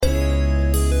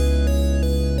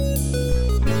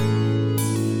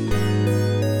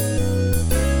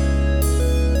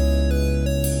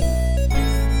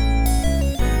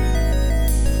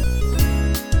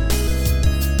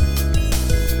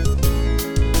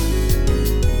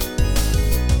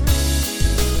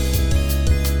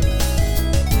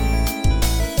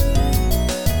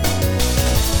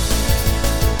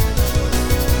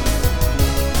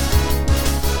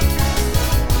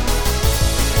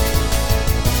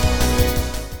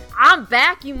I'm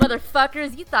back, you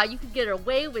motherfuckers. You thought you could get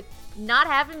away with not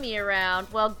having me around.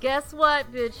 Well, guess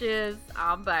what, bitches?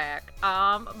 I'm back.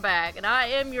 And I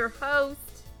am your host,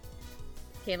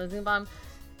 Kayla Zoombomb.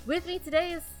 With me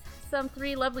today is some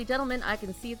three lovely gentlemen. I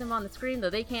can see them on the screen, though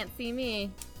they can't see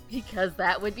me, because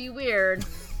that would be weird.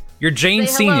 You're Jane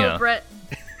Say hello,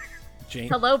 Cena.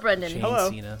 Hello, Brendan. Jane Hello.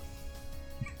 Cena.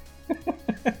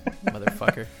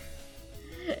 Motherfucker.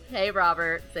 Hey,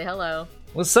 Robert. Say hello.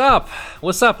 What's up?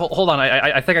 Hold on,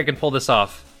 I think I can pull this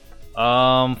off.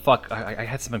 Fuck, I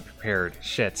had something prepared.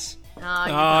 Shit.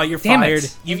 Oh, you're Damn fired.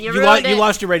 it. You ruined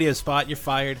lost your radio spot. You're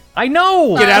fired. I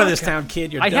know! Get out of this town,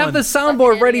 kid. You're I done. have the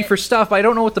soundboard ready for stuff, but I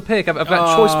don't know what to pick. I've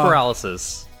got choice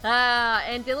paralysis.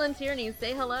 And Dylan Tierney,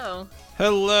 say hello.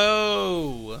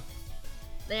 Hello.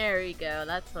 There you go.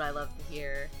 That's what I love to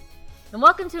hear. And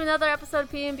welcome to another episode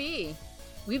of P&B.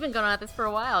 We've been going at this for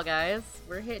a while, guys.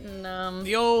 We're hitting,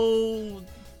 The old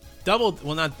double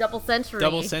century,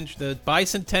 the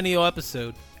bicentennial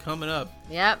episode coming up.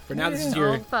 Yep. For now, this is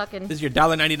your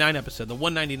 $1.99 episode, the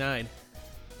 $1.99.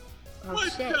 Oh,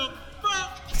 shit.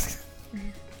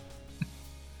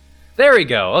 There we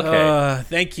go. Okay.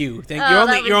 Thank you.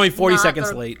 Oh, You're only 40 not seconds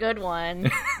the late. Good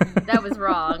one. That was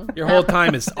wrong. Your whole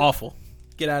time is awful.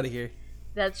 Get out of here.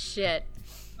 That's shit.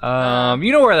 You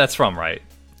know where that's from, right?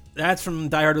 That's from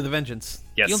Die Hard with a Vengeance.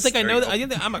 Yes, You don't think I there know you that? go. I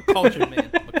think I'm a cultured man.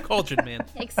 I'm a cultured man.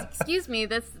 Excuse me.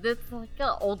 This like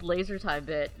an old laser time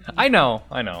bit. I know.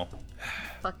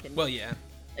 Fucking. Well, yeah.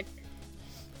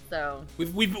 So.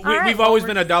 We've right, always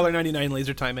well, been $1.99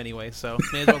 laser time anyway, so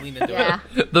may as well lean into Yeah.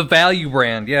 it. The value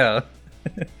brand, yeah.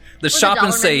 The shop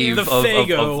and $1 save The of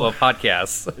Faygo.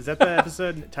 podcasts. Is that the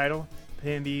episode title?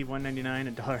 P&B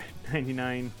 $1.99,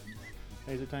 $1.99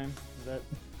 laser time? Is that?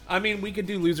 I mean, we could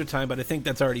do loser time, but I think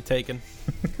that's already taken.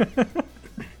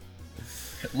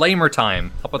 Lamer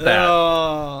time. How about that?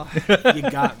 Oh, you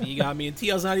got me. And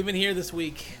TL's not even here this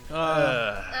week.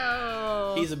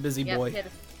 Oh. He's a busy boy.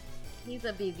 He's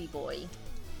a busy boy.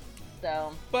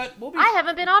 So. But we'll be. I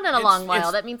haven't been on in a long while.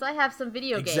 it's- That means I have some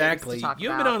video games Exactly. to talk You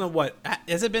about. haven't been on a what?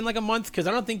 Has it been like a month? Because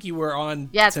I don't think you were on.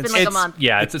 Yeah, it's since been like a month.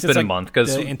 Yeah, it's since, been a like, month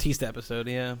because the Antista episode.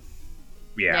 Yeah.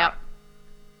 Yep.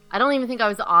 I don't even think I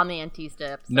was on the Antista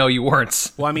episode. No, you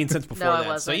weren't. Well, I mean, since before No, it that. So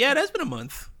wasn't. yeah, it has been a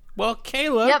month. Well,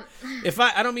 Kayla, Yep. if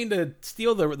I don't mean to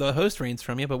steal the host reins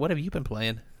from you, but what have you been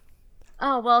playing?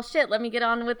 Oh, well, shit, let me get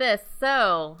on with this.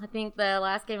 So, I think the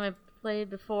last game I played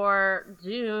before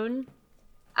June,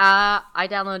 I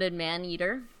downloaded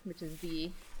Maneater, which is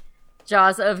the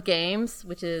Jaws of games,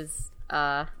 which is,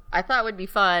 I thought would be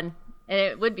fun. And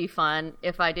it would be fun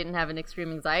if I didn't have an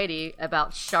extreme anxiety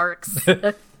about sharks.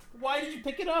 Why did you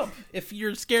pick it up if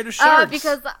you're scared of sharks?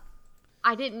 Because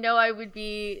I didn't know I would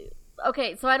be...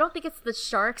 Okay, so I don't think it's the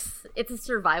sharks. It's a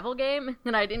survival game,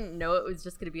 and I didn't know it was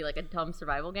just going to be like a dumb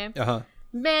survival game. Uh-huh.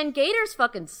 Man, gators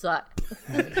fucking suck.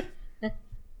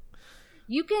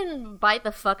 You can bite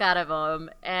the fuck out of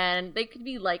them, and they could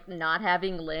be like not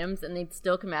having limbs, and they'd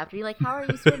still come after you. Like, how are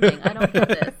you swimming? I don't get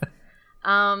this.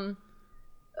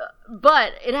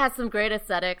 But it has some great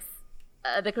aesthetics.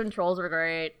 The controls were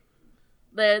great.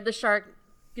 The shark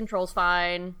controls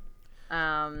fine.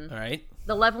 All right.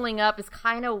 The leveling up is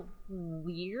kind of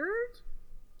weird.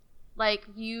 Like,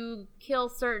 you kill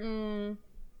certain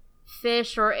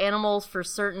fish or animals for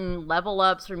certain level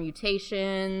ups or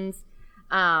mutations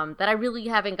that I really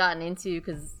haven't gotten into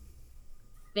because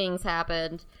things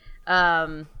happened.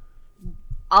 I'll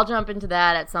jump into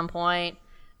that at some point.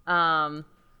 I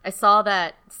saw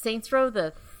that Saints Row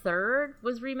the Third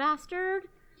was remastered,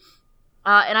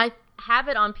 and I have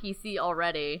it on PC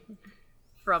already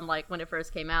from like when it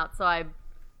first came out. So I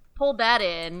pulled that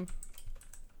in,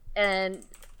 and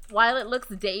while it looks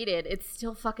dated, it's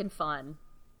still fucking fun.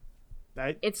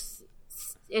 It's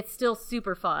still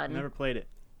super fun. Never played it.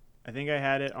 I think I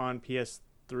had it on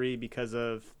PS3 because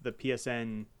of the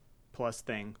PSN Plus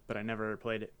thing, but I never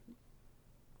played it.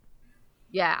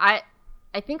 Yeah, I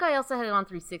think I also had it on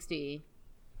 360.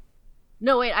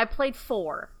 No, wait, I played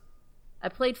 4. I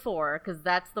played 4 because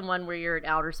that's the one where you're in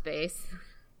outer space.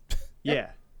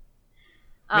 Yeah.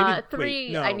 3,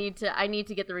 wait, no. I need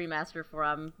to get the remaster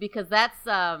from because that's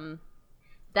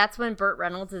when Burt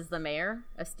Reynolds is the mayor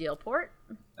of Steelport.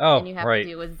 Oh, and you have right. to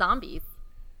deal with zombies.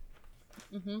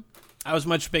 Mm-hmm. I was a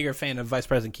much bigger fan of Vice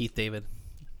President Keith David.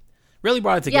 Really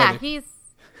brought it together.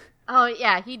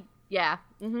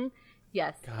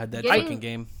 Yes. God, that Getting- fucking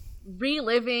game.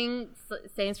 Reliving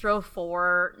Saints Row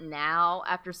 4 now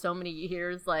after so many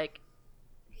years, like,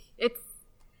 it's,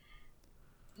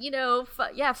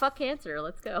 fuck cancer.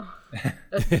 Let's go.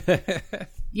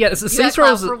 Yeah, You Saints got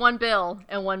Row for $1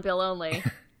 and $1 only.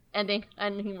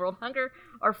 ending world hunger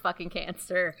or fucking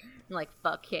cancer. I'm like,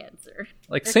 fuck cancer.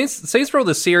 Like Saints Row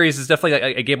the series is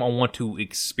definitely a game I want to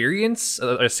experience,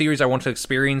 a series I want to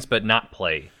experience but not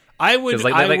play. I would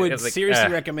like,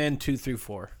 seriously recommend 2 through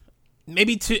 4.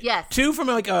 Maybe 2. Yes. 2 from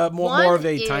like a more of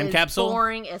a time capsule.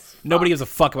 Boring as fuck. Nobody gives a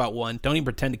fuck about 1. Don't even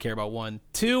pretend to care about 1.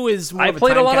 2 is more I of a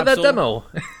played time a lot capsule. of that demo.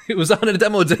 It was on a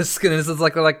demo disc, and it's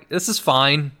like this is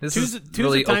fine. This is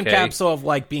really a time okay. capsule of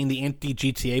like being the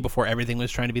anti-GTA before everything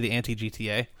was trying to be the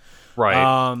anti-GTA.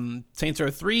 Right. Saints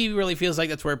Row 3 really feels like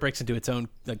that's where it breaks into its own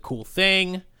like cool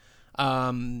thing.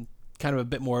 Kind of a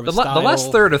bit more of a style. The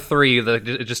last third of 3,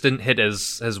 it just didn't hit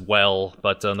as well,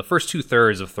 but the first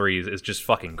 2/3 of 3 is just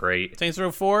fucking great. Saints Row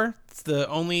 4, it's the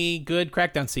only good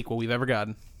Crackdown sequel we've ever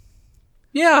gotten.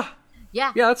 Yeah,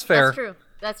 that's fair.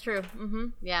 That's true. Mm-hmm.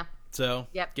 Yeah. So,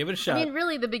 Yep. give it a shot. I mean,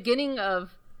 really, the beginning of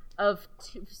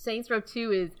Saints Row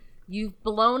 2 is you've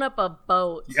blown up a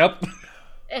boat. Yep.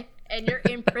 And you're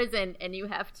in prison, and you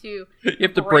have to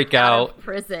break out of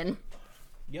prison.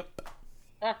 Yep.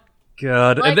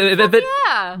 God. Like,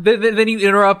 yeah. Then you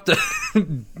interrupt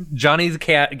Johnny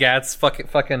Gat's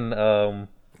fucking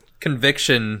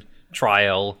conviction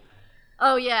trial.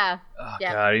 Oh yeah. Oh,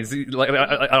 yeah. God, he's like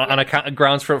on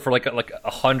grounds for like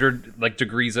 100 like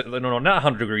degrees. No, not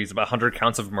 100 degrees, about 100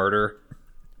 counts of murder.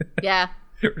 Yeah.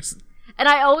 And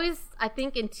I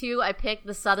think in 2 I picked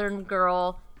the Southern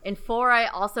girl. In 4 I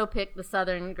also picked the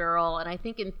Southern girl, and I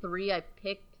think in 3 I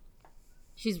picked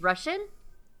she's Russian.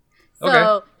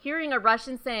 So hearing a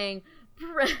Russian saying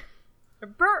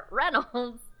Burt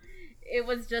Reynolds, it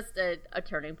was just a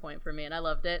turning point for me, and I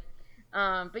loved it.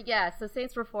 But yeah, so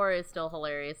Saints Row 4 is still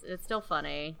hilarious. It's still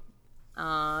funny.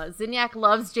 Zinyak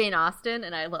loves Jane Austen,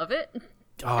 and I love it.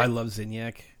 Oh, I love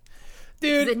Zinyak.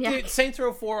 Dude, Saints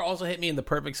Row 4 also hit me in the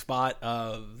perfect spot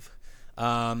of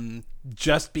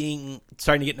just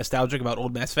starting to get nostalgic about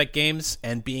old Mass Effect games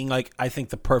and being like, I think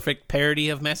the perfect parody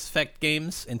of Mass Effect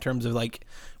games in terms of like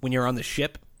when you're on the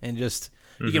ship and just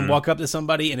you can walk up to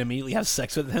somebody and immediately have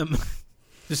sex with them.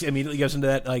 Just immediately goes into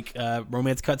that like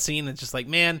romance cutscene. It's just like,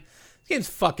 man, this game's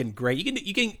fucking great.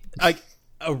 You can like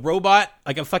a robot,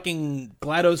 like a fucking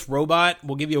GLaDOS robot,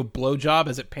 will give you a blowjob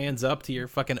as it pans up to your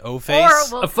fucking O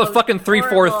face. A fucking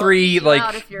 343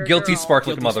 like guilty spark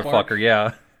looking motherfucker.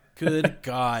 Yeah. Good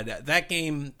God, that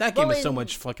game is so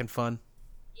much fucking fun.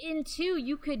 In 2,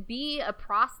 you could be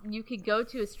you could go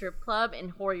to a strip club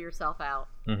and whore yourself out.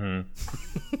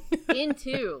 Mm-hmm. In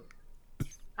 2,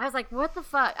 I was like, "What the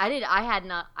fuck?" I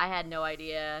had no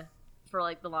idea for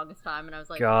like the longest time, and I was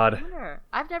like, God,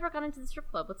 I've never gone into the strip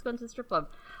club. Let's go into the strip club.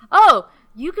 Oh,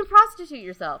 you can prostitute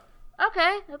yourself.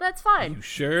 Okay, well, that's fine. You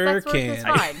sure can.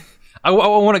 Fine. I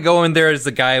want to go in there as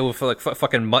the guy with like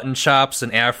fucking mutton chops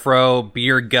and afro,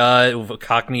 beer gut, with a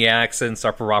Cockney accent,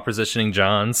 start positioning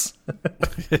Johns.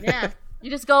 Yeah, you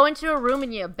just go into a room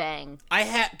and you bang.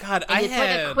 It's like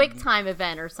a quick time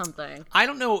event or something. I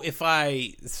don't know if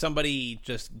somebody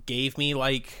just gave me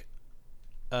like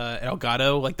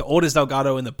Elgato, like the oldest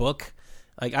Elgato in the book.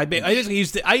 Like I just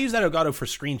used it. I use that Elgato for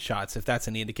screenshots, if that's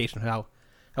any indication of how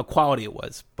quality it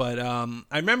was. But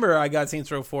I remember I got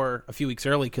Saints Row 4 a few weeks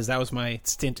early because that was my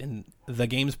stint in the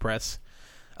Games Press.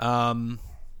 And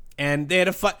they had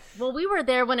a Well, we were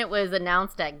there when it was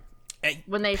announced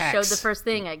when they PAX. showed the first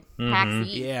thing at PAX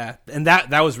East. Yeah, and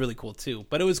that was really cool too.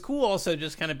 But it was cool also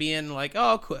just kind of being like,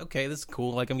 oh, cool, okay, this is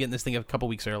cool. Like I'm getting this thing a couple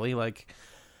weeks early. Like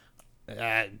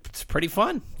it's pretty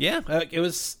fun. Yeah, it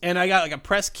was. And I got like a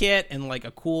press kit and like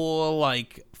a cool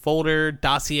like folder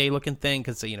dossier looking thing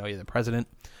because you're the president.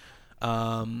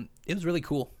 It was really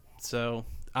cool. So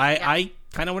I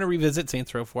kind of want to revisit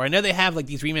Saints Row 4. I know they have like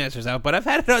these remasters out, but I've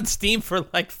had it on Steam for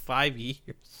like 5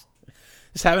 years.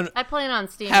 Just haven't. I play it on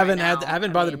Steam.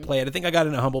 Haven't bothered to play it. I think I got it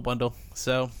in a Humble Bundle.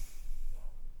 So.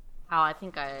 Oh, I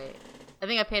think I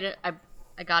paid it. I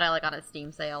got it like on a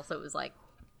Steam sale, so it was like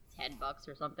 $10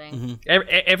 or something. Mm-hmm.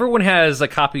 Everyone has a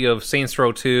copy of Saints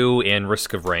Row 2 and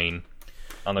Risk of Rain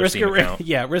on their Steam account.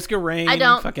 Yeah, Risk of Rain. I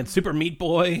don't. Fucking Super Meat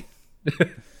Boy.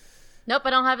 Nope,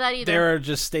 I don't have that either. They're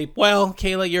just Well,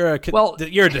 Kayla,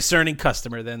 you're a discerning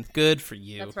customer. Then good for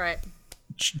you. That's right.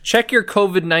 Check your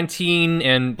COVID-19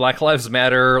 and Black Lives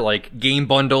Matter like game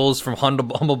bundles from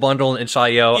Humble Bundle and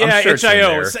itch.io. Yeah, I'm sure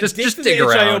itch.io. it's in there. Just dig dig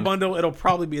around. itch.io bundle. It'll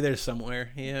probably be there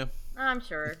somewhere. Yeah, I'm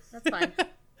sure. That's fine.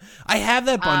 I have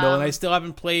that bundle, and I still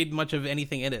haven't played much of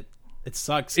anything in it. It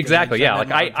sucks. Exactly. Yeah. Like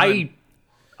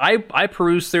I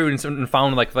perused through and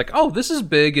found like oh, this is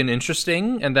big and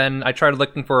interesting, and then I tried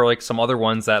looking for like some other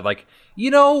ones that like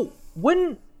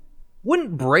wouldn't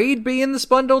Braid be in this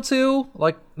bundle too?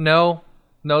 Like no,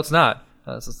 it's not.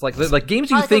 So it's like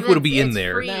games you think would be in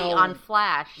there. Free on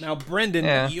Flash. Now, Brendan,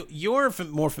 Yeah. you're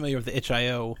more familiar with the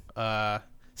itch.io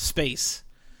space.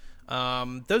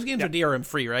 Those games are DRM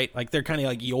free, right? Like they're kind of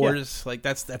like yours. Like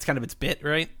that's kind of its bit,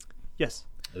 right? Yes.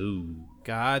 Ooh.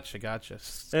 Gotcha.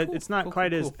 It's not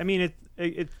quite as. I mean,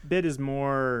 its bit is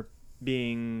more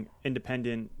being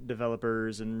independent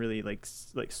developers and really like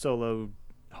solo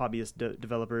hobbyist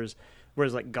developers,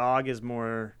 whereas like GOG is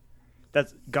more.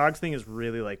 That's GOG's thing is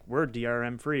really like we're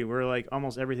DRM free. We're like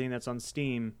almost everything that's on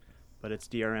Steam, but it's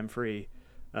DRM free.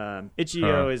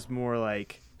 Itch.io is more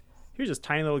like here's this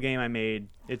tiny little game I made.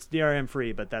 It's DRM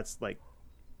free, but that's like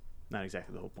not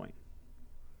exactly the whole point.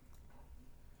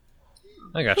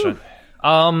 I gotcha.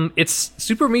 It's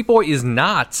Super Meat Boy is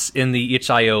not in the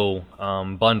itch.io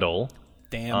bundle.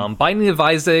 Damn. Binding of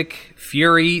Isaac,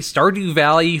 Fury, Stardew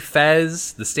Valley,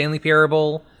 Fez, The Stanley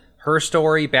Parable, Her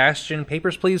Story, Bastion,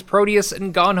 Papers, Please, Proteus,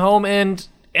 and Gone Home, and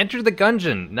Enter the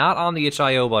Gungeon, not on the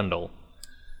itch.io bundle.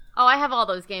 Oh, I have all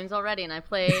those games already, and I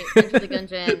play Enter the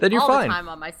Gungeon Then you're all fine. the time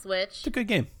on my Switch. It's a good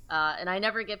game. And I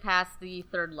never get past the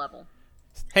 3rd level.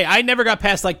 Hey, I never got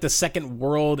past like the second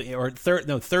world or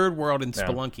third world in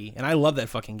Spelunky, and I love that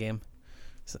fucking game.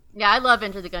 Yeah, I love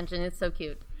Enter the Gungeon. It's so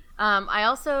cute. I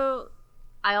also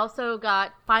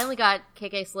finally got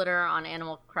KK Slitter on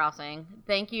Animal Crossing.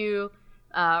 Thank you,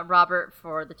 Robert,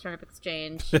 for the Turnip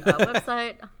Exchange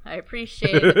website. I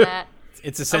appreciated that.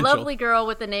 It's essential. A lovely girl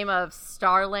with the name of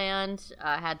Starland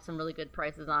had some really good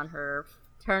prices on her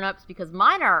turnips because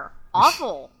mine are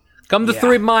awful. Come to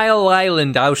 3 Mile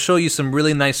Island. I'll show you some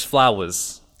really nice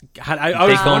flowers. God, I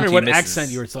was wondering what misses.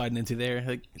 accent you were sliding into there.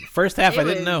 Like, first half, I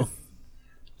didn't know.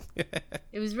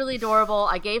 It was really adorable.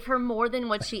 I gave her more than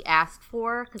what she asked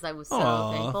for because I was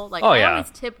so thankful. Like, Oh, I yeah. always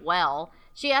tip well.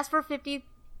 She asked for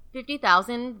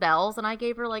 50,000 bells, and I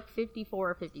gave her like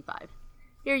 54 or 55.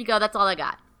 Here you go. That's all I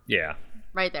got. Yeah.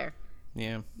 Right there.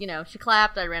 Yeah. You know, she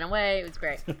clapped. I ran away. It was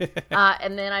great.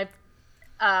 And then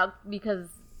because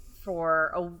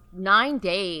for 9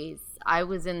 days, I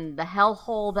was in the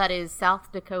hellhole that is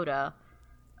South Dakota.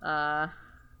 I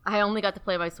only got to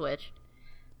play my Switch.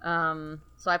 So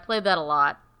I played that a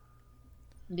lot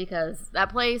because that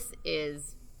place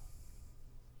is,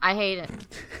 I hate it.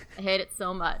 I hate it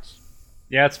so much.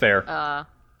 Yeah, it's fair.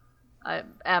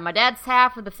 My dad's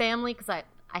half of the family, because I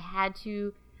had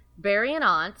to bury an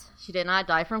aunt. She did not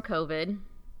die from COVID.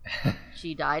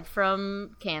 She died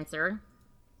from cancer.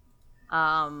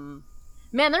 Man,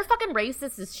 they're fucking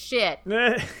racist as shit.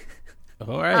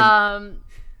 All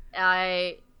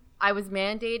right. I was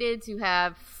mandated to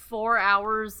have 4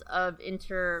 hours of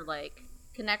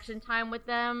connection time with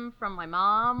them from my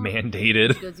mom. Mandated.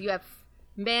 Because you have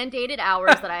mandated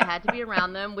hours that I had to be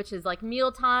around them, which is like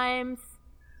meal times,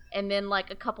 and then like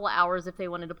a couple of hours if they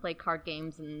wanted to play card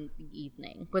games in the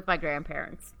evening with my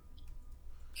grandparents.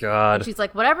 God. And she's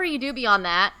like, whatever you do beyond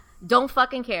that, don't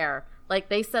fucking care. Like,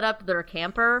 they set up their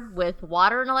camper with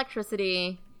water and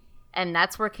electricity, and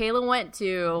that's where Kayla went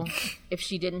to if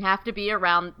she didn't have to be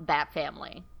around that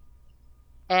family.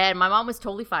 And my mom was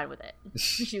totally fine with it.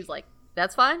 She was like,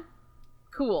 that's fine?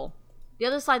 Cool. The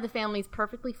other side of the family is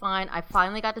perfectly fine. I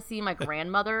finally got to see my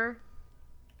grandmother,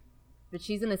 but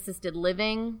she's in assisted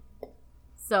living.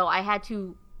 So I had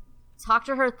to talk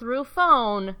to her through a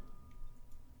phone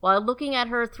while looking at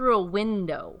her through a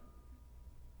window.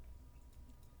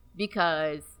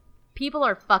 Because people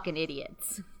are fucking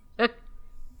idiots.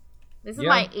 This is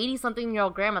my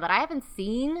 80-something-year-old grandma that I haven't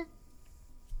seen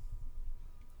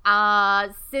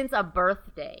since a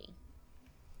birthday.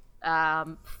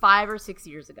 5 or 6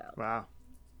 years ago. Wow.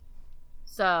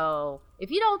 So, if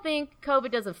you don't think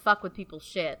COVID doesn't fuck with people's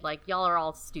shit, like, y'all are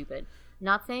all stupid.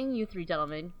 Not saying you three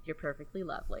gentlemen, you're perfectly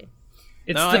lovely.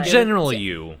 It's the general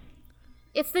you.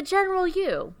 It's the general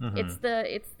you. Mm-hmm. It's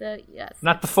the, yes.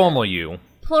 Not the formal you.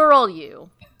 Plural you.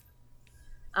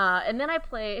 And then I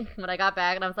played when I got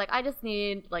back, and I was like, I just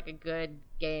need like a good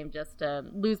game just to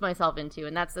lose myself into,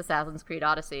 and that's Assassin's Creed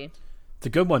Odyssey. It's a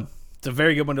good one. It's a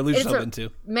very good one to lose yourself into.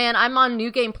 Man, I'm on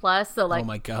New Game Plus, so like, oh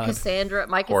my God. Cassandra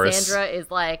is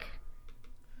like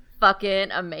fucking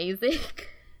amazing.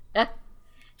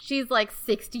 She's like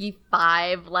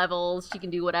 65 levels. She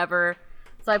can do whatever.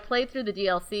 So I played through the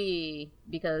DLC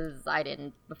because I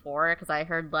didn't before, because I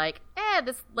heard like,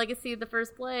 this Legacy of the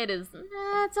First Blade is,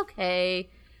 it's okay.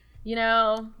 You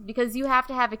know, because you have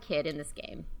to have a kid in this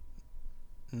game.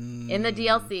 In the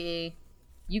DLC,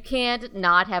 you can't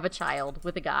not have a child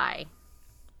with a guy.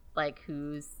 Like,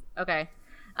 who's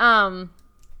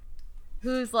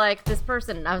like this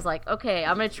person. And I was like, okay,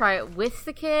 I'm going to try it with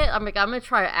the kid. I'm going to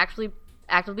try to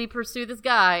actively pursue this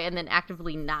guy and then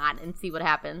actively not and see what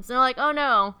happens. And they're like, oh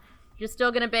no, you're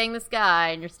still gonna bang this guy,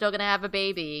 and you're still gonna have a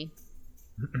baby.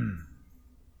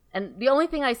 And the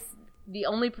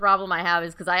only problem I have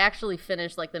is because I actually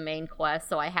finished like the main quest,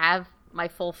 so I have my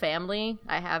full family.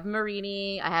 I have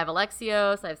Marini, I have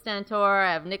Alexios, I have Stentor,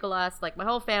 I have Nicholas, like my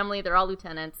whole family. They're all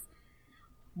lieutenants.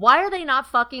 Why are they not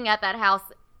fucking at that house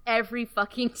every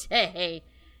fucking day?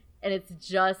 And it's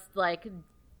just like,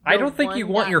 I don't think you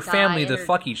want your family to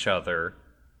fuck each other.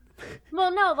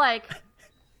 Well, no, like,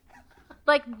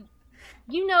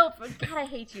 you know, God, I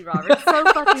hate you, Robert, so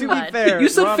fucking much. To be fair, You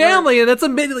said Robert, family, and that's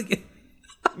immediately...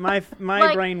 My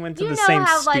like, brain went to you the know same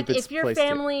how, stupid like, if your place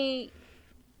family,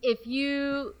 if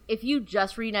you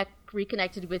just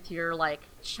reconnected with your like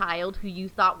child who you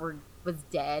thought was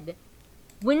dead,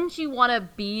 wouldn't you want to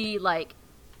be like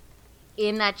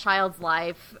in that child's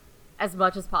life as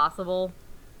much as possible?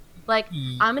 Like,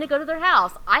 I'm gonna go to their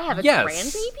house. I have a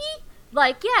grandbaby.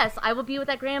 Like, yes, I will be with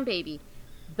that grandbaby.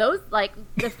 Those, like,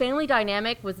 the family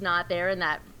dynamic was not there in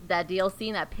that DLC,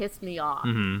 and that pissed me off.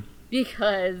 Mm-hmm.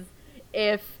 Because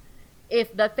if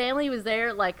the family was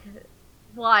there, like,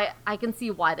 well, I can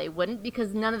see why they wouldn't,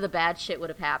 because none of the bad shit would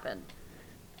have happened.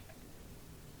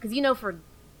 Because, you know, for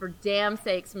damn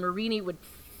sakes, Marini would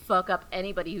fuck up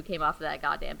anybody who came off of that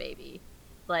goddamn baby.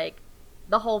 Like,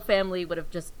 the whole family would have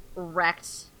just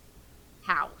wrecked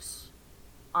house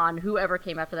on whoever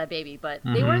came after that baby, but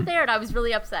they weren't there, and I was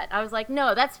really upset. I was like,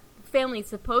 no, that's family's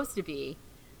supposed to be.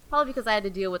 Probably because I had to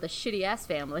deal with a shitty ass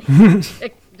family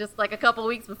just like a couple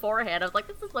weeks beforehand. I was like,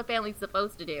 this is what family's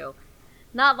supposed to do,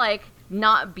 not like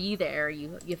not be there,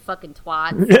 you fucking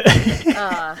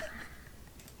twats.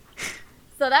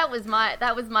 So that was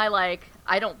my like,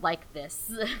 I don't like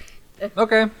this.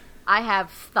 Okay. I have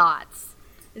thoughts.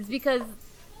 It's because,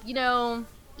 you know,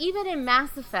 even in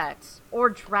Mass Effect or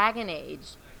Dragon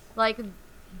Age, like,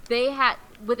 they had,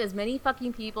 with as many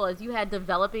fucking people as you had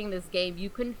developing this game, you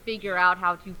couldn't figure out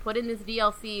how to put in this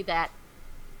DLC that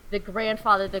the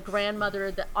grandfather, the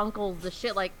grandmother, the uncles, the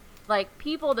shit, like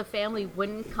people, the family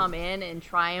wouldn't come in and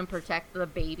try and protect the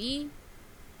baby.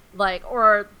 Like,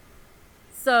 or,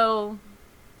 so,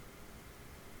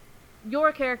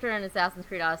 your character in Assassin's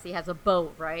Creed Odyssey has a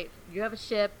boat, right? You have a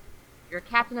ship, you're a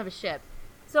captain of a ship.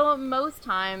 So most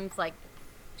times, like,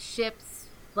 ships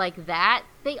like that,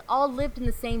 they all lived in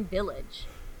the same village.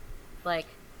 Like,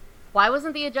 why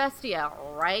wasn't the Adgestia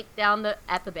right down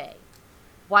at the bay?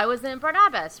 Why wasn't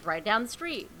Barnabas right down the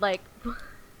street? Like,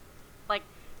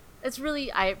 it's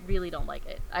really, I really don't like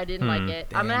it. I didn't like it.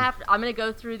 Damn. I'm gonna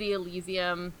go through the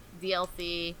Elysium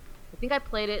DLC. I think I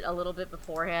played it a little bit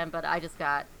beforehand, but I just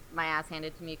got my ass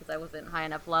handed to me because I wasn't high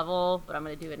enough level, but I'm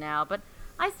gonna do it now. But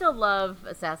I still love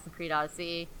Assassin's Creed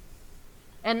Odyssey.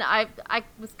 And I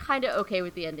was kind of okay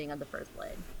with the ending of the first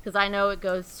blade, because I know it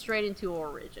goes straight into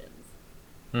Origins.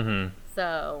 Mm-hmm.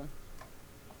 So,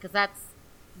 because that's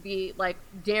the, like,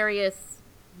 Darius,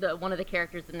 one of the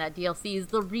characters in that DLC, is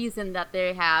the reason that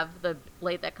they have the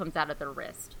blade that comes out of their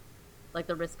wrist. Like,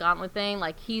 the wrist gauntlet thing,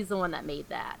 like, he's the one that made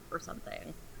that, or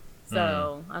something.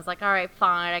 So, I was like, alright,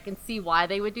 fine, I can see why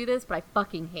they would do this, but I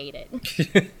fucking hate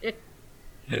it.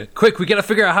 Quick, we gotta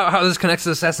figure out how this connects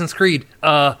to Assassin's Creed.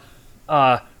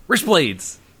 Wrist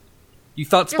blades. You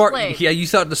thought you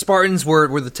thought the Spartans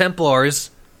were the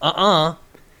Templars.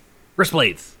 Wrist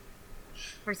blades.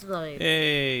 Wrist blades.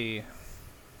 Hey.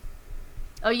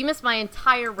 Oh, you missed my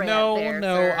entire rant there.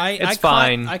 No, sir. It's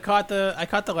fine. I caught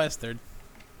the last third.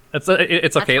 It's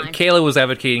okay. Kayla was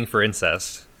advocating for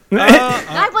incest.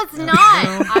 I was not.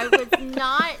 I was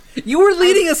not. You were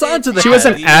leading us on to that. She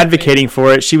wasn't advocating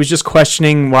for it. She was just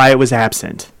questioning why it was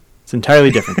absent. It's an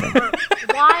entirely different thing.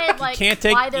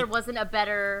 Why there wasn't a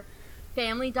better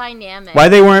family dynamic? Why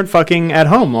they weren't fucking at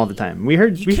home all the time? We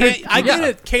heard. I get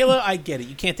it, Kayla. I get it.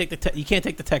 You can't take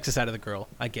the Texas out of the girl.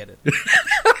 I get it.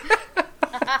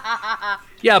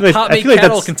 Yeah, pot me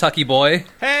kettle, like Kentucky boy.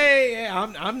 Hey,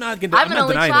 I'm not gonna. I'm an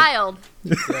only child.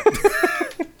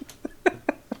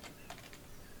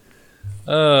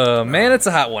 Man, it's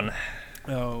a hot one.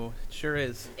 Oh, it sure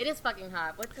is. It is fucking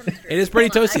hot. What's temperature? It is pretty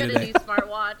toasty today. I got a new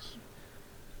smartwatch.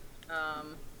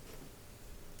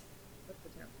 What's the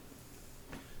temperature?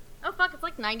 Oh fuck! It's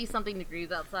like 90-something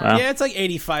degrees outside. Wow. Yeah, it's like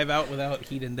 85 out without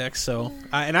heat index. So,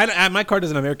 my car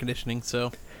doesn't have air conditioning.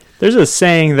 So, there's a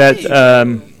saying that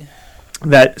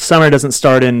that summer doesn't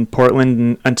start in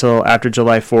Portland until after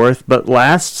July 4th. But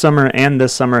last summer and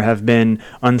this summer have been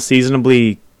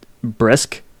unseasonably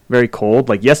brisk. Very cold.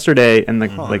 Like yesterday and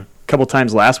like a couple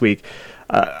times last week,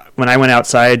 when I went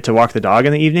outside to walk the dog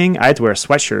in the evening, I had to wear a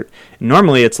sweatshirt.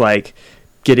 Normally, it's like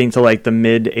getting to like the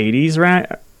mid 80s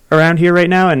around here right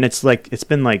now, and it's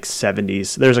been like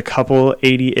 70s. There's a couple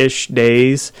 80-ish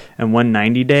days and one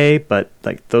 90-day, but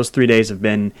like those 3 days have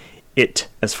been it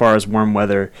as far as warm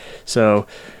weather. So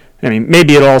I mean,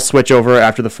 maybe it'll all switch over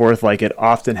after the 4th, like it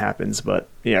often happens. But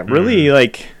yeah, really,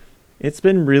 like it's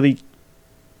been really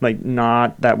like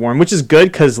not that warm, which is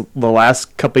good because the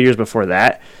last couple of years before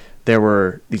that, there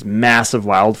were these massive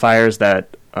wildfires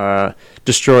that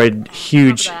destroyed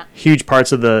huge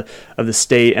parts of the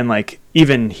state, and like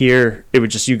even here, it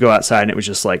would just you go outside and it was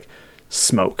just like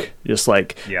smoke, just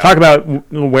like talk about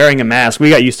wearing a mask. We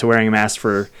got used to wearing a mask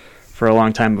for a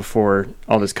long time before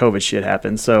all this COVID shit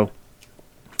happened. So.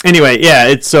 Anyway, yeah,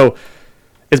 it's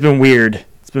been weird.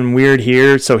 It's been weird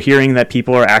here. So hearing that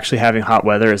people are actually having hot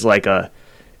weather is like a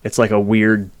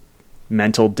weird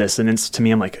mental dissonance to me.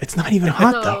 I'm like, it's not even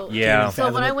hot though. Yeah.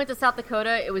 So when I went to South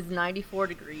Dakota, it was 94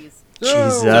 degrees.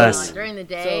 Jesus. During the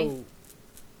day.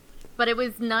 But it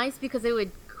was nice because it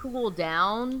would cool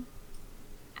down.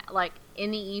 Like in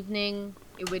the evening,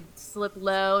 it would slip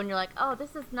low, and you're like, oh,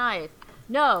 this is nice.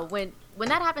 No, when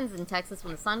that happens in Texas,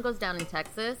 when the sun goes down in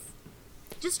Texas,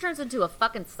 just turns into a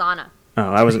fucking sauna.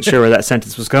 Oh, I wasn't sure where that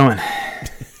sentence was going.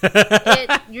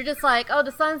 You're just like, oh,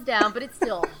 the sun's down, but it's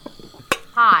still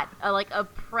hot, like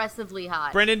oppressively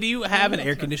hot. Brendan, do you have an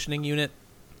air conditioning unit?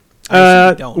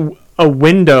 A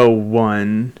window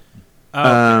one.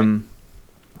 Okay.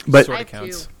 But sort of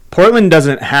counts. Portland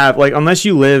doesn't have, like, unless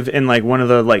you live in like one of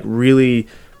the like really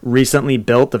recently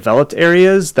built, developed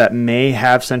areas that may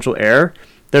have central air.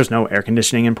 There's no air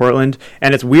conditioning in Portland,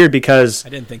 and it's weird because I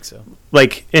didn't think so.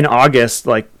 Like in August,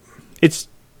 like it's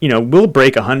we'll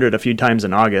break 100 a few times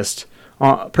in August,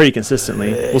 pretty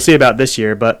consistently. We'll see about this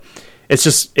year, but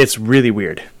it's really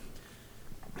weird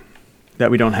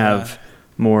that we don't have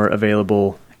more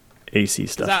available AC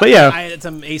stuff. But yeah, I had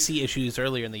some AC issues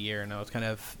earlier in the year, and I was kind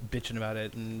of bitching about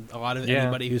it. And a lot of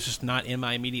anybody who's just not in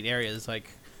my immediate area is like,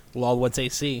 "Lol, what's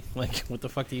AC? Like, what the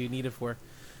fuck do you need it for?"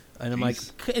 And I'm like,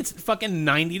 it's fucking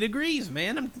 90 degrees,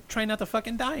 man. I'm trying not to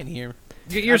fucking die in here.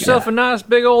 Get yourself a nice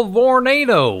big old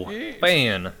Vornado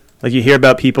fan. Like you hear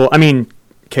about people. I mean,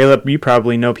 Caleb, you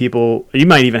probably know people. You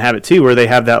might even have it too, where they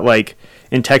have that like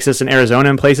in Texas and Arizona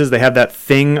and places. They have that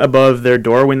thing above their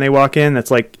door when they walk in.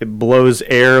 That's like it blows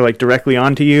air like directly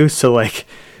onto you, so like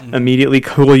immediately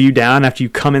cool you down after you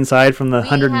come inside from the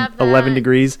 111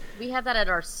 degrees. We have that at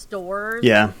our stores.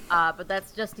 Yeah. But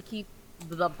that's just to keep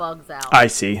the bugs out. I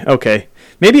see. Okay.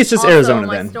 Maybe it's just also, Arizona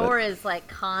my then. My store is like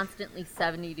constantly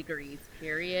 70 degrees,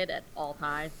 period, at all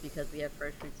times because we have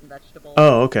fresh fruits and vegetables.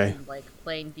 Oh, okay. And, like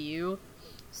plain view.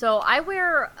 So I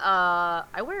wear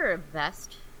a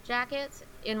vest jacket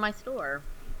in my store,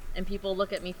 and people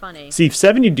look at me funny. See,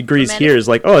 70 degrees here is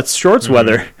like, oh, it's shorts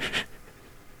weather.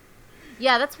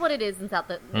 Yeah, that's what it is in South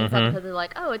Dakota. They're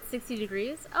like, oh, it's 60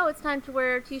 degrees. Oh, it's time to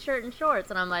wear a t-shirt and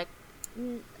shorts. And I'm like,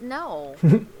 no.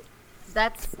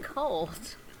 That's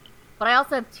cold. But I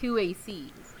also have 2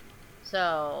 ACs.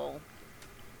 So,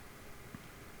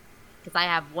 because I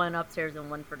have one upstairs and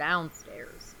one for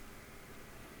downstairs.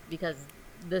 Because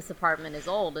this apartment is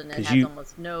old and it has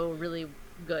almost no really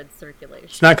good circulation.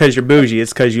 It's not because you're bougie.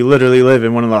 It's because you literally live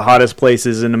in one of the hottest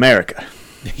places in America.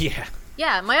 Yeah.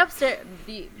 Yeah, my upstairs,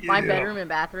 my bedroom and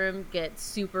bathroom get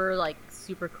super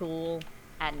cool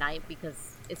at night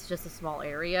because it's just a small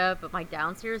area. But my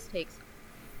downstairs takes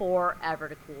forever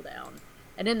to cool down.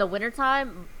 And in the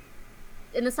wintertime,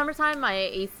 in the summertime, my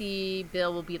AC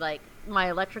bill will be like,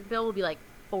 my electric bill will be like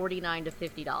 $49 to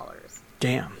 $50.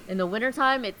 Damn. In the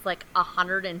wintertime, it's like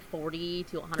 $140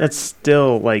 to $100. That's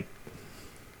still like,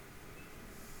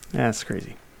 that's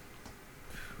crazy.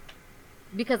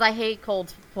 Because I hate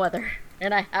cold weather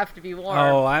and I have to be warm.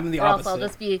 Oh, I'm the opposite.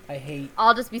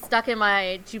 I'll just be stuck in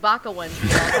my Chewbacca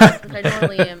onesie, which I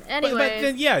normally am. Anyway,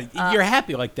 but then, you're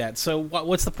happy like that. So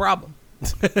what's the problem?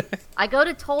 I go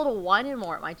to Total Wine and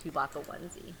More at my Chewbacca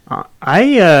onesie.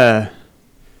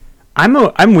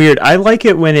 I'm weird. I like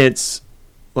it when it's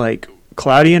like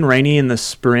cloudy and rainy in the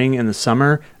spring and the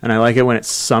summer, and I like it when it's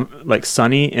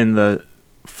sunny in the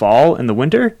fall and the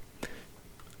winter.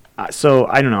 So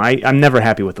I don't know. I'm never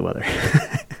happy with the weather.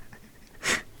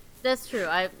 That's true.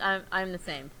 I'm the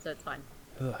same, so it's fine.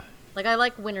 Ugh. Like I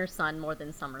like winter sun more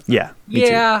than summer sun. Yeah.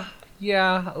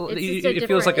 Yeah. It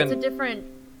feels like it's a different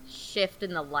shift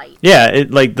in the light. Yeah, it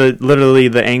like literally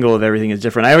the angle of everything is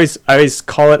different. I always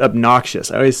call it obnoxious.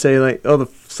 I always say like, oh, the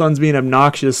sun's being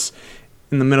obnoxious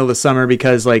in the middle of the summer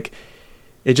because like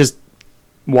it just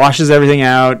washes everything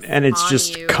out and it's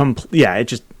just it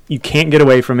just you can't get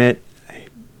away from it.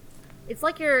 It's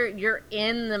like you're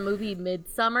in the movie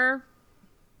Midsummer.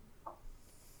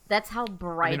 That's how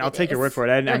bright. I'll take your word for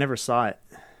it. I never saw it.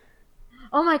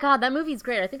 Oh my god, that movie's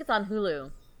great. I think it's on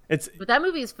Hulu. But that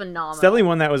movie is phenomenal. It's definitely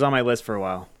one that was on my list for a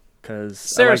while. Because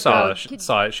Sarah saw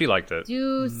it. She liked it.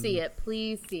 Do see it.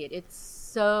 Please see it. It's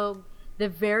so... The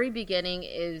very beginning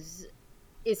is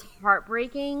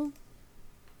heartbreaking.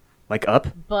 Like Up?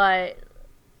 But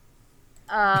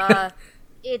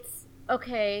it's...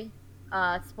 Okay.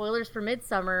 Spoilers for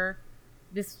Midsommar.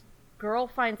 This girl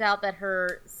finds out that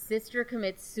her sister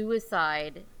commits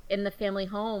suicide in the family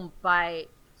home by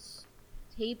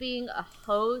taping a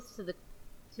hose to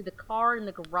the car in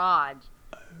the garage,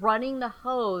 running the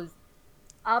hose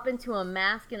up into a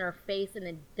mask in her face, and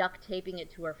then duct taping it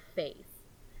to her face.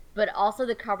 But also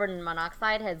the carbon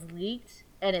monoxide has leaked,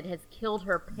 and it has killed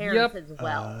her parents as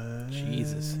well.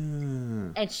 Jesus.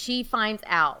 And she finds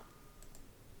out.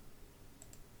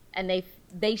 And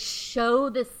they show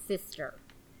the sister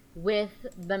with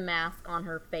the mask on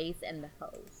her face and the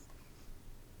hose.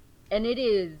 And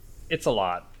it's a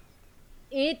lot.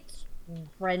 It's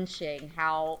wrenching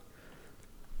how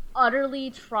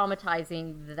utterly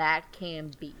traumatizing that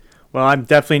can be. Well, I'm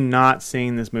definitely not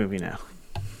seeing this movie now.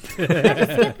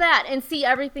 Just skip that and see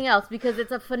everything else, because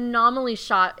it's a phenomenally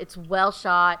shot. It's well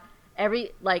shot.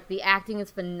 The acting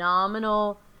is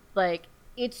phenomenal. Like,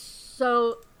 it's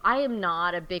so... I am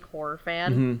not a big horror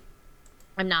fan. Mm-hmm.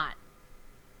 I'm not.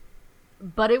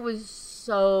 But it was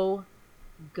so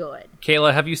good.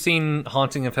 Kayla, have you seen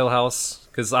Haunting of Hill House?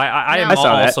 Because I am I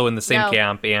saw also that. in the same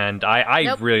camp, and I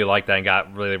Nope. really liked that and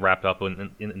got really wrapped up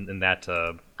in that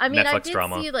I mean, Netflix I did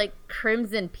drama. see, like,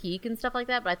 Crimson Peak and stuff like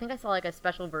that, but I think I saw, like, a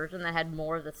special version that had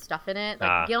more of the stuff in it.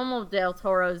 Like, Guillermo del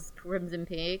Toro's Crimson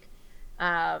Peak,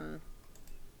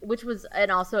 which was...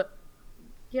 And also,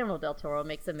 Guillermo del Toro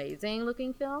makes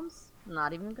amazing-looking films. I'm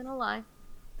not even gonna lie.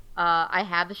 I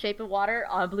have The Shape of Water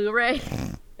on Blu-ray.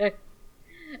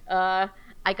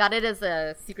 I got it as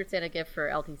a Secret Santa gift for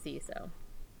LTC, so...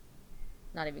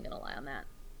 Not even gonna lie on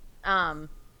that.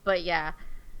 But, yeah...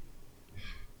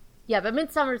 Yeah, but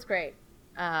Midsummer's great.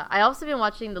 I also been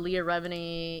watching the Leah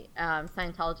Remini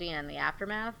Scientology and the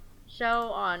Aftermath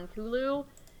show on Hulu,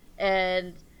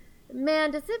 and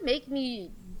man, does it make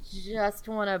me just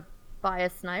want to buy a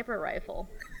sniper rifle.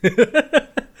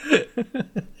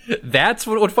 That's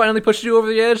what would finally push you over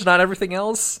the edge, not everything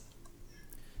else?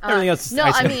 Everything else is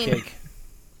icing on the cake.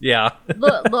 Yeah.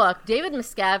 look, David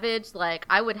Miscavige, like,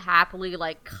 I would happily,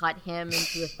 like, cut him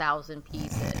into 1,000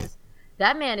 pieces.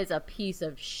 That man is a piece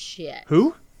of shit.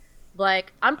 Who?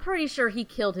 Like, I'm pretty sure he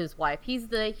killed his wife. He's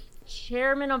the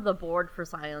chairman of the board for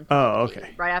Scientology. Oh,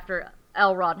 okay. Right after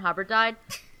L. Ron Hubbard died.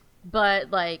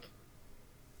 But, like,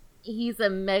 he's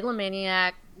a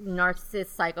megalomaniac, narcissist,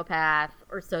 psychopath,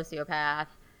 or sociopath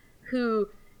who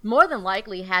more than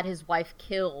likely had his wife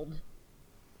killed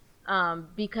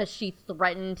because she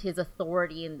threatened his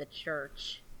authority in the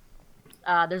church.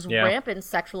 There's rampant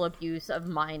sexual abuse of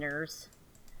minors.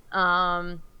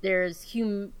 There's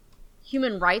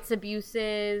human rights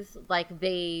abuses. Like,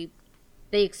 they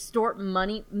extort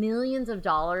money, millions of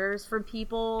dollars from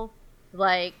people.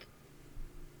 Like,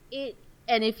 it...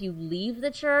 And if you leave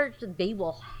the church, they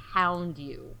will hound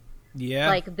you. Yeah.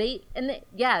 Like,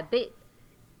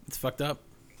 it's fucked up.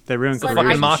 They ruined like,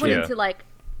 fucking I mafia. went into, like,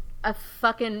 a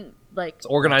fucking, like... It's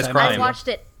organized I crime. I watched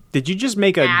it Did you just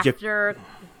make a... after...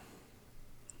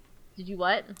 Did you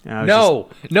what? No.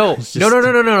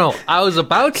 I was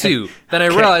about to. Then I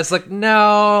realized, like,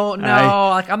 no.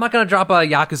 Like, I'm not gonna drop a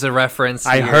Yakuza reference.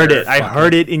 I here. heard it. I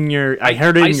heard it in your. I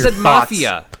heard it in your said thoughts.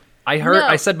 mafia.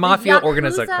 I said mafia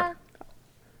organized.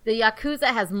 The Yakuza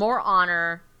has more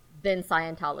honor than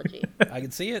Scientology. I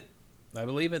can see it. I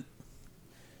believe it.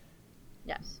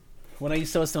 Yes. When I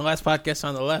used to listen to the last podcast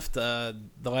on the left, the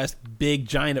last big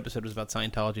giant episode was about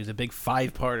Scientology. It's a big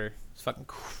 5-parter. It's fucking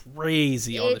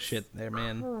crazy, all the shit there,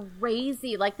 man.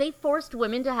 Crazy. Like, they forced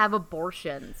women to have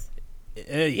abortions.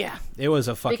 Yeah, it was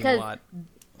a fucking lot.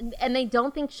 And they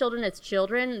don't think children as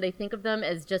children. They think of them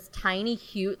as just tiny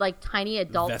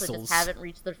adults that just haven't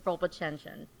reached their full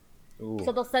potential. Ooh.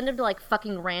 So they'll send them to, like,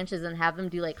 fucking ranches and have them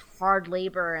do, like, hard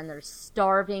labor, and they're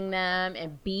starving them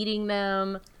and beating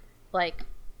them. Like,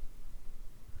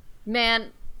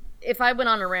 man, if I went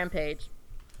on a rampage,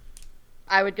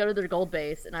 I would go to their gold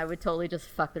base and I would totally just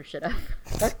fuck their shit up.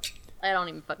 I don't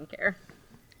even fucking care.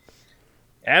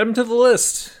 Add them to the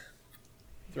list.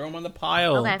 Throw them on the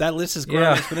pile. Okay. That list is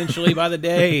growing exponentially by the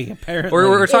day, apparently.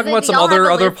 We're talking about some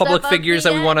other public up figures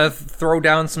that we want to throw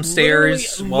down some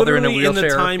stairs while they're in a wheelchair. In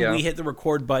the time we hit the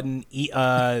record button,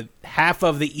 half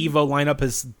of the EVO lineup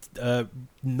is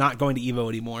not going to EVO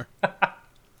anymore.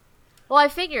 Well, I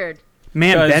figured.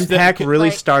 Man, Ben Pack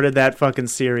really started that fucking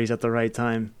series at the right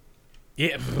time.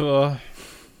 Yeah.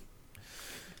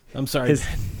 I'm sorry.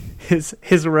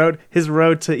 his road to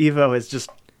Evo is just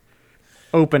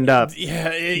opened up. Yeah.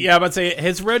 I'm about to say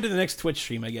his road to the next Twitch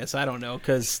stream. I guess I don't know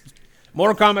because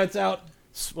Mortal Kombat's out.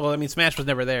 Well, I mean, Smash was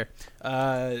never there.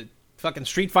 Fucking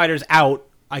Street Fighter's out.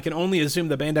 I can only assume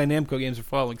the Bandai Namco games are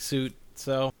following suit.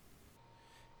 So,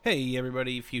 hey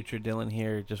everybody, Future Dylan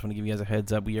here. Just want to give you guys a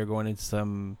heads up. We are going into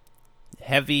some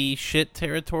heavy shit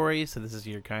territory. So this is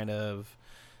your kind of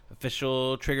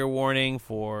official trigger warning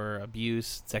for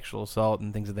abuse, sexual assault,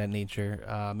 and things of that nature.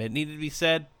 It needed to be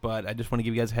said, but I just want to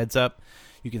give you guys a heads up.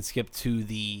 You can skip to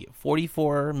the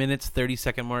 44 minutes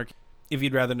 30-second mark if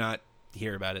you'd rather not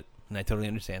hear about it, and I totally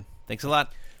understand. Thanks a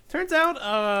lot. Turns out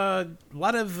a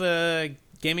lot of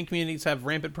gaming communities have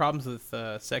rampant problems with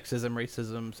sexism,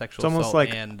 racism, sexual assault,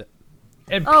 like and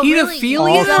pedophilia. Really? You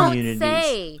don't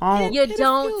say.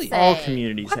 All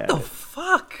communities what have the it.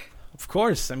 fuck? of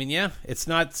course, I mean, yeah, it's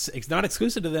not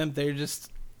exclusive to them. They're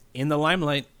just in the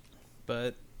limelight,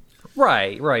 but.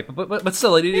 Right, but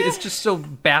still, it just still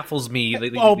baffles me.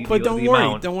 But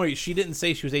don't worry. She didn't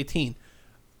say she was 18.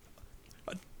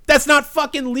 That's not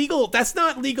fucking legal. That's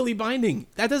not legally binding.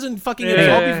 That doesn't fucking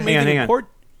absolve you from anything in court.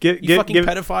 You fucking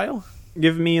pedophile.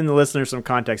 Give me and the listener some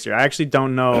context here. I actually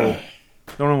don't know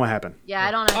what happened. Yeah,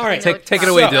 I don't know. All right, take it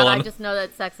away, Dylan. I just know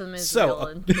that sexism is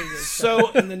real. So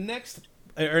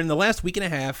in the last week and a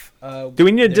half, do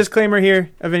we need a disclaimer here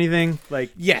of anything?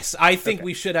 Like, yes, I think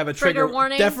we should have a trigger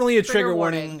warning. Definitely a trigger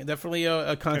warning. Definitely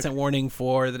a content warning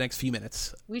for the next few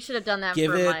minutes. We should have done that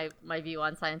Give for my view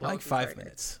on Scientology. Like 5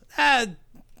 minutes.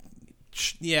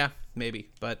 Yeah, maybe,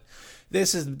 but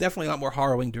this is definitely a lot more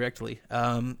harrowing directly.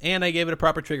 And I gave it a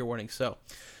proper trigger warning. So,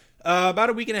 about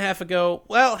a week and a half ago,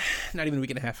 well, not even a week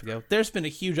and a half ago, there's been a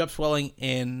huge upswelling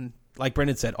in, like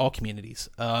Brendan said, all communities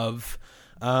of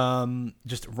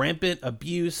just rampant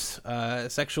abuse,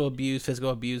 sexual abuse,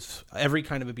 physical abuse, every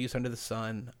kind of abuse under the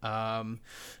sun,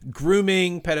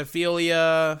 grooming,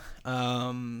 pedophilia,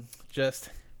 just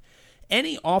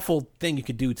any awful thing you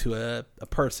could do to a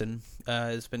person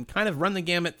has been kind of run the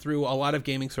gamut through a lot of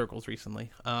gaming circles recently.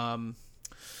 And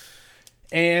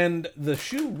the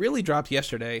shoe really dropped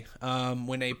yesterday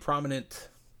when a prominent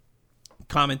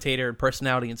commentator and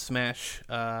personality in Smash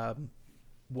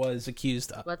was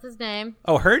accused of... What's his name?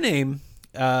 Oh, her name...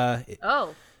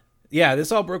 Oh. Yeah,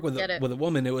 this all broke with a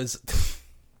woman. It was...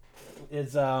 I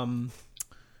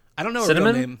don't know her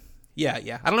real name.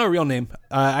 Yeah. I don't know her real name.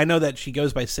 I know that she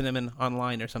goes by Cinnamon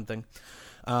online or something.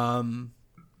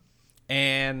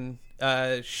 And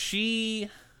she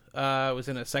was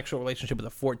in a sexual relationship with a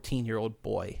 14-year-old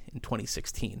boy in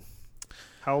 2016.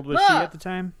 How old was she at the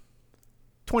time?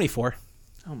 24.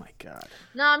 Oh my god.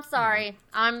 No, I'm sorry.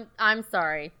 I'm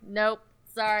sorry. Nope.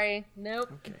 Sorry.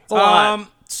 Nope. Okay.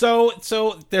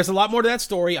 So there's a lot more to that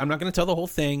story. I'm not going to tell the whole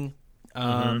thing.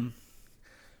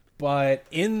 But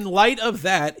in light of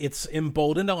that, it's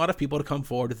emboldened a lot of people to come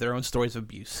forward with their own stories of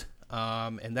abuse.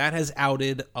 And that has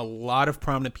outed a lot of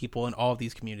prominent people in all of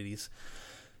these communities.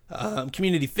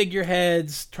 Community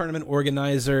figureheads, tournament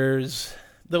organizers,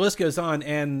 the list goes on.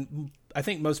 And I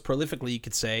think most prolifically, you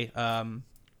could say,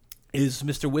 is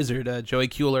Mr. Wizard, Joey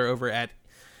Kuehler over at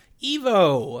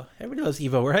Evo. Everybody knows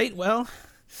Evo, right? Well,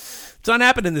 it's not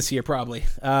happening this year, probably.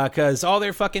 Because all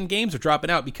their fucking games are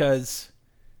dropping out because...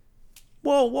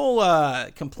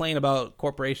 We'll complain about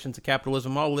corporations and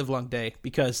capitalism all live long day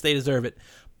because they deserve it.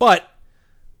 But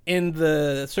in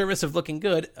the service of looking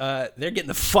good, they're getting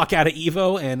the fuck out of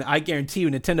Evo, and I guarantee you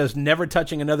Nintendo's never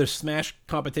touching another Smash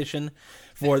competition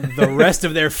for the rest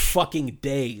of their fucking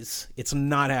days. It's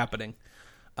not happening.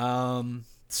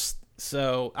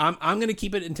 So I'm going to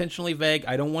keep it intentionally vague.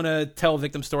 I don't want to tell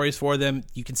victim stories for them.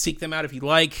 You can seek them out if you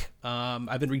like.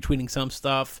 I've been retweeting some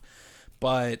stuff,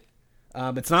 but...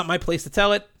 it's not my place to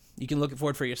tell it. You can look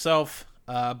for it for yourself.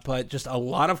 But just a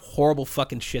lot of horrible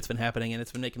fucking shit's been happening, and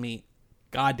it's been making me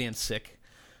goddamn sick.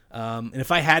 And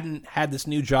if I hadn't had this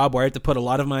new job where I had to put a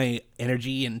lot of my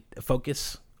energy and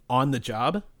focus on the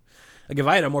job, like if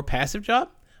I had a more passive job,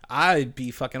 I'd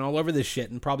be fucking all over this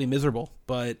shit and probably miserable.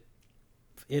 But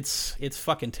it's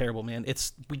fucking terrible, man.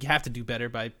 We have to do better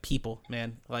by people,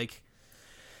 man.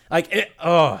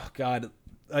 Oh god,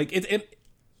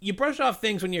 you brush off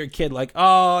things when you're a kid, like,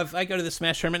 oh, if I go to the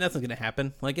Smash tournament, nothing's going to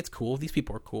happen. Like, it's cool. These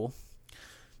people are cool.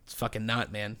 It's fucking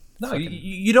not, man. No,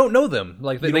 you don't know them.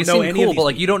 Like, they seem cool, but,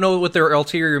 like, you don't know what their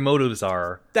ulterior motives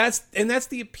are. That's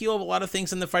the appeal of a lot of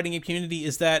things in the fighting game community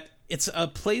is that it's a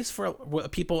place for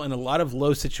people in a lot of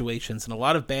low situations and a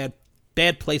lot of bad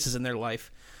places in their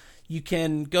life. You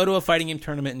can go to a fighting game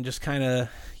tournament and just kind of,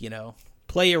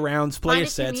 play your rounds, play your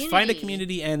sets, find a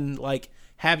community and, like,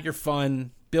 have your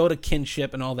fun, build a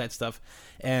kinship and all that stuff.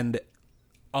 And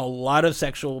a lot of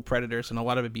sexual predators and a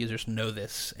lot of abusers know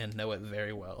this and know it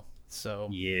very well. So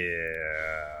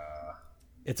yeah,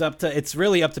 it's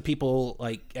really up to people,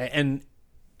 like, and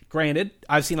granted,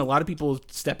 I've seen a lot of people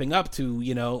stepping up to,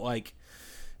 you know, like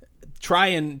try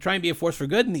and be a force for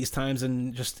good in these times,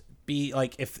 and just be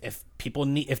like, if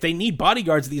they need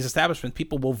bodyguards at these establishments,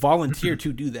 people will volunteer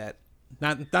to do that.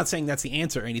 Not saying that's the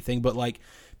answer or anything, but like,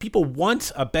 people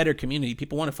want a better community.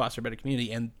 People want to foster a better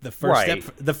community, and the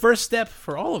first step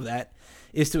for all of that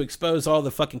is to expose all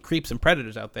the fucking creeps and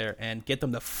predators out there and get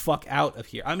them the fuck out of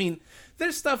here. I mean,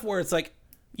 there's stuff where it's like,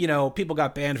 you know, people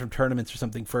got banned from tournaments or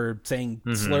something for saying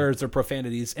slurs or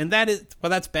profanities, and that is, well,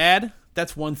 that's bad.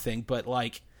 That's one thing, but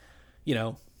like, you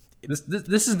know,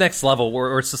 this is next level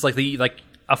where it's just like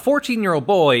a 14-year-old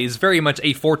boy is very much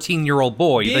a 14-year-old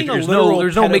boy. Being like,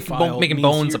 there's no making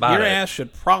bones about your it. Your ass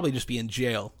should probably just be in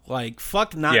jail. Like,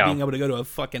 fuck not being able to go to a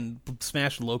fucking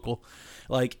Smash local.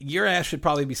 Like, your ass should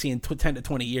probably be seeing 10 to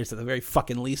 20 years at the very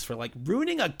fucking least for, like,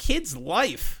 ruining a kid's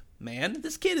life, man.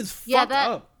 This kid is fucked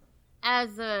up.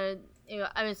 As as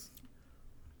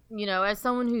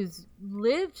someone who's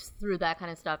lived through that kind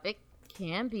of stuff, it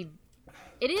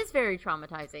is very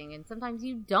traumatizing, and sometimes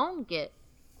you don't get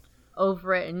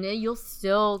over it, and you'll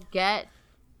still get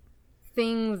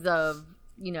things of,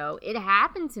 you know, it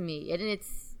happened to me, and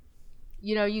it's,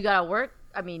 you know, you gotta work.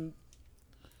 I mean,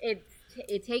 it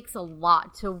takes a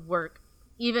lot to work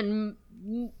even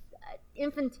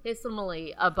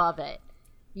infinitesimally above it,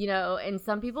 you know, and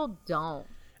some people don't,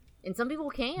 and some people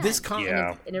can.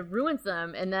 And it ruins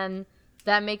them, and then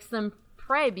that makes them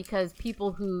prey, because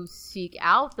people who seek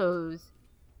out those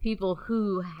people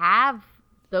who have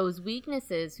those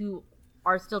weaknesses, who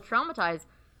are still traumatized,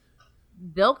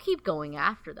 they'll keep going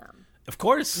after them. Of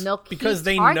course, because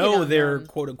they know they're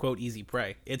quote unquote easy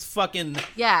prey. It's fucking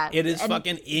It is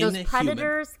fucking inhuman. Those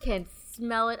predators can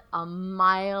smell it a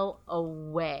mile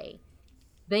away.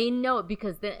 They know it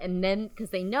because they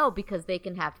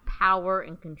can have power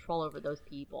and control over those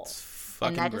people,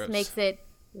 and that just makes it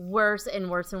worse and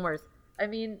worse and worse. I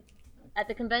mean, at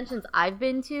the conventions I've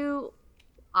been to,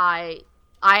 I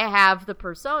have the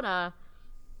persona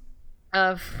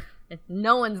of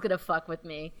no one's gonna fuck with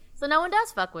me, so no one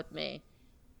does fuck with me.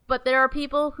 But there are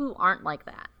people who aren't like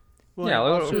that.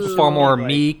 Well, they're far more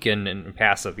meek and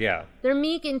passive. Yeah, they're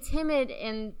meek and timid,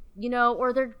 and you know,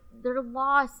 or they're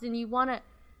lost, and you want to.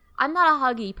 I'm not a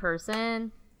huggy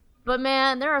person, but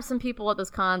man, there are some people at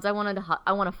those cons I want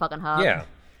to fucking hug. Yeah,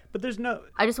 but there's no.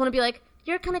 I just want to be like,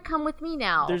 you're gonna come with me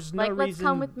now. There's no like, reason let's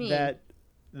come with me. That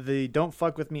the don't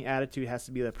fuck with me attitude has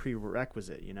to be the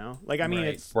prerequisite, you know? Like, I mean,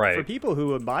 it's right. For people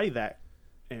who embody that,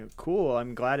 you know, cool.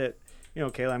 I'm glad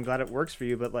Kayla, I'm glad it works for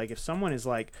you. But like, if someone is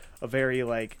like a very,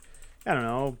 like, I don't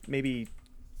know, maybe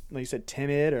like you said,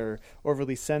 timid or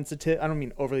overly sensitive. I don't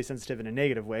mean overly sensitive in a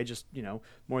negative way, just, you know,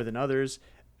 more than others.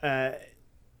 That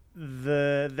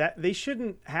they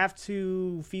shouldn't have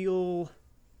to feel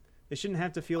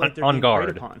like they're being preyed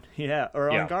upon. Yeah, or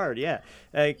on guard. Yeah,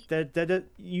 like that.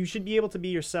 You should be able to be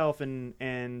yourself, and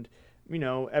you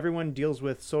know, everyone deals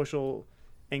with social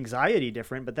anxiety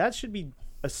different, but that should be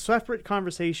a separate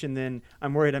conversation than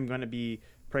I'm worried I'm going to be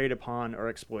preyed upon or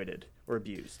exploited or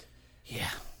abused.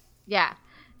 Yeah,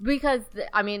 because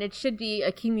I mean, it should be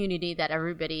a community that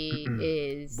everybody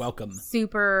is welcome,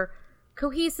 super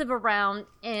cohesive around,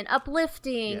 and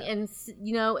uplifting, and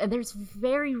you know, and there's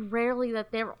very rarely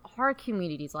that there are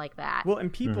communities like that. Well,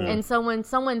 and people, and so when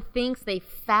someone thinks they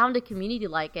found a community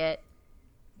like it,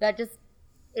 that just,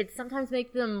 it sometimes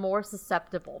makes them more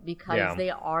susceptible because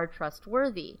they are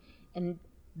trustworthy, and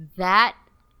that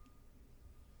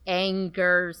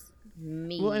angers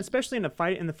me. Well, and especially in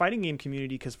the fighting game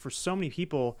community, because for so many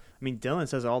people, I mean, Dylan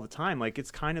says it all the time, like,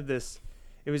 it's kind of this,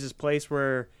 it was this place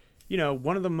where, you know,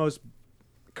 one of the most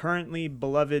currently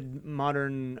beloved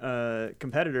modern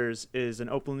competitors is an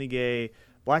openly gay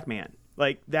black man.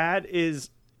 Like, that is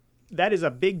a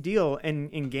big deal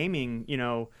in gaming. You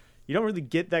know, you don't really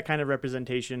get that kind of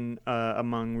representation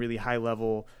among really high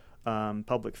level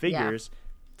public figures.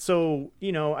 So,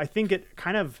 you know, I think it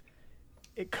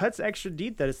cuts extra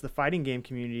deep that it's the fighting game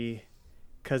community,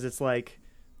 because it's like,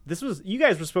 you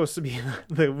guys were supposed to be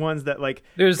the ones that like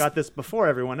got this before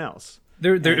everyone else.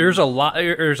 There's a lot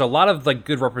of like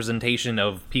good representation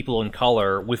of people in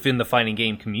color within the fighting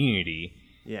game community.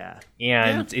 Yeah,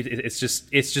 and it's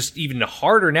just even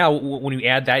harder now when you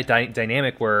add that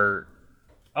dynamic where,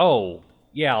 what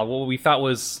we thought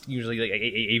was usually like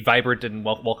a vibrant and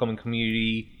welcoming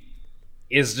community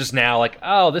is just now like,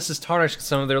 this is tarnished because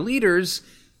some of their leaders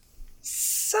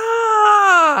suck.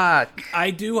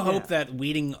 I do hope that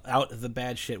weeding out the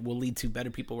bad shit will lead to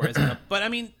better people rising up. But I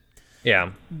mean,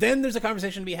 Yeah. Then there's a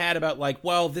conversation to be had about like,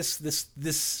 well,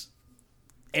 this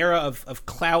era of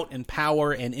clout and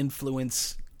power and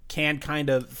influence can kind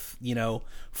of,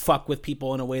 fuck with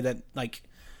people in a way that, like,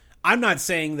 I'm not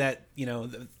saying that,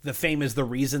 the fame is the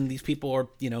reason these people are,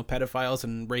 pedophiles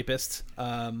and rapists.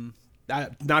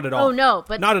 Not at all. Oh, no,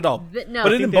 but not at all. No,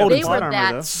 but it emboldens they were them.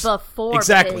 that before.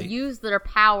 Exactly. But they used their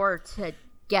power to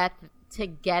get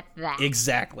that.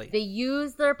 Exactly. They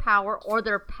use their power, or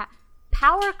their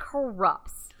power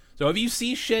corrupts. So if you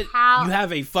see shit, you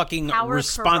have a fucking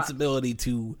responsibility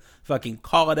to fucking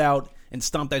call it out and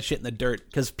stomp that shit in the dirt,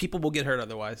 because people will get hurt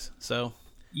otherwise. So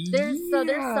there's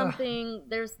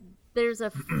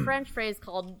a French phrase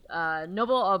called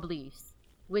noble oblige,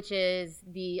 which is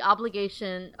the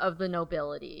obligation of the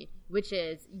nobility, which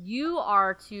is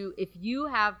if you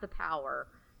have the power,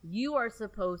 you are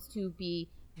supposed to be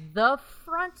the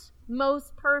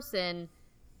frontmost person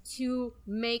to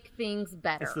make things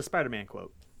better. It's the Spider-Man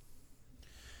quote.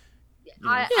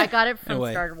 I got it from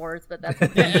Star Wars, but that's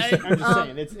okay. I'm just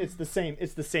saying it's the same.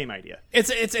 It's the same idea.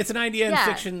 It's an idea in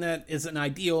fiction that is an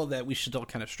ideal that we should all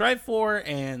kind of strive for,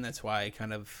 and that's why I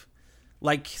kind of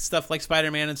like stuff like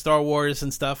Spider-Man and Star Wars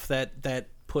and stuff that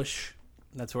push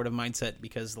that sort of mindset,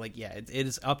 because it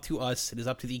is up to us. It is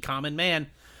up to the common man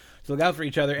to look out for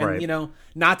each other, and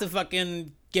not to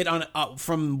fucking get on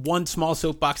from one small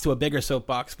soapbox to a bigger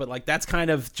soapbox, but like that's kind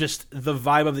of just the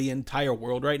vibe of the entire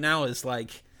world right now. Is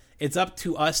like, it's up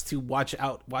to us to watch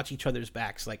each other's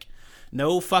backs. Like,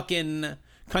 no fucking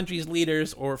country's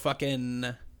leaders or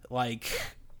fucking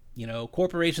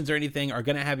corporations or anything are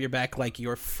gonna have your back like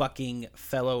your fucking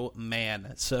fellow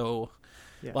man. So,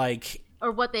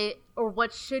 or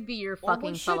what should be your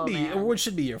fucking fellow man, or what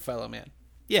should be your fellow man.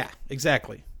 Yeah,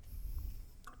 exactly.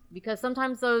 Because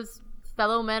sometimes those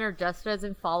fellow men are just as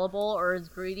infallible or as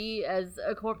greedy as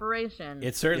a corporation.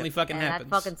 It certainly fucking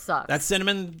happens. That fucking sucks. That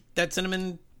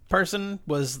cinnamon person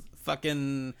was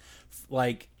fucking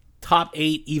top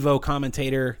 8 Evo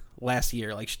commentator last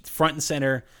year, front and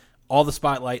center, all the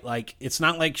spotlight. It's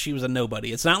not like she was a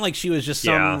nobody. It's not like she was just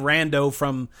some rando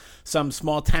from some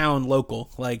small town local.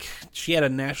 She had a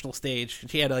national stage.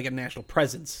 She had a national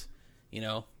presence,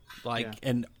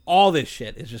 and all this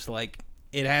shit is just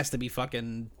it has to be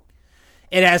fucking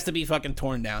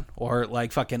torn down or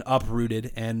fucking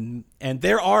uprooted, and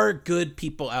there are good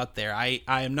people out there. I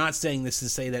am not saying this to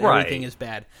say that everything is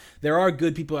bad. There are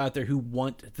good people out there who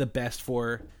want the best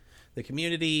for the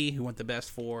community, who want the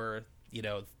best for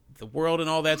the world and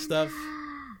all that stuff.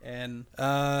 And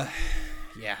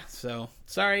so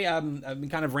sorry, I've been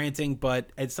kind of ranting, but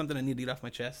it's something I need to get off my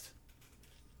chest.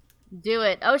 Do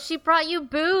it. Oh, she brought you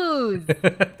booze.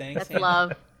 Thanks. That's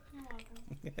love.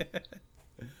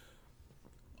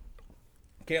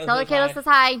 Kayla, tell her Kayla says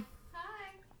hi.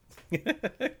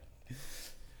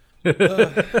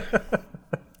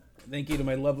 Thank you to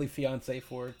my lovely fiance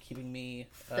for keeping me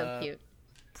so cute,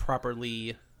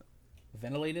 properly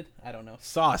ventilated. I don't know,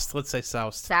 sauced. Let's say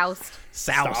soused.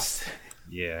 Soused.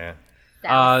 Yeah.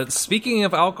 Speaking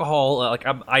of alcohol,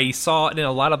 I saw in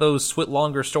a lot of those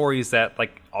Switlonger stories that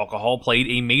alcohol played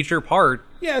a major part.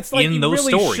 Yeah, it's in those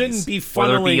really stories. Shouldn't be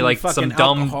whether it be fucking some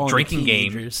dumb drinking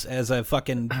game as a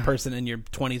fucking person in your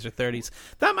 20s or 30s.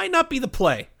 That might not be the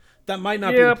play. Be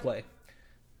the play.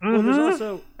 Well, there's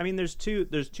also, there's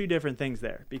two different things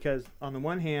there, because on the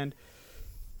one hand,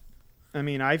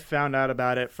 I found out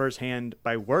about it firsthand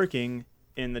by working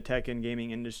in the tech and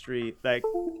gaming industry.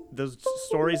 Those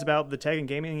stories about the tech and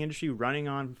gaming industry running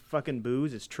on fucking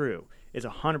booze is true. It's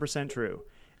 100% true.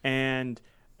 And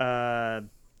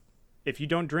if you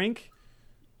don't drink,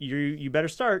 you better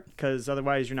start, because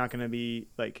otherwise you're not going to be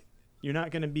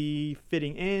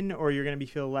fitting in, or you're going to be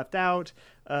feel left out.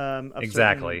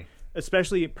 Exactly.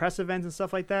 Especially press events and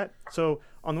stuff like that. So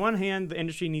on the one hand, the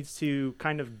industry needs to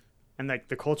kind of, and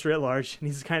the culture at large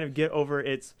needs to kind of get over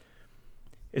its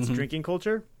drinking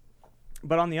culture.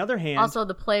 But on the other hand, also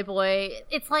the Playboy,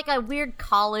 it's like a weird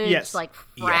college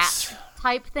frat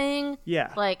type thing.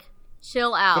 Yeah.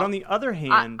 Chill out. But on the other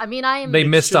hand, they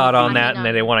missed out on that, and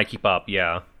they want to keep up.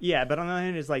 Yeah. Yeah, but on the other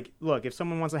hand, it's look, if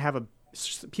someone wants to have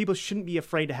people shouldn't be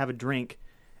afraid to have a drink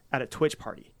at a Twitch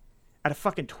party. At a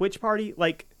fucking Twitch party,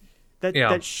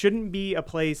 that shouldn't be a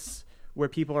place where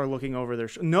people are looking over their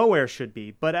nowhere should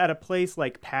be, but at a place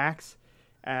like PAX,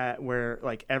 where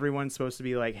everyone's supposed to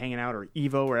be hanging out, or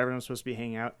Evo, where everyone's supposed to be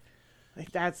hanging out,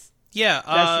 that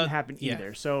shouldn't happen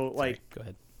either. So Sorry, go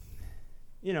ahead.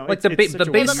 the base.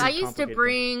 Look, I used to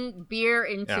bring beer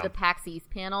into the PAX East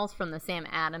panels from the Sam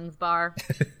Adams bar.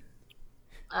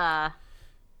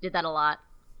 Did that a lot.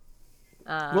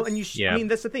 Well, and you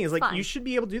that's the thing is you should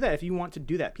be able to do that if you want to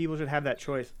do that. People should have that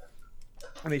choice.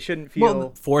 and they shouldn't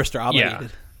feel forced or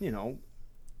obligated.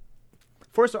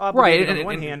 Forced or obligated on the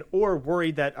one hand, or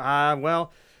worried that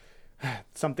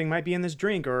something might be in this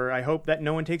drink, or I hope that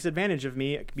no one takes advantage of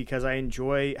me because I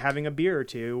enjoy having a beer or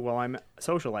two while I'm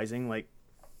socializing. Like,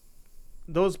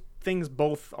 those things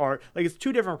both are, like, it's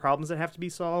two different problems that have to be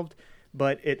solved,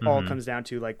 but it all comes down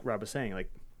to, like Rob was saying,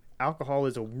 like, alcohol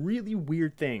is a really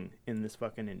weird thing in this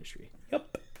fucking industry.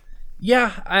 Yep.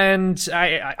 Yeah, and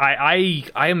I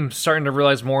am starting to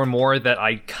realize more and more that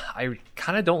I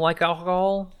kind of don't like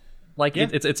alcohol. Like,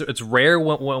 it's rare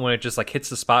when it just, like, hits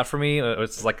the spot for me.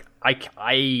 It's like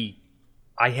I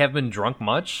haven't been drunk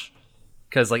much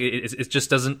because, like, it just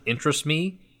doesn't interest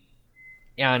me.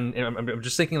 And I'm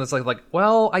just thinking it's like,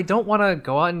 well, I don't want to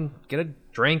go out and get a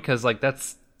drink because, like,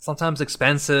 that's sometimes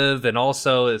expensive, and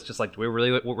also it's just like, do we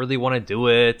really want to do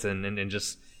it? And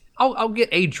just I'll get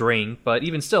a drink, but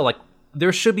even still, like,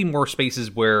 there should be more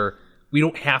spaces where we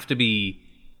don't have to be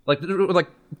like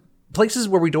places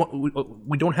where we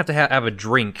don't have to have a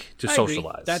drink to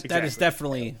socialize. That is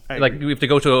definitely like, we have to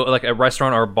go to a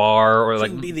restaurant or a bar, or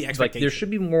like, be the like, there should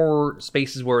be more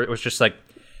spaces where it was just like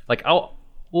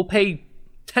we'll pay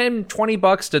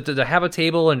 $10-$20 to have a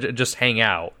table and just hang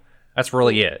out. That's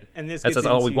really it. And this that's gets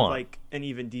all we into, want. like, an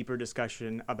even deeper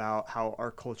discussion about how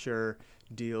our culture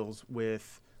deals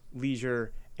with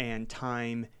leisure and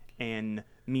time and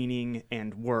meaning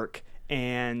and work,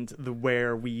 and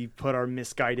where we put our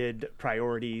misguided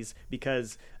priorities,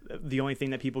 because the only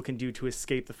thing that people can do to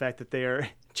escape the fact that they are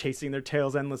chasing their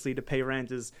tails endlessly to pay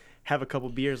rent is have a couple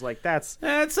beers. Like, that's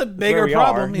a bigger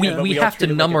problem. We have to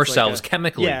numb ourselves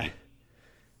chemically. Yeah.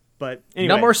 But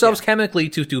anyway, numb ourselves chemically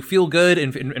to feel good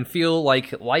and feel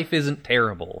like life isn't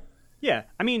terrible. Yeah,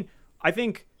 I mean, I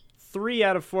think 3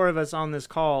 out of 4 of us on this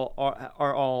call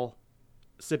are all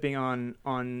sipping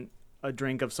on a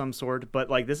drink of some sort.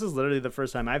 But, like, this is literally the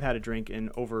first time I've had a drink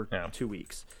in over 2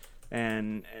 weeks,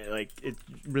 and, like, it's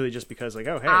really just because, like,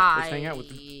 oh, hey, let's hang out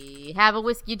with I have a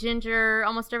whiskey ginger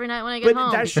almost every night when I get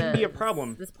home. But that shouldn't be a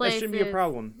problem. This place that shouldn't be a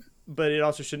problem. But it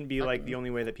also shouldn't be, like, the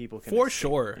only way that people can For escape,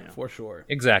 sure. you know? For sure.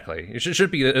 Exactly. It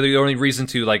should be the only reason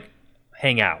to, like,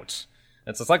 hang out.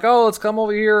 It's just like, oh, let's come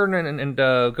over here and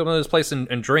go to this place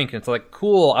and drink. And it's like,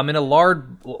 cool, I'm in a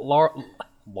loud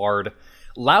bar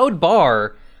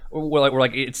where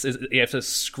like it's you have to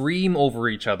scream over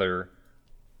each other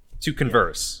to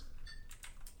converse.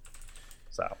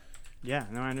 So Yeah,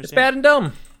 no, I understand. it's bad and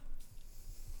dumb.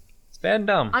 It's bad and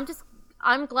dumb.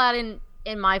 I'm glad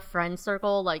in my friend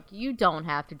circle, like, you don't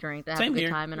have to drink to have Same a good here.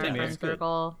 time in our Same here. friend It's good.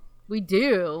 circle. We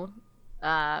do,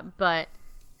 but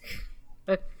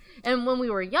and when we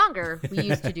were younger, we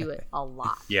used to do it a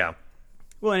lot. Yeah.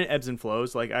 Well, and it ebbs and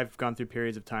flows. Like, I've gone through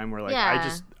periods of time where, like,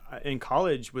 Yeah. in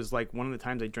college was, like, one of the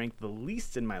times I drank the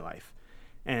least in my life.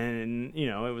 And, you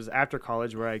know, it was after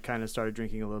college where I kind of started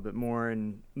drinking a little bit more.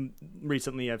 And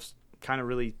recently I've kind of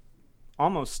really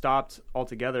almost stopped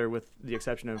altogether, with the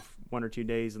exception of 1 or 2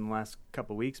 days in the last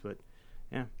couple of weeks. But,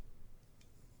 yeah.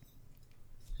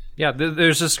 Yeah,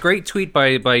 there's this great tweet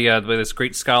by this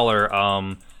great scholar,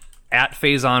 at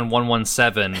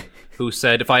Phazon117, who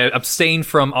said, if I abstain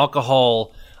from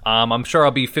alcohol, I'm sure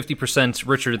I'll be 50%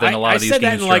 richer than a lot of these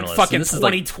games journalists. I said that in, like, fucking and this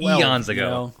 2012. Is like eons ago. You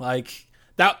know? Like,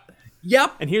 that...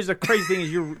 Yep. And here's the crazy thing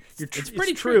is it's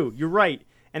pretty true. You're right.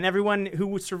 And everyone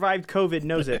who survived COVID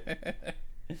knows it.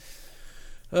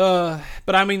 But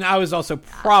I mean, I was also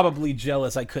probably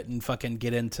jealous I couldn't fucking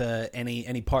get into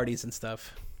any parties and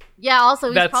stuff. Yeah, also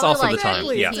he's That's probably also like the time.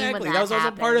 18 Yeah. when Exactly. That was also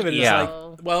happened. part of it. It's Yeah.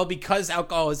 like, well, because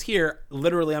alcohol is here,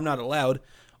 literally I'm not allowed.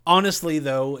 Honestly,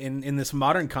 though, in this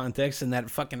modern context, and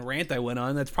that fucking rant I went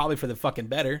on, that's probably for the fucking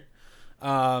better.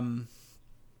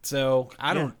 So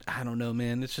I don't know,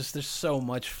 man. It's just, there's so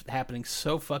much happening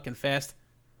so fucking fast.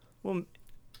 Well,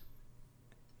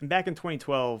 back in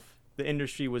 2012, the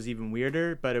industry was even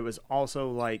weirder, but it was also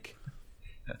like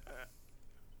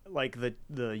the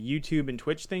YouTube and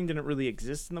Twitch thing didn't really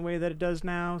exist in the way that it does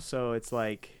now. So it's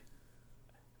like,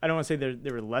 I don't want to say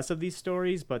there were less of these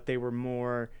stories, but they were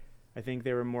more, I think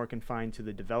they were more confined to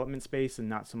the development space and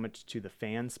not so much to the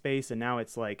fan space. And now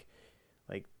it's like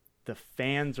the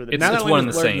fans are the It's one and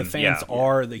the same. The fans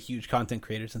are the huge content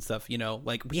creators and stuff. You know,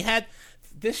 like we had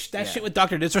shit with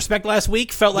Dr. Disrespect last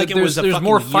week. Felt like it was a fucking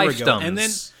more year ago. fiefdoms. And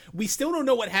then we still don't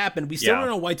know what happened. We still don't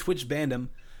know why Twitch banned him.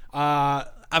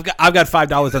 I've got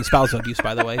 $5 on spousal abuse,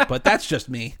 by the way, but that's just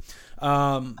me.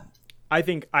 I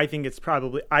think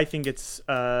it's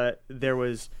there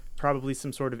was probably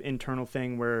some sort of internal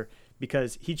thing where,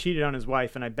 because he cheated on his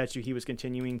wife, and I bet you he was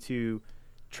continuing to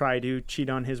try to cheat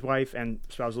on his wife, and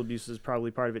spousal abuse is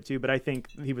probably part of it too. But I think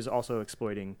he was also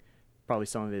exploiting probably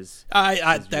some of his.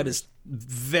 That is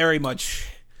very much.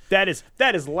 That is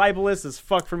libelous as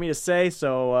fuck for me to say.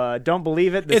 So don't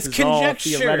believe it. This It's is all conjecture.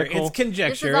 theoretical. It's conjecture.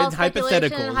 This is all It's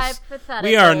speculation, hypotheticals.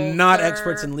 We are not sir.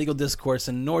 experts in legal discourse,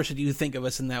 and nor should you think of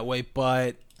us in that way.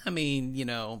 But I mean,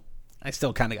 I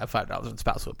still kind of got $5 on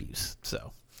spousal abuse.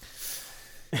 So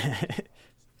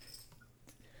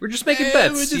We're just making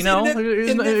bets, There's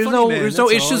no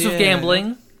issues with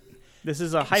gambling. This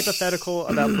is a hypothetical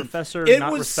about Professor It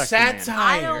not was respecting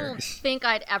satire. I don't think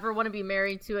I'd ever want to be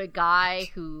married to a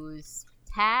guy whose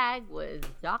tag was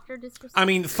Dr. Disrespect. I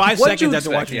mean, 5 What'd seconds you after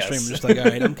watching the expect? stream, I'm just like,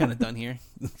 all right, I'm kind of done here.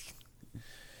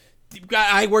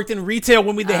 I worked in retail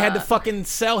when they had to fucking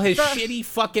sell his shitty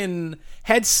fucking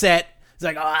headset. It's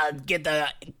like, get the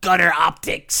Gutter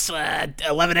Optics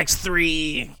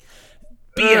 11X3.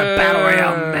 Be a Battle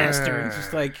Royale master. It's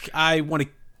just like, I want to...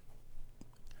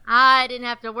 I didn't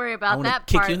have to worry about that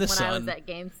kick part you in the when sun. I was at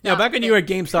GameStop. Yeah, back when you were at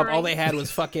GameStop, all they had was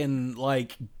fucking,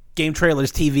 like, Game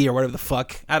Trailers TV or whatever the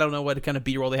fuck. I don't know what kind of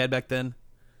B-roll they had back then.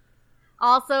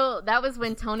 Also, that was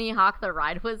when Tony Hawk the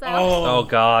Ride was out. Oh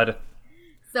God.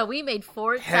 So we made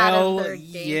forts out Hell of their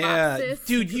game yeah. boxes.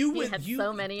 Dude, We had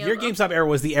so many of your them. GameStop era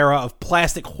was the era of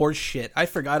plastic horse shit. I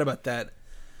forgot about that.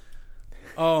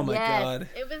 Oh my Yes, god.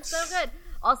 it was so good.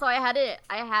 Also, I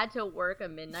had to work a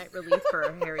midnight release for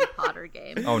a Harry Potter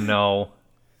game. Oh no.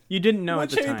 You didn't know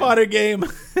Which at the Harry time. Potter game?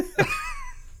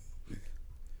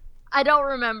 I don't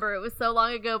remember. It was so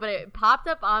long ago, but it popped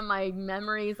up on my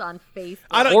memories on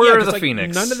Facebook. Order of 'cause, the like,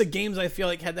 Phoenix. None of the games I feel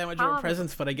like had that much of a Probably.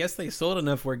 presence, but I guess they sold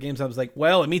enough where games I was like,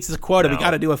 well, it meets the quota. We No.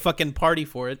 got to do a fucking party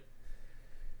for it.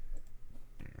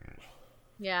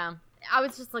 Yeah. I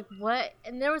was just like, what?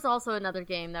 And there was also another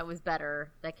game that was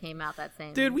better that came out that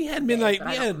same Dude, we had day, midnight- but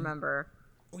we I don't had- remember.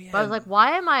 We But I was like,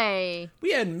 why am I...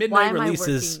 we had Why midnight am I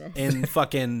releases working this? in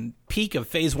fucking peak of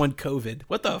Phase 1 COVID.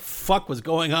 What the fuck was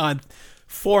going on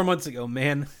 4 months ago,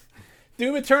 man?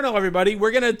 Doom Eternal, everybody.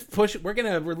 We're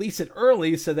gonna release it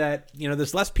early so that,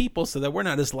 there's less people, so that we're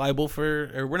not as liable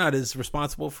or we're not as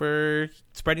responsible for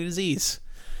spreading disease.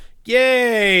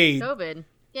 Yay! COVID.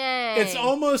 Yay. It's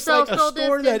almost like a Social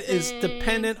store that is distancing.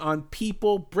 dependent on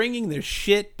people bringing their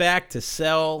shit back to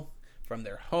sell from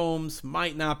their homes.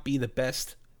 Might not be the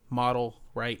best model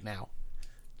right now.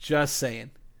 Just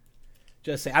saying.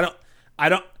 I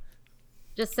don't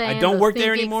Just saying. I don't the work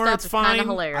there thinking anymore. stuff It's is kinda fine.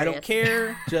 hilarious. I don't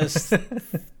care. Just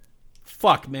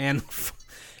fuck, man.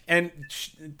 And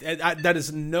that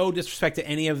is no disrespect to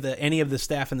any of the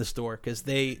staff in the store, because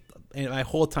my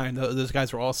whole time those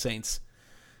guys were all saints.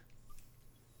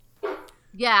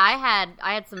 Yeah,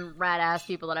 I had some rad ass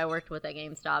people that I worked with at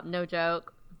GameStop. No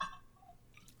joke.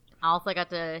 I also got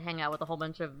to hang out with a whole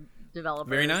bunch of developers.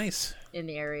 Very nice. In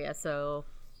the area, so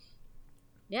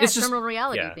yeah, It's just- Terminal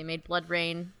Reality. yeah. They made Blood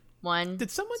Rain 1,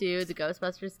 Did someone- 2, the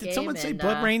Ghostbusters game. Did someone say and,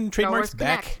 Blood Rain Star trademarks Wars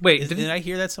back? Connect. Wait, did I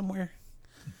hear that somewhere?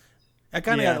 I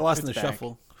kind of Yeah, got lost in the it's back.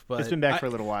 shuffle. But It's been back for a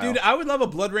little while. Dude, I would love a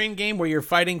Blood Rain game where you're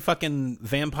fighting fucking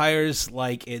vampires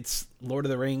like it's Lord of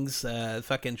the Rings,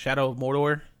 fucking Shadow of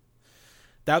Mordor.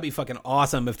 That would be fucking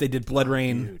awesome if they did Blood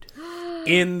Rain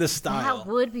in the style. That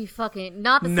would be fucking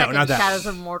not the No, second not that. Shadows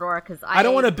of Mordor, because I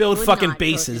don't want to build would fucking not go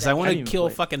through bases. that. I want I to didn't kill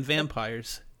play it. fucking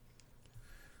vampires.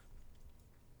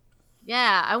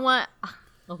 Yeah, I want.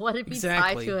 What if you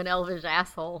Exactly. tie to an elvish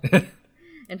asshole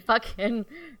and fucking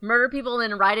murder people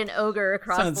and then ride an ogre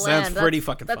across Sounds the land? pretty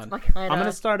fucking that's fun. My kind I'm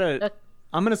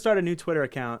gonna start a new Twitter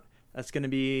account that's gonna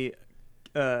be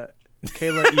Kayla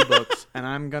eBooks,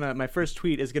 and my first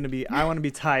tweet is gonna be, I want to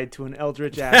be tied to an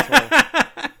eldritch asshole.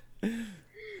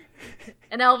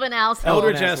 an elven asshole.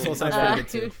 Eldritch Elven asshole sounds Uh, pretty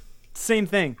good too. Same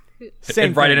thing.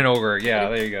 And write it thing. in ogre. Yeah,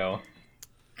 there you go.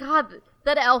 God,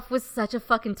 that elf was such a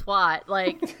fucking twat.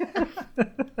 Like,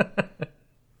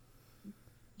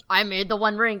 I made the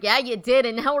One Ring. Yeah, you did,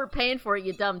 and now we're paying for it,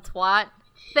 you dumb twat.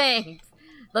 Thanks.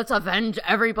 Let's avenge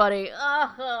everybody.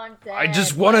 Oh, I'm dead. I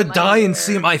just want to Why am I die and here?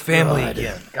 see my family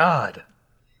again. God.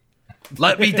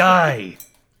 Let me die.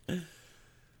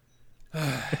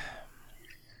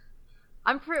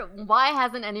 Why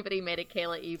hasn't anybody made a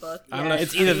Kayla ebook? I don't know. yet?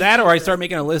 It's either that or I start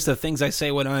making a list of things I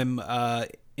say when I'm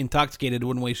intoxicated in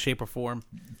one way, shape, or form.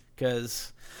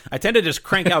 Because I tend to just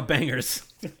crank out bangers.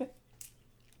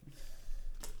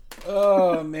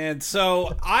 Oh, man.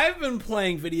 So I've been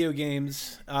playing video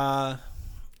games.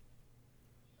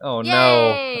 Oh Yay!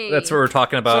 no. That's what we're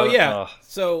talking about. So, yeah. Ugh.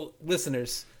 So,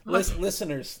 listeners,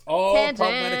 all Tangent.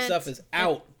 problematic stuff is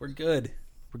out. We're good.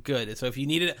 So if you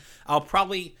need it, I'll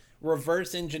probably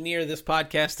reverse engineer this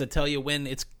podcast to tell you when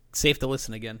it's safe to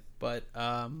listen again. But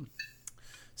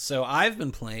so I've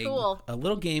been playing a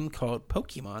little game called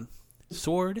Pokemon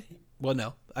Sword. Well,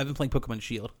 no, I've been playing Pokemon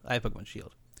Shield. I have Pokemon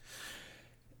Shield.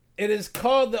 It is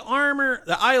called the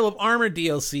Isle of Armor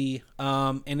DLC,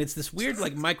 and it's this weird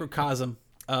like microcosm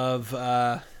of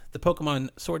the Pokemon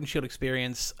Sword and Shield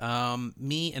experience.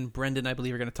 Me and Brendan, I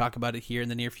believe, are going to talk about it here in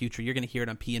the near future. You're going to hear it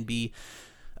on P&B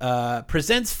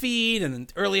Presents feed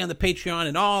and early on the Patreon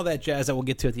and all that jazz that we'll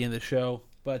get to at the end of the show.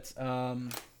 But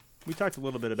we talked a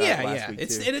little bit about it last week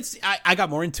too. I got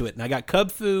more into it, and I got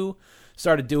Kubfu,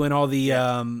 started doing all the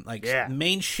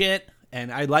main shit. And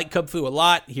I like Kubfu a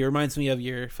lot. He reminds me of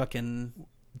your fucking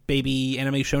baby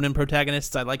anime shonen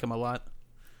protagonists. I like him a lot.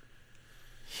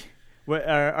 What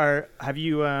have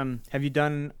you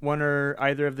done one or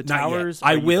either of the towers?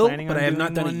 I will, but I have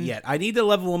not done it yet. I need to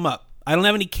level them up. I don't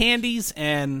have any candies,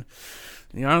 and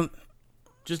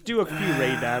just do a few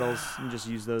raid battles and just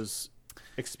use those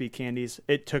XP candies.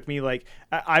 It took me like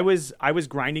I was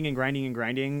grinding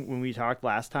when we talked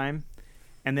last time.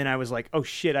 And then I was like, oh,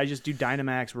 shit, I just do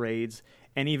Dynamax raids.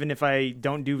 And even if I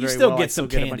don't do very well, I still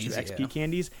get a bunch of XP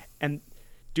candies. And,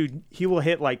 dude, he will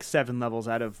hit like 7 levels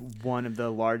out of one of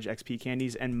the large XP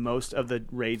candies. And most of the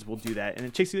raids will do that. And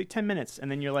it takes you like 10 minutes.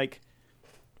 And then you're like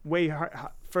way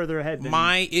further ahead.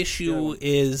 My issue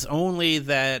is only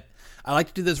that I like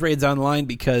to do those raids online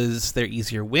because they're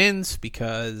easier wins.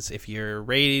 Because if you're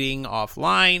raiding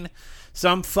offline,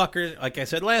 some fucker, like I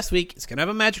said last week, is going to have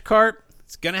a Magikarp.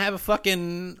 It's going to have a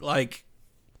fucking, like,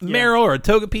 Meryl or a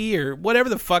Togepi or whatever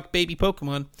the fuck baby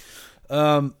Pokemon.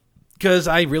 Because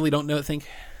I really don't know. For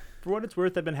what it's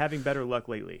worth, I've been having better luck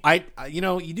lately.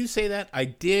 You do say that. I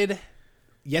did.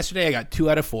 Yesterday, I got 2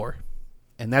 out of 4.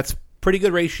 And that's pretty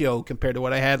good ratio compared to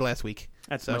what I had last week.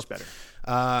 That's much better.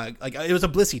 It was a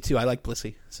Blissey, too. I like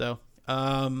Blissey. So,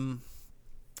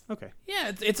 okay.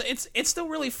 Yeah, it's still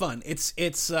really fun. It's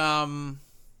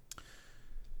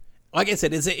like I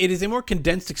said, it is a more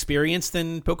condensed experience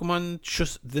than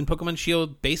Pokemon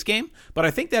Shield base game, but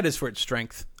I think that is for its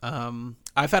strength.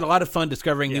 I've had a lot of fun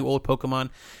discovering new old Pokemon,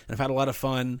 and I've had a lot of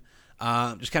fun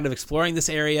just kind of exploring this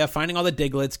area, finding all the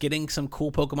Diglets, getting some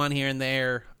cool Pokemon here and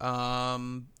there.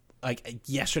 Like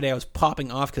yesterday, I was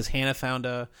popping off because Hannah found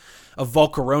a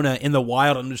Volcarona in the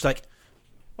wild, and I'm just like,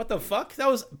 what the fuck? That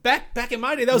was back in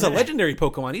my day. That was a legendary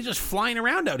Pokemon. He's just flying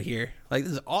around out here. Like,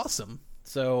 this is awesome.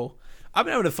 So I've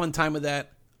been having a fun time with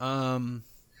that.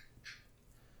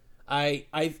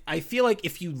 I feel like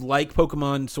if you like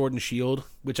Pokemon Sword and Shield,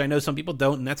 which I know some people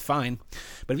don't, and that's fine,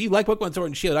 but if you like Pokemon Sword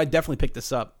and Shield, I'd definitely pick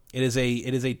this up. It is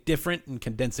a different and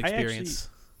condensed experience.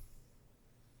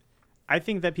 I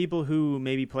think that people who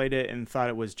maybe played it and thought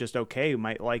it was just okay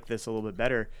might like this a little bit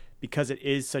better because it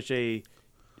is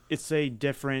it's a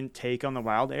different take on the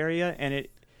wild area, and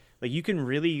it like you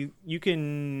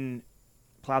can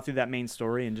plow through that main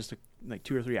story in just like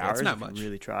 2 or 3 hours. It's not much.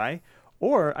 Really try.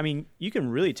 Or, I mean, you can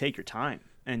really take your time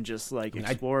and just like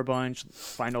explore a bunch,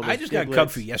 find all those I just got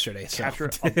Kubfu yesterday, so capture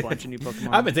a bunch of new Pokemon.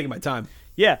 I've been taking my time.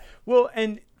 Yeah. Well,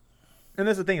 and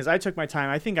that's the thing is I took my time.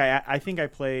 I think I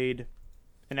played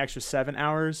an extra 7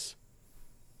 hours.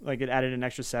 Like it added an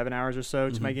extra 7 hours or so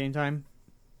to my game time.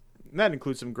 And that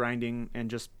includes some grinding and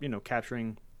just,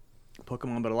 capturing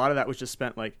Pokemon, but a lot of that was just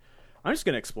spent like I'm just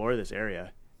going to explore this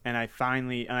area. And I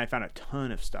found a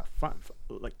ton of stuff,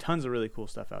 like tons of really cool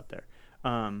stuff out there.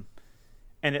 And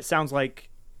it sounds like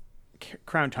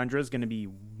Crown Tundra is going to be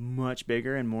much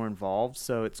bigger and more involved.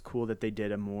 So it's cool that they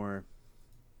did a more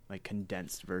like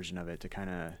condensed version of it to kind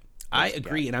of. I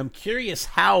agree, and I'm curious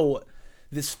how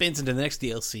this spins into the next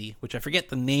DLC, which I forget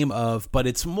the name of, but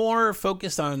it's more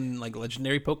focused on like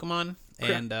legendary Pokemon.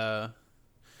 And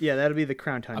yeah, that'll be the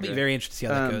Crown Tundra. I'll be very interested to see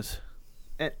how that goes.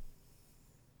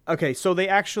 Okay, so they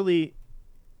actually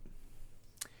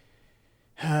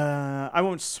I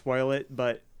won't spoil it,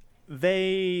 but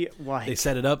they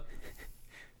set it up.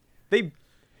 They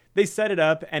set it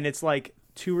up, and it's like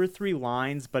 2 or 3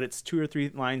 lines, but it's 2 or 3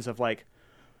 lines of like,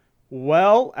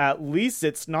 well, at least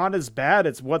it's not as bad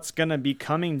as what's gonna be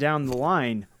coming down the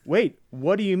line. Wait,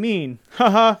 what do you mean?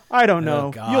 Haha, I don't know.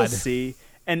 Oh, God. You'll see.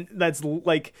 And that's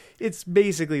like, it's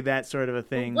basically that sort of a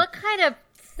thing. What kind of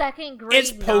second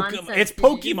grade nonsense? It's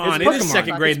Pokemon. It is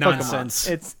second grade nonsense.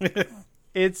 It's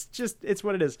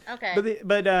what it is. Okay.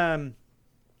 But I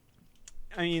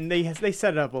mean, they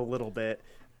set it up a little bit.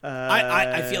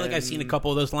 I feel like I've seen a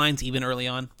couple of those lines even early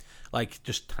on, like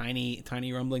just tiny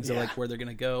rumblings of like where they're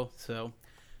gonna go. So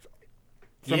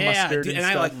Mustard and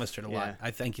I like Mustard a lot.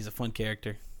 I think he's a fun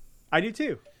character. I do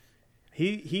too.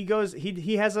 He has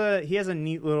a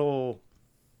neat little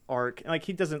arc. Like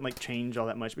he doesn't like change all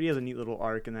that much, but he has a neat little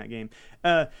arc in that game.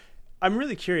 I'm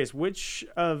really curious, which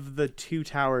of the 2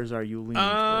 towers are you leaning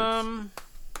towards?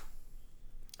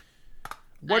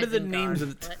 What are the names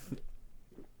of the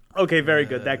Okay, very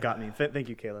good. That got me. Thank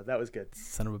you, Caleb. That was good.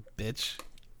 Son of a bitch.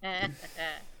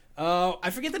 I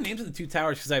forget the names of the two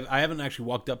towers because I haven't actually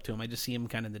walked up to them. I just see them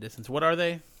kind of in the distance. What are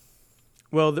they?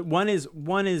 Well, one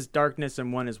is darkness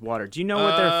and one is water. Do you know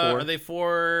what they're for? Are they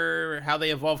for how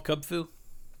they evolve Kubfu?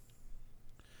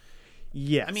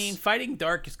 Yes. I mean, fighting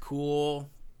dark is cool,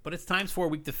 but it's times 4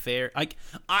 weak to fair. Like,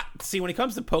 see, when it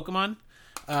comes to Pokemon,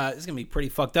 this is gonna be pretty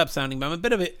fucked up sounding, but I'm a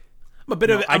bit of a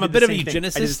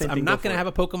eugenicist. I'm not gonna have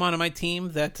a Pokemon on my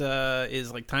team that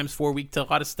is like times 4 weak to a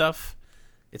lot of stuff.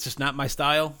 It's just not my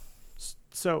style.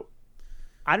 So,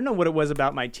 I don't know what it was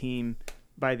about my team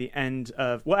by the end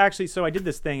of. Well, actually, so I did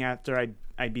this thing after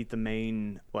I beat the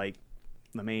main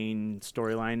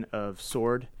storyline of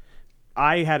Sword.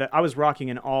 I was rocking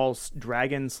an all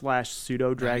dragon /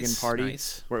 pseudo dragon party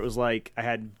where it was like I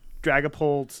had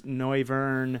Dragapult,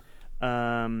 Noivern,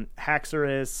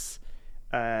 Haxorus,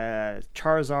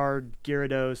 Charizard,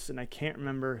 Gyarados, and I can't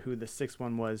remember who the sixth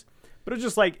one was. But it was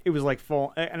just like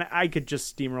full, and I could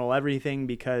just steamroll everything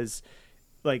because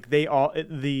like they all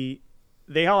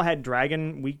had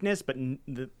dragon weakness, but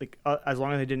as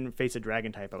long as I didn't face a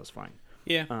dragon type, I was fine.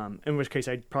 Yeah. In which case,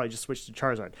 I'd probably just switch to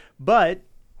Charizard. But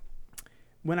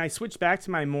when I switched back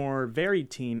to my more varied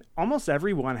team, almost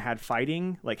everyone had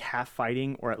fighting, like half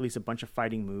fighting, or at least a bunch of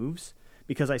fighting moves.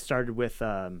 Because I started with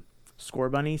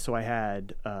Scorbunny, so I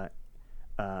had I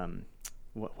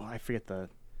forget the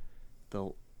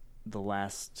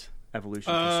last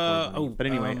evolution for Scorbunny. But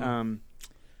anyway,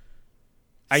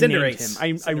 I named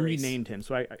him. I renamed him.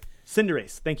 So I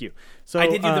Cinderace. Thank you. So I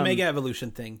did the Mega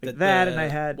Evolution thing. And I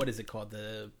had what is it called?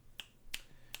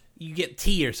 You get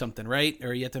tea or something, right?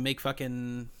 Or you have to make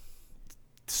fucking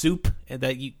soup and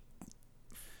that you.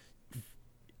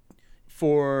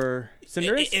 For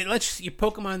Cinderace? It lets your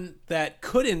Pokemon that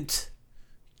couldn't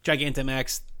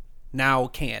Gigantamax now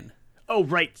can. Oh,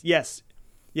 right. Yes.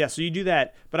 Yeah, so you do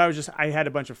that, but I had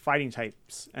a bunch of fighting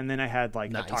types, and then I had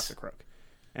like a Toxicroak.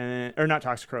 Or not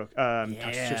Toxicroak,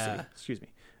 Toxicity, excuse me.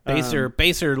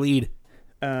 Baser lead.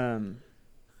 Lead.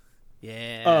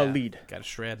 Got a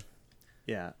shred.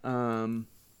 Yeah.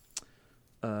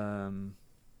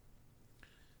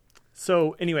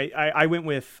 So anyway, I went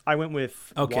with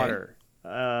water.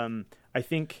 I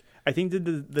think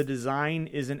the design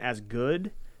isn't as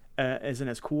good, isn't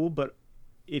as cool, but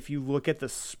if you look at the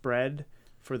spread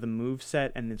for the move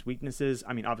set and its weaknesses,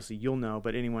 I mean, obviously you'll know,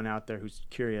 but anyone out there who's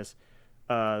curious,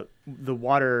 the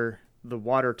water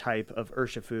type of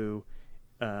Urshifu,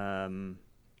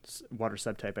 water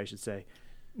subtype, I should say,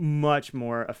 much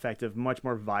more effective, much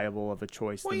more viable of a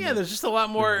choice. Well, there's just a lot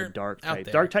more dark out type.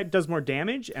 there. Dark type does more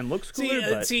damage and looks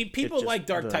cooler. See, people like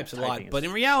dark types a lot, but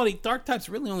in reality, dark types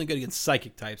are really only good against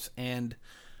psychic types, and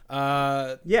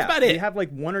that's about it. They have like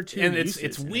one or two, and uses,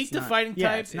 it's weak to not, fighting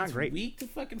types. It's not great. Weak to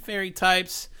fucking fairy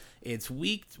types. It's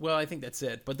weak. Well, I think that's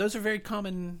it. But those are very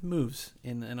common moves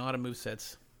in auto move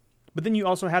sets. But then you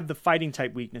also have the fighting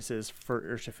type weaknesses for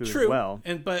Urshifu as well.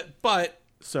 And but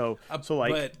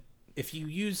if you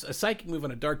use a psychic move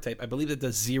on a dark type, I believe it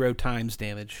does 0 times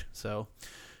damage. So,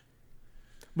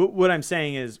 but what I'm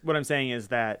saying is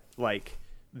that like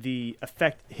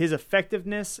his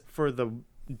effectiveness for the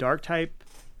dark type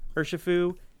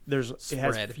Urshifu, it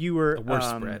has fewer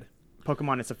spread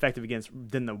Pokemon it's effective against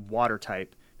than the water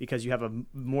type because you have a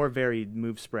more varied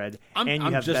move spread. And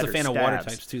you have just a fan of water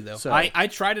types too, though. So, I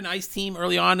tried an ice team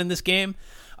early on in this game,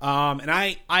 and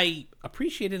I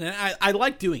appreciated it. And I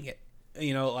like doing it.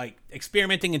 You know, like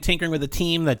experimenting and tinkering with a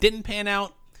team that didn't pan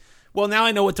out. Well, now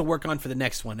I know what to work on for the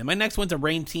next one. And my next one's a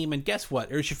rain team, and guess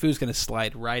what? Urshifu's going to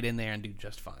slide right in there and do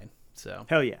just fine. So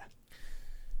hell yeah,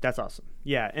 that's awesome.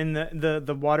 Yeah, and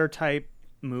the water type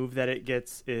move that it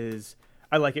gets is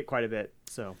I like it quite a bit.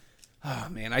 So, oh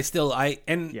man,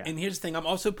 and here's the thing: I'm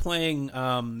also playing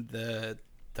the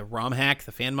ROM hack,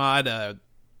 the fan mod,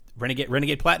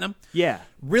 Renegade Platinum. Yeah,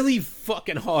 really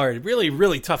fucking hard, really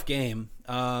really tough game.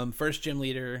 First gym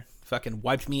leader fucking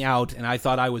wiped me out, and I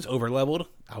thought I was overleveled.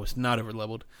 I was not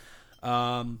overleveled.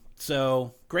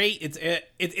 So great.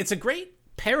 It's a great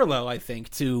parallel, I think,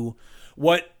 to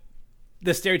what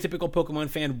the stereotypical Pokemon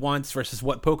fan wants versus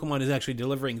what Pokemon is actually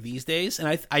delivering these days.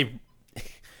 And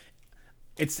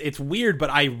it's weird, but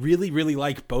I really, really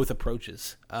like both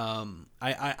approaches.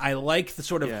 I like the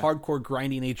sort of hardcore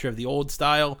grindy nature of the old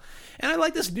style, and I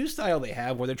like this new style they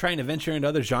have where they're trying to venture into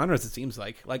other genres. It seems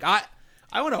like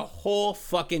I want a whole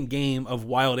fucking game of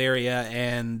wild area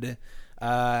and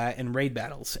raid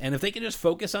battles, and if they can just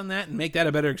focus on that and make that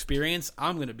a better experience,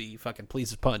 I'm gonna be fucking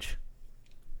pleased as punch.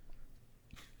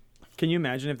 Can you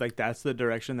imagine if like that's the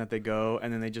direction that they go,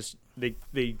 and then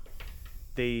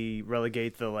they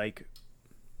relegate the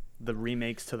the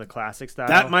remakes to the classic style.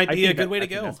 That might be a good way to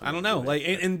go. I don't know. Like,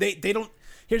 and they don't.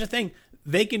 Here's the thing: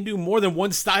 they can do more than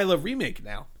one style of remake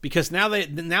now, because now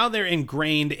they're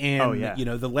ingrained in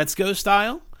the Let's Go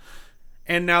style,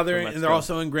 and now they're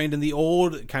also ingrained in the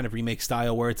old kind of remake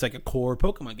style where it's like a core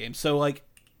Pokemon game. So like,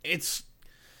 it's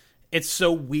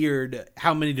so weird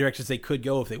how many directions they could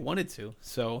go if they wanted to.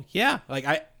 So yeah, like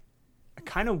I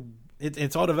kind of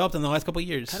it's all developed in the last couple of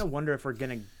years. I kind of wonder if we're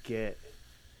gonna get.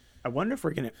 I wonder if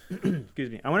we're gonna. Excuse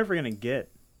me. I wonder if we're gonna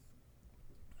get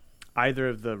either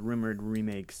of the rumored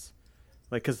remakes,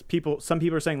 like because some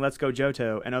people are saying Let's Go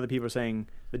Johto, and other people are saying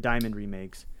the Diamond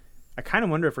remakes. I kind of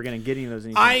wonder if we're gonna get any of those.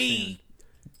 Soon.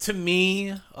 To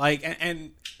me, like,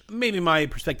 and maybe my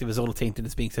perspective is a little tainted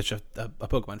as being such a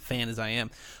Pokemon fan as I am,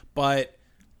 but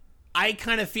I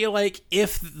kind of feel like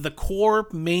if the core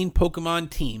main Pokemon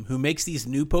team who makes these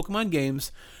new Pokemon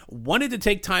games wanted to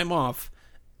take time off,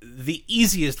 the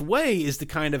easiest way is to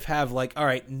kind of have like, all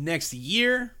right, next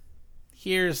year,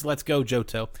 here's Let's Go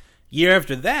Johto. Year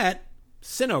after that,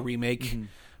 Sinnoh remake. Mm-hmm.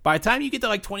 By the time you get to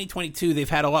like 2022, they've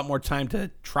had a lot more time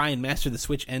to try and master the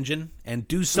Switch engine and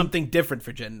do something different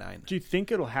for Gen 9. Do you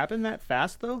think it'll happen that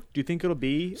fast, though? Do you think it'll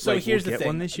be so? Like, here's the thing.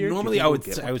 One this year? Normally, I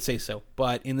would say so,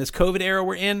 but in this COVID era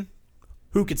we're in,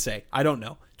 who could say? I don't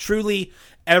know. Truly,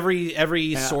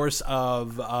 every source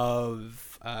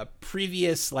of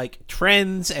previous like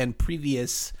trends and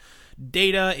previous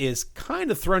data is kind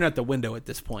of thrown out the window at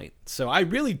this point. So I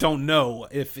really don't know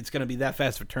if it's going to be that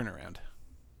fast of a turnaround.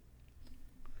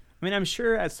 I mean, I'm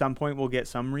sure at some point we'll get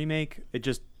some remake.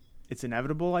 It's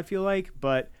inevitable, I feel like,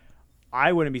 but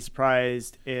I wouldn't be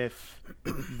surprised if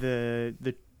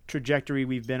the trajectory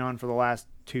we've been on for the last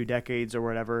 2 decades or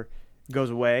whatever goes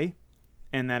away,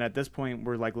 and that at this point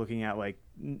we're like looking at like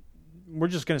we're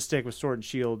just going to stick with Sword and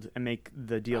Shield and make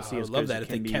the DLC as good as it can be. I would love that if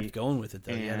they kept going with it,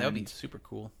 though. Yeah, that would be super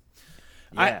cool.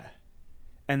 Yeah.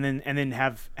 And then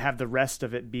have the rest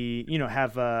of it be,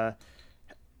 have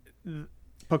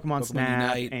Pokemon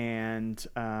Snap Unite.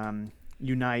 And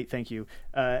Unite, thank you.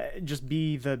 Just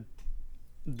be the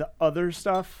other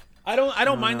stuff. I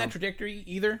don't mind that trajectory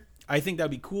either. I think that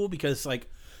would be cool because like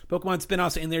Pokemon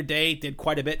spin-offs in their day did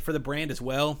quite a bit for the brand as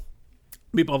well.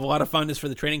 People have a lot of fondness for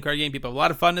the trading card game. People have a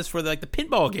lot of fondness for the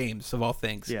pinball games of all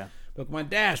things. Yeah. Pokemon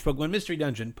Dash, Pokemon Mystery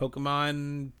Dungeon,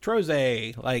 Pokemon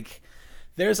Troze. Like,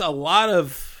 there's a lot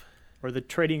of... Or the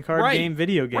trading card game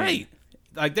video game. Right.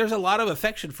 Like, there's a lot of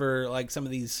affection for, like, some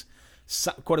of these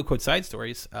quote-unquote side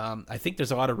stories. I think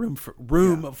there's a lot of room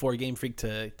for Game Freak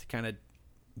to kind of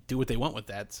do what they want with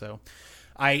that. So,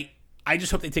 I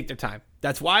just hope they take their time.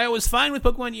 That's why I was fine with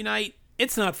Pokemon Unite.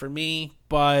 It's not for me,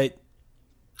 but...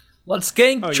 Let's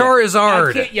gank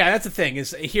Charizard. Yeah, that's the thing.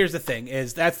 Here's the thing.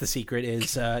 That's the secret.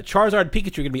 Charizard and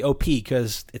Pikachu are gonna be OP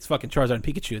because it's fucking Charizard and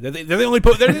Pikachu. They're the only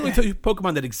two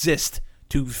Pokemon that exist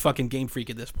to fucking Game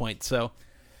Freak at this point. So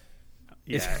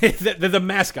yeah, they're the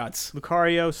mascots.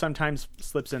 Lucario sometimes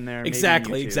slips in there.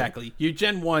 Exactly. Your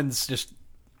Gen 1's just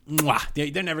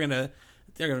they're never gonna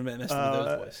mess with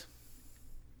those boys.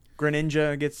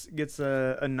 Greninja gets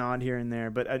a nod here and there,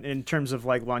 but in terms of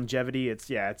like longevity,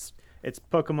 it's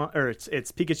Pokemon, or it's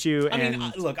Pikachu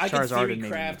and look, I Charizard. I could theory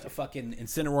craft a fucking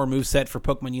Incineroar moveset for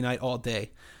Pokemon Unite all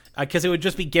day. Because it would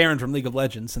just be Garen from League of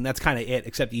Legends, and that's kind of it,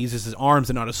 except he uses his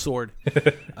arms and not a sword. So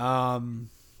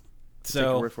take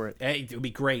your word for it. It would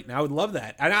be great, and I would love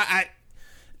that. And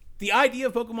the idea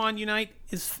of Pokemon Unite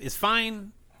is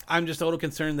fine. I'm just a little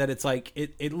concerned that it's like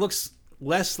it looks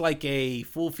less like a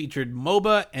full-featured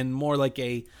MOBA and more like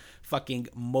a fucking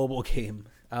mobile game.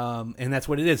 And that's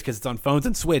what it is because it's on phones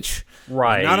and Switch,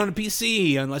 right? Not on a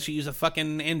PC unless you use a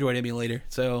fucking Android emulator.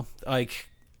 So like,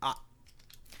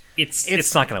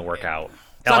 it's not going to work out.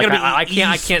 Like, I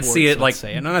can't see it. Like,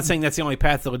 and I'm not saying that's the only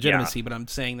path to legitimacy, but I'm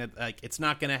saying that like it's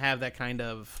not going to have that kind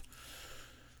of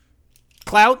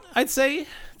clout. I'd say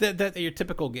that your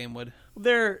typical game would.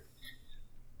 They're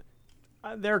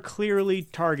clearly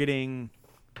targeting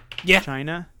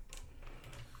China.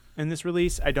 In this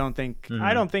release, I don't think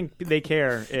they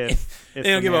care if they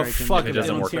don't give a fuck if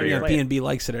PNB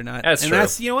likes it or not.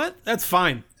 That's you know what? That's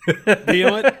fine. You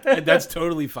know what? That's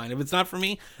totally fine. If it's not for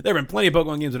me, there have been plenty of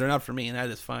Pokemon games that are not for me, and that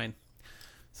is fine.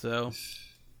 So,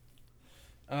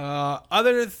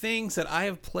 other things that I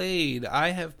have played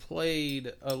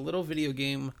a little video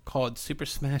game called Super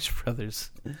Smash Brothers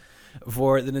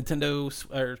for the Nintendo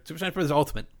or Super Smash Brothers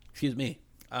Ultimate. Excuse me.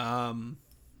 I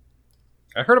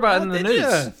heard about it in the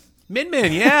news. Min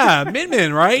Min, yeah. Min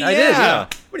Min, right? I did, yeah.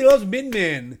 Everybody loves Min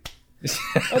Min.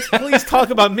 Let's please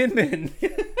talk about Min Min.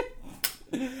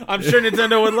 I'm sure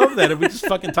Nintendo would love that if we just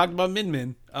fucking talked about Min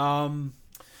Min.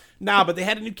 But they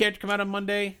had a new character come out on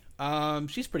Monday.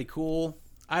 She's pretty cool.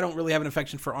 I don't really have an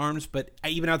affection for ARMS, but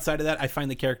even outside of that, I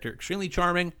find the character extremely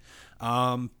charming.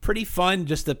 Pretty fun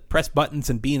just to press buttons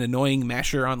and be an annoying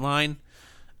masher online,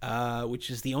 which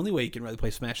is the only way you can really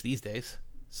play Smash these days.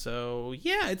 So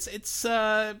yeah, it's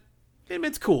Min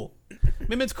Min's cool.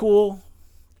 Min Min's cool.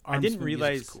 I didn't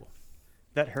realize cool.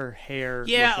 That her hair.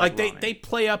 Yeah, like they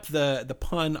play up the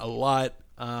pun a lot.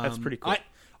 That's pretty cool.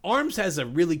 ARMS has a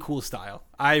really cool style.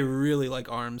 I really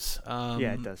like ARMS.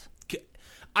 Yeah, it does.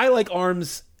 I like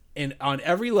ARMS on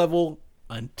every level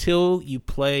until you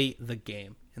play the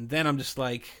game. And then I'm just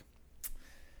like,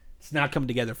 it's not coming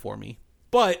together for me.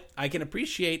 But I can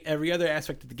appreciate every other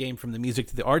aspect of the game, from the music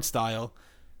to the art style,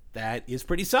 that is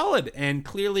pretty solid. And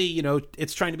clearly,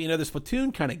 it's trying to be another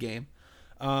Splatoon kind of game.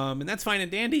 And that's fine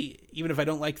and dandy, even if I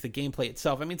don't like the gameplay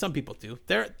itself. I mean, some people do.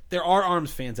 There are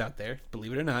ARMS fans out there,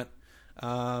 believe it or not.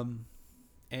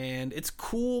 And it's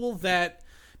cool that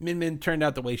Min Min turned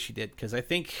out the way she did, because I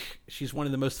think she's one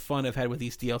of the most fun I've had with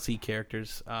these DLC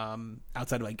characters,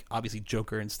 outside of, like, obviously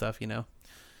Joker and stuff,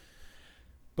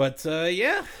 But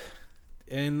yeah,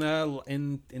 in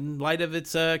light of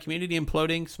its community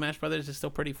imploding, Smash Brothers is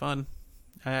still pretty fun.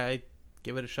 I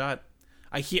give it a shot.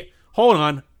 Hold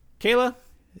on, Kayla,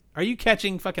 are you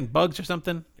catching fucking bugs or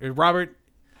something? Or Robert,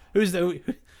 who's there?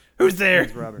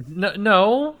 It's Robert.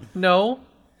 No.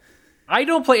 I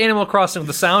don't play Animal Crossing with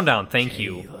the sound down, thank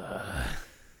you.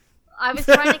 I was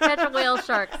trying to catch a whale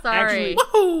shark. Sorry.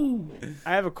 Actually,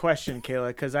 I have a question, Kayla,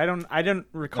 because I don't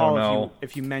recall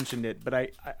if you mentioned it, but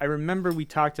I remember we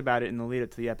talked about it in the lead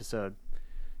up to the episode.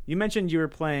 You mentioned you were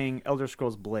playing Elder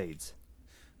Scrolls Blades.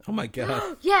 Oh my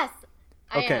god. Yes.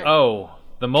 Okay. Oh,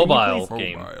 the mobile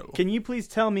game. Can you please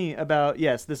tell me about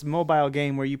this mobile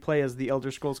game where you play as the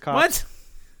Elder Scrolls cops? What?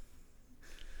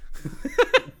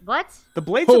 What? The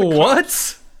Blades are the cops.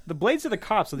 What? The Blades are the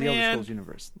cops of the Elder Scrolls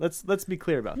universe. Let's be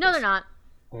clear about this. No, they're not.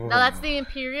 No, that's the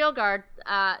Imperial Guard,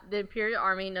 the Imperial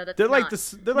Army. No, that's they're not.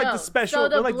 They're like the special. So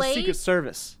they're like the Secret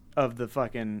Service of the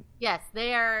fucking. Yes,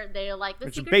 they are. They are like the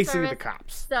which Secret is basically Service. the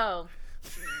cops. So,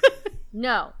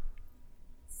 no,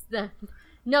 the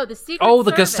Secret. Oh,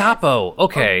 the Service, Gestapo.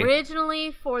 Okay.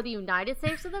 Originally for the United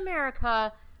States of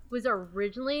America, was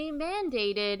originally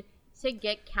mandated to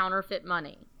get counterfeit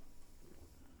money.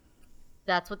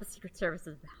 That's what the Secret Service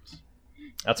is about.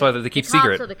 That's why they keep the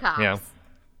secret. Cops are the cops.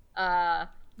 Yeah.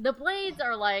 The Blades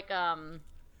are like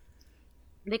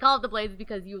they call it the Blades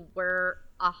because you wear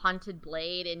a hunted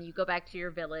blade and you go back to your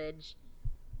village,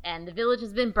 and the village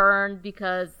has been burned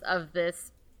because of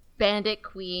this bandit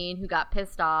queen who got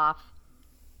pissed off.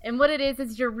 And what it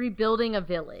is you're rebuilding a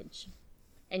village,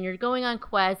 and you're going on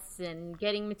quests and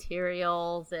getting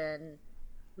materials and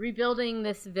rebuilding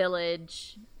this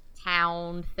village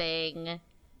town thing,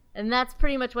 and that's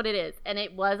pretty much what it is. And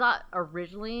it was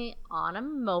originally on a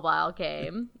mobile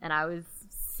game, and I was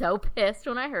so pissed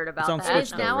when I heard about that. It's on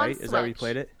Switch, though, right? Is that where you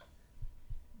played it?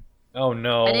 Oh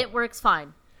no! And it works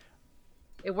fine.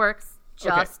 It works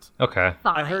just okay.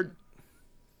 Fine. I heard.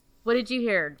 What did you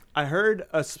hear? I heard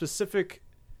a specific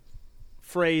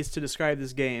phrase to describe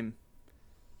this game.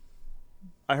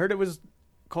 I heard it was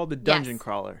called the dungeon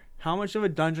crawler. How much of a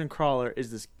dungeon crawler is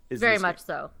this? Very much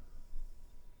so.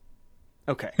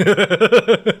 Okay.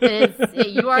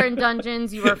 You are in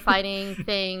dungeons, you are fighting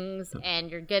things,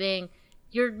 and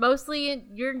you're mostly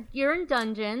in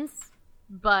dungeons,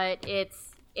 but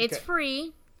it's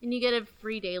free, and you get a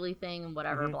free daily thing and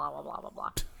whatever, blah blah blah blah blah.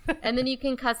 And then you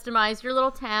can customize your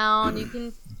little town, you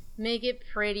can make it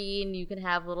pretty, and you can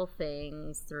have little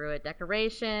things through it,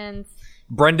 decorations.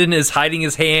 Brendan is hiding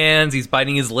his hands, he's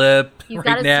biting his lip He's right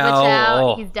got his now. Switch out,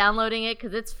 Oh. he's downloading it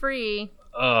because it's free.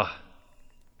 Ugh.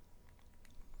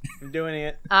 I'm doing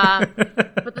it.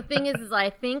 But the thing is I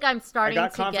think I'm starting to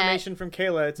get... I got confirmation from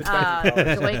Kayla. It's a dungeon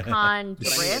crawler. Joy-Con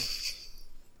drift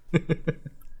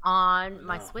on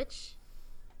my Switch.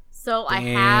 So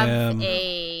Damn.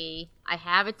 I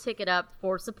have a ticket up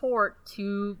for support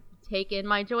to take in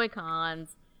my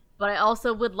Joy-Cons, but I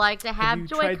also would like to have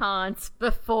Joy-Cons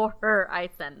before I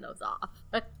send those off.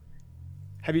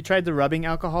 Have you tried the rubbing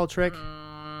alcohol trick?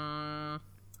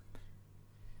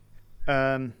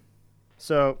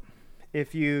 So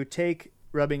if you take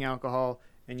rubbing alcohol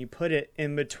and you put it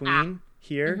in between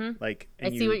here, like,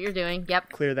 and I see what you're doing.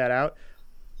 Yep. Clear that out.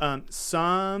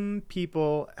 Some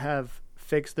people have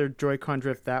fixed their Joy-Con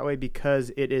drift that way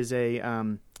because it is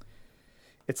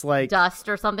it's like dust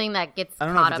or something that gets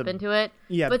caught up into it.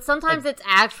 Yeah. But sometimes it's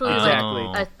actually exactly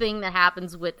like a thing that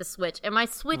happens with the Switch. And my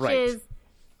Switch is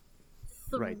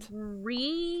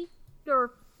 3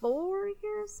 or 4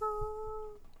 years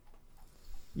old.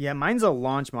 Yeah, mine's a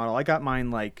launch model. I got mine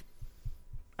like,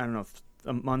 I don't know,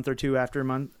 a month or 2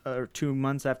 after 2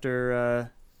 months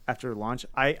after after launch.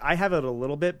 I have it a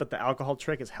little bit, but the alcohol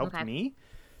trick has helped me.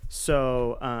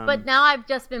 So, but now I've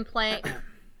just been playing.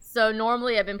 So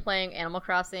normally I've been playing Animal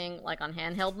Crossing like on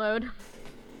handheld mode.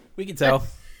 We can tell.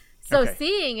 So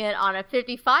seeing it on a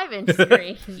 55-inch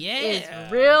screen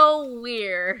is real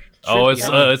weird. Oh,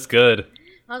 it's good.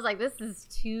 I was like, this is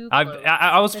too close.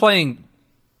 I was playing.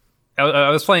 I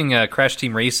was playing Crash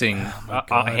Team Racing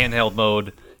handheld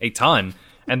mode a ton,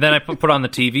 and then I put on the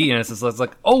TV, and it's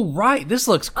like, oh right, this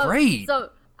looks great. So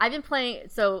I've been playing.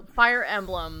 So Fire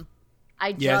Emblem,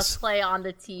 I just play on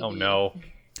the TV. Oh no.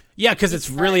 Yeah, because it's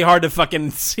really hard to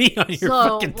fucking see on your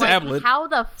fucking tablet. How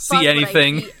the fuck see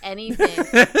anything? would I see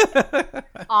anything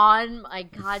on my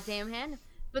goddamn hand?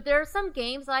 But there are some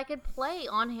games that I could play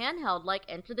on handheld, like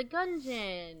Enter the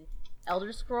Gungeon,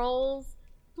 Elder Scrolls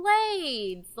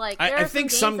Blades. Like I think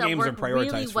some games are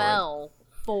prioritized really well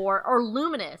for or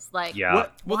Luminous. Like yeah.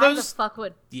 Why the fuck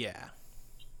would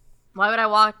Why would I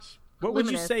watch? What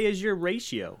Luminous? would you say is your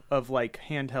ratio of like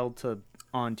handheld to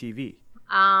on TV?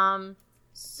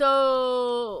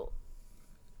 So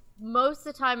most of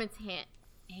the time it's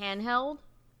handheld,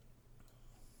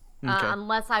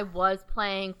 unless I was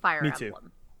playing Fire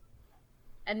Emblem,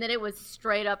 and then it was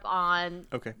straight up on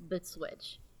the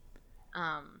Switch.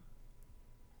 I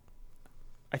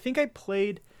think I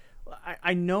played.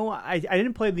 I know I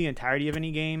didn't play the entirety of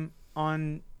any game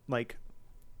on like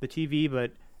the TV,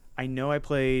 but I know I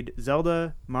played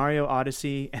Zelda, Mario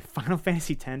Odyssey, and Final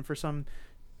Fantasy X for some.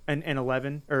 And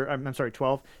 11, or I'm sorry,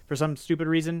 12 for some stupid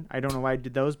reason. I don't know why I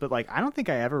did those, but like I don't think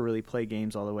I ever really play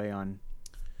games all the way on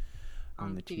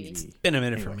the TV. It's been a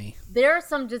minute for me. There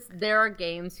are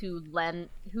games who lend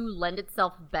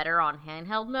itself better on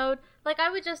handheld mode. Like I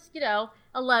would just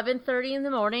 11:30 in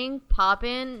the morning pop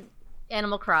in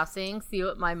Animal Crossing, see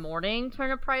what my morning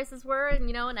turnip prices were, and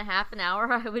in a half an hour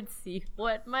I would see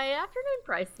what my afternoon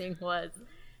pricing was,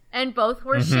 and both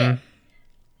were shit.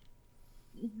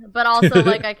 But also,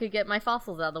 like, I could get my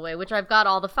fossils out of the way, which I've got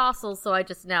all the fossils, so I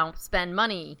just now spend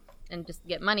money and just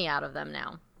get money out of them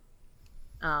now.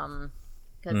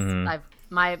 Because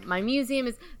my museum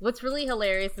is... What's really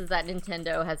hilarious is that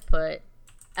Nintendo has put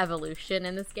evolution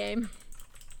in this game.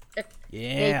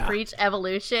 They preach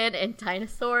evolution and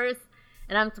dinosaurs,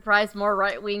 and I'm surprised more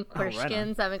right-wing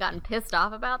Christians haven't gotten pissed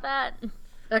off about that.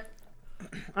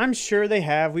 I'm sure they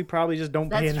have. We probably just don't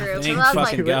pay enough attention. Thank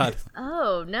fucking God.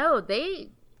 Oh no,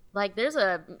 there's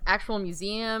a actual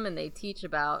museum and they teach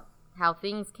about how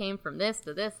things came from this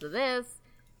to this to this.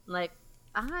 Like,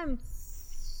 I'm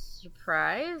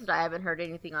surprised. I haven't heard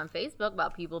anything on Facebook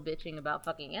about people bitching about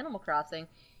fucking Animal Crossing.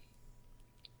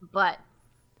 But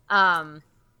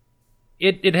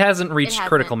it hasn't reached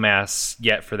critical mass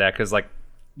yet for that, because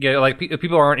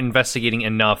people aren't investigating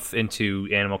enough into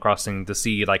Animal Crossing to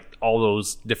see like all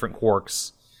those different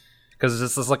quirks. Because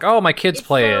it's just like, oh, my kids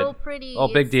play it. Pretty. Oh,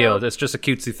 big deal. It's just a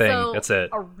cutesy thing. That's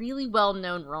it. A really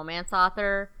well-known romance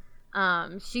author.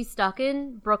 She's stuck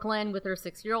in Brooklyn with her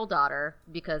 6-year-old daughter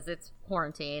because it's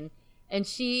quarantine, and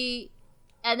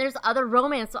there's other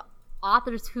romance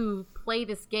authors who play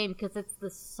this game because it's the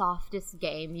softest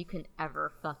game you can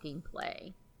ever fucking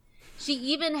play. She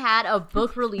even had a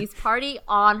book release party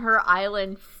on her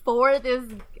island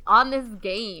on this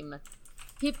game.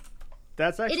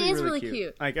 That's actually it is really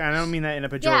cute. Like, I don't mean that in a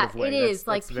pejorative way. Yeah, it is.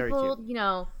 Like, very people,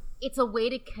 cute. it's a way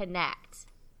to connect.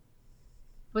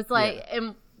 Was like,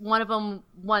 and one of them,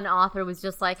 one author was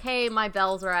just like, hey, my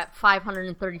bells are at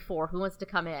 534. Who wants to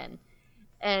come in?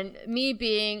 And me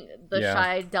being the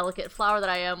shy, delicate flower that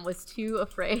I am, was too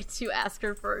afraid to ask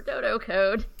her for a dodo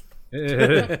code.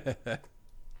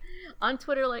 On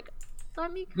Twitter, like,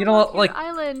 let me come to your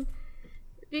island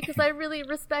because I really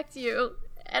respect you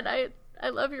and I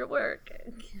love your work,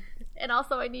 and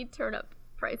also I need turnip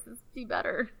prices to be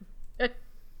better.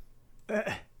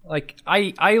 Like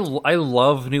I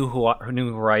love New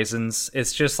Horizons.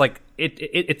 It's just like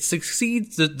it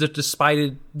succeeds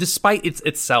despite its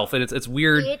itself and its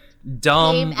weird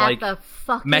dumb like the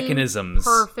mechanisms.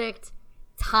 Perfect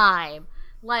time.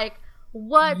 Like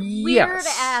what weird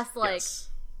ass like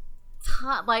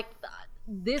like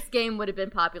this game would have been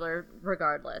popular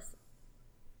regardless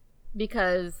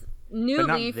because New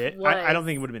Leaf was I don't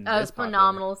think it would have been a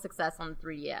phenomenal success on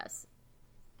 3DS.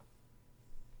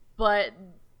 But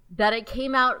that it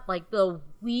came out like the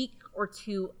week or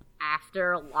two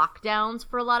after lockdowns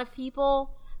for a lot of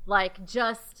people, like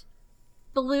just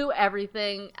blew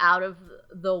everything out of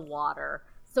the water.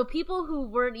 So people who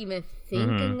weren't even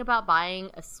thinking about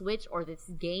buying a Switch or this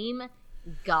game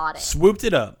got it. Swooped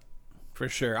it up. For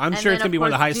sure. I'm sure it's going to be one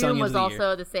of the highest selling games of the year. Doom was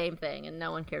also the same thing, and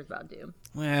no one cares about Doom.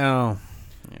 Well,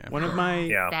 One of my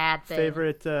bad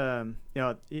favorite,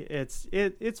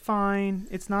 it's fine.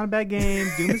 It's not a bad game.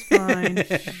 Doom is fine.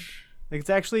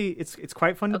 It's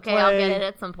quite fun to play. Okay, I'll get it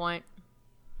at some point.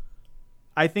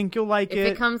 I think you'll like it.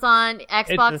 If it comes on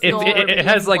Xbox Gold or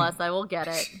PS Plus, I will get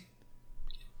it.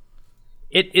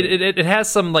 It has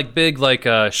some big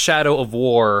Shadow of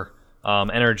War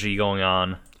energy going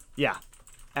on. Yeah,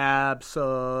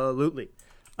 absolutely.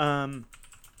 One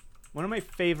of my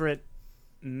favorite,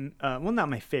 well, not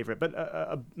my favorite, but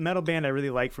a metal band I really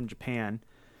like from Japan.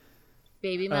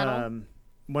 Baby Metal.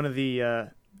 One of the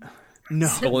no,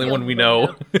 the only one we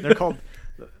know.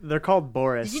 They're called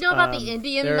Boris. Did you know about the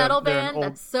Indian metal band?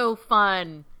 That's so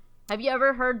fun. Have you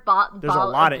ever heard There's a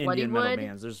lot of Bloodywood? Indian metal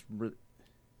bands.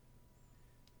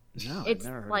 No, it's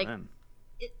I've never heard like of them.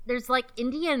 There's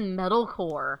Indian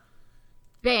metalcore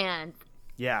band.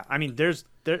 Yeah, I mean, there is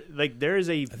a.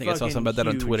 I think I saw something about that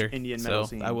on Twitter. Indian metal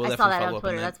scene. I saw that on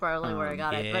Twitter. That's probably where I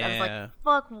got it. But I was like,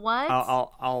 "Fuck, what?"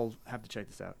 I'll have to check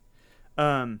this out.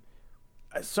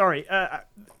 Sorry,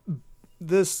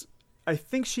 this. I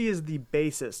think she is the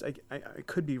bassist. I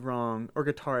could be wrong, or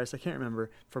guitarist. I can't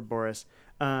remember for Boris.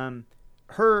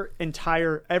 Her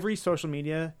every social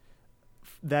media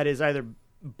that is either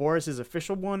Boris's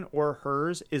official one or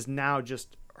hers is now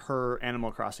just her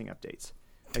Animal Crossing updates.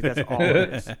 That's all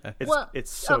it is. It's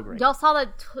so great. Y'all saw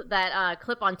that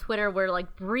clip on Twitter where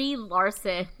Brie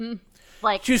Larson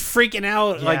she was freaking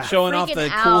out, showing off the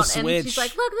cool Switch. And she's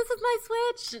like, "Look, this is my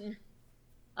Switch." And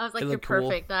I was like, "You're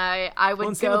perfect." Cool. I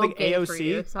would go gay AOC? for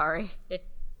you. Sorry.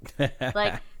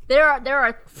 there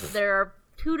are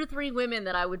 2 to 3 women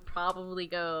that I would probably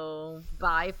go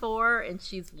buy for, and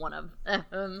she's one of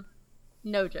them.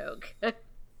 No joke.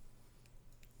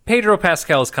 Pedro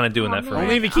Pascal is kind of doing that for me.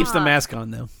 Only if he keeps the mask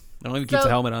on, though. Only if he keeps the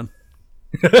helmet on.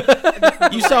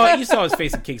 you saw his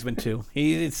face in Kingsman 2.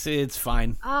 It's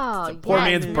fine. Oh, poor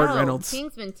man's Burt Reynolds.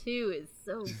 Kingsman 2 is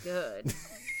so good.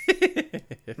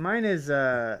 Mine is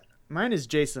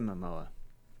Jason Momoa.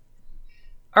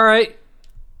 All right.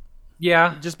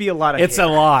 Yeah. Just be a lot of. It's a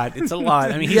lot. It's a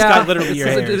lot. I mean, he's got literally your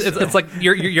hair. It's like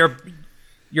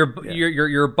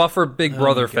your buffer big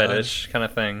brother fetish kind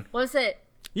of thing. Was it?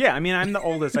 Yeah, I mean, I'm the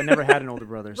oldest. I never had an older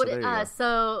brother. So,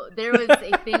 so there was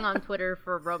a thing on Twitter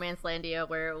for Romancelandia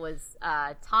where it was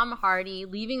Tom Hardy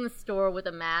leaving the store with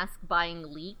a mask buying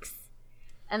leeks.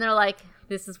 And they're like,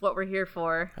 "This is what we're here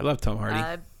for." I love Tom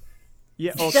Hardy.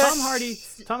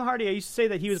 Tom Hardy, I used to say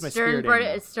that he was my spirit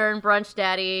animal. Stern Brunch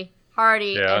Daddy,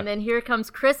 Hardy. Yeah. And then here comes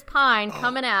Chris Pine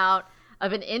coming out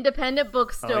of an independent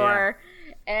bookstore.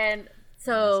 And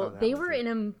so they were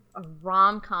in a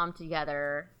rom-com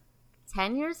together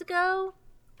 10 years ago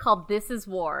called This Is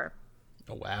War.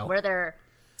 Oh, wow. Where they're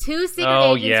 2 secret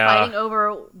agents fighting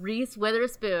over Reese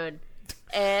Witherspoon.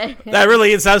 And that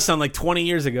really does sound like 20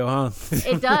 years ago, huh?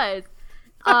 It does.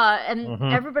 And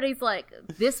everybody's like,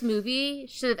 this movie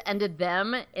should have ended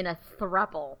them in a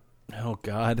throuple. Oh,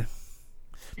 God.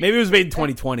 Maybe it was made in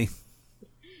 2020.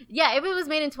 Yeah, if it was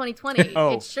made in 2020,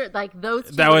 it's sure those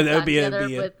two that would be together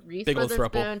a with Reese big old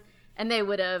Witherspoon, throuple. And they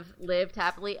would have lived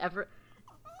happily ever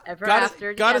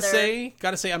after gotta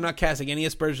together. say, I'm not casting any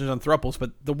aspersions on thruples,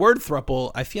 but the word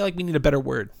thruple, I feel like we need a better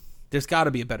word. There's got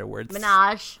to be a better word.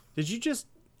 Menage.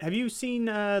 Have you seen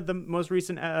the most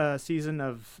recent season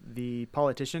of The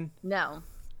Politician? No.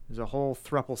 There's a whole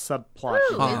thruple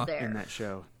subplot in that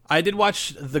show. I did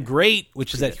watch The Great,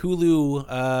 which is that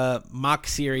Hulu mock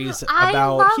series about. I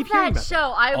love that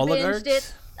show. I oligarchs.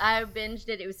 binged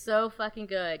it. It was so fucking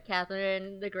good.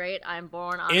 Catherine the Great. I'm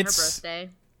born on her birthday.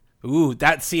 Ooh, if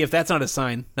that's not a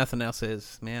sign, nothing else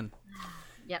is, man.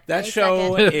 Yep, that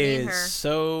show is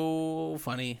so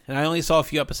funny, and I only saw a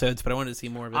few episodes, but I wanted to see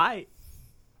more of it.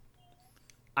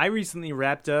 I recently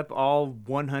wrapped up all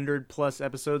 100 plus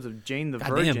episodes of Jane the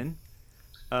Virgin.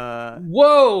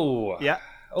 Whoa! Yeah.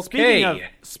 Okay.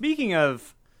 Speaking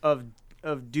of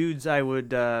dudes, I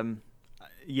would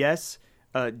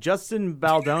Justin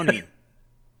Baldoni.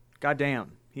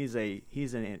 Goddamn, he's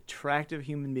an attractive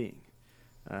human being.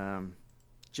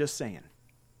 Just saying.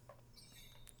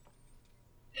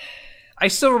 I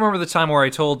still remember the time where I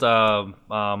told a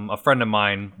friend of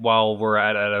mine while we're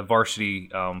at a varsity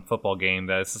football game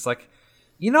that it's just like,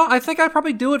 I think I'd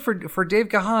probably do it for Dave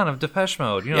Gahan of Depeche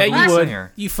Mode. Yeah, you would.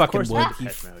 Singer. You fucking would.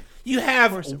 You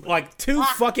have like 2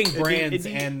 fucking brands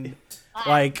and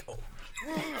like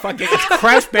fucking it's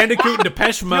Crash Bandicoot and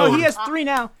Depeche Mode. No, he has 3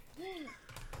 now.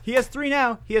 He's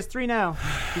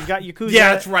got Yakuza.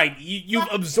 Yeah, that's right. You've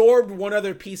absorbed one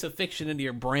other piece of fiction into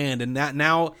your brand, and that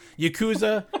now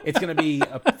Yakuza, it's going to be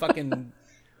a fucking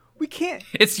We can't.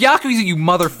 It's Yakuza, you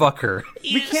motherfucker.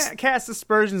 We can't cast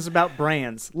aspersions about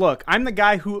brands. Look, I'm the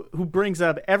guy who brings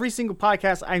up every single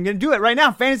podcast. I'm going to do it right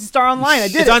now. Phantasy Star Online. I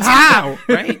did it's it. On now,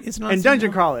 right? It's not and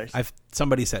Dungeon Crawlers.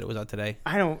 Somebody said it was out today.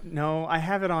 I don't know. I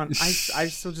have it on.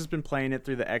 I've still just been playing it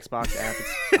through the Xbox app.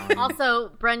 It's fine. Also,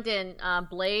 Brendan,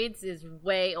 Blades is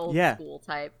way old school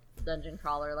type dungeon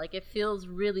crawler. Like, it feels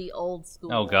really old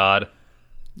school. Oh, God.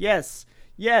 Yes.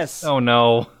 Oh,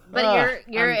 no. But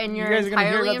you're you guys are gonna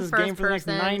hear entirely about in this game first for the next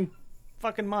person. 9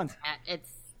 fucking months.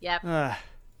 Yep. All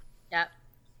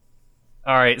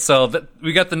right, so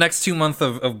we got the next 2 months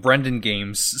of Brendan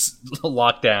games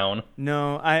locked down.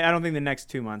 No, I don't think the next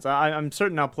 2 months. I'm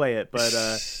certain I'll play it, but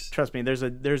trust me, there's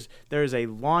a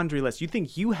laundry list. You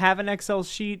think you have an Excel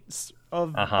sheet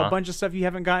of a bunch of stuff you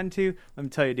haven't gotten to? Let me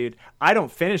tell you, dude, I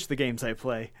don't finish the games I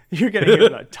play. You're gonna hear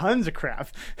about tons of crap.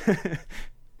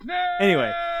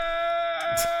 Anyway.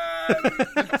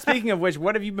 Speaking of which,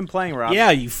 what have you been playing, Rob?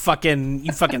 Yeah, you fucking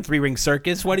 3-ring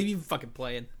circus. What have you fucking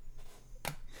playing?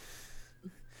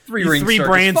 Three-ring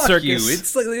circus. Fuck you.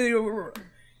 It's like,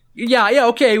 yeah,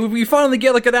 okay. We finally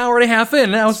get like an hour and a half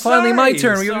in. Now it's finally my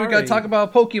turn. We got to talk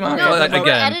about Pokemon No, but again. we're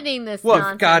editing this Look,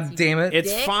 nonsense. God damn it!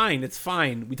 It's fine. It's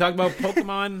fine. We talked about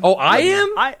Pokemon. Oh, I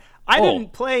am. I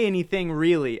didn't play anything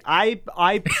really. I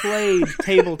played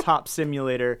Tabletop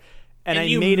Simulator. And I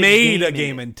you made a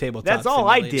game in Tabletop That's all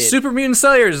Simulator. I did. Super Mutant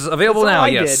Slayers available That's all now. I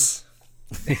Yes.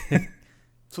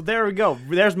 So there we go.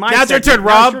 There's my. Now it's your turn,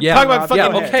 Rob. Yeah. Talk about fucking.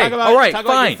 Yeah, okay. Talk about, All right, talk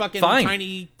about your fine, fucking fine.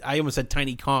 Tiny. I almost said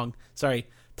Tiny Kong. Sorry.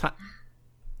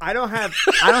 I don't have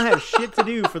shit to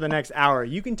do for the next hour.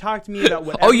 You can talk to me about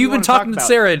whatever. Oh, you've you been want talking to to talk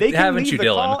Sarah, about. They can haven't leave you, the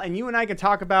Dylan? Call, and you and I can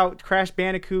talk about Crash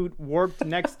Bandicoot, Warped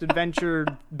Next Adventure,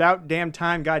 about damn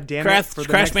time, god damn it. For the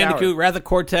Crash next Bandicoot, hour. rather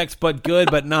Cortex, but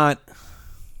good, but not.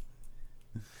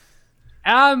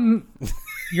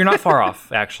 You're not far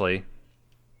off, actually.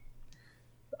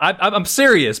 I'm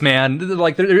serious, man.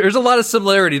 Like, there's a lot of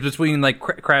similarities between like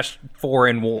Crash 4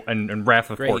 and Wrath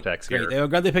of Cortex here. Great. I'm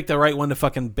glad they picked the right one to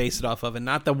fucking base it off of, and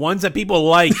not the ones that people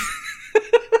like.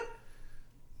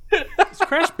 Is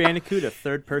Crash Bandicoot a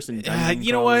third-person dungeon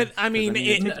You know crawler? what? I mean,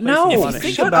 no. if you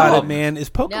think Shut about up. it, man, is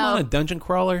Pokemon No. a dungeon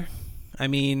crawler? I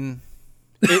mean,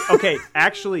 Okay,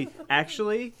 actually,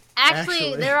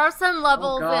 there are some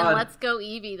levels in God. Let's Go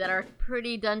Eevee that are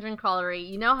pretty dungeon crawlery.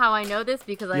 You know how I know this?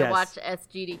 Because I Yes. watched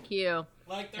SGDQ,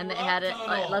 and they had it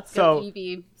like Let's So- Go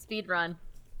Eevee speedrun.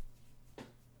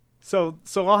 So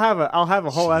I'll have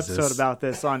a whole Jesus. episode about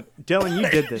this on Dylan. You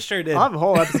did this. Sure did. I'll have a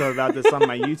whole episode about this on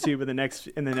my YouTube in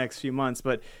the next few months.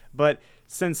 But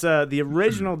since the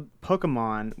original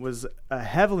Pokemon was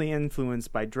heavily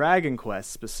influenced by Dragon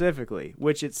Quest specifically,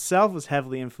 which itself was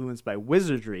heavily influenced by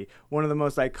Wizardry, one of the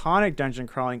most iconic dungeon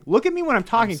crawling. Look at me when I'm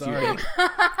talking to you.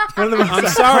 One of the most I'm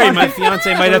sorry, my iconic-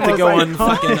 fiance might have to go on Iconic.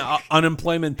 fucking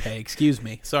unemployment pay. Excuse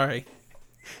me. Sorry.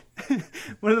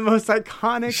 One of the most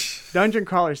iconic dungeon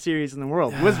crawler series in the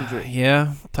world, Wizardry.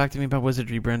 Yeah, talk to me about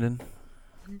Wizardry, Brendan.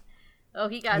 Oh,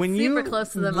 he got When super you close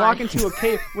to the walk mic. into a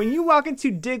cave, when you walk into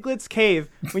Diglett's cave,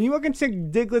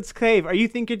 are you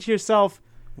thinking to yourself,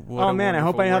 What "Oh a man, I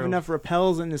hope wonderful I have world." enough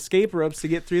rappels and escape ropes to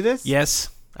get through this"? Yes,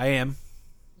 I am.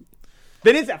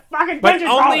 Then it's a fucking But dungeon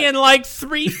only crawler. in like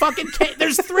 3 fucking caves.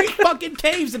 There's 3 fucking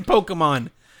caves in Pokemon.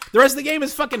 The rest of the game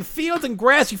is fucking fields and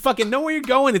grass. You fucking know where you're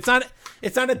going. It's not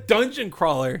a dungeon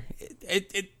crawler.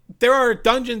 There are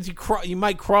dungeons you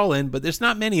might crawl in, but there's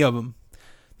not many of them.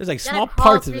 There's like You gotta small crawl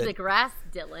parts of through the it. grass,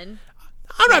 Dylan.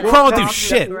 I'm not crawling through Well,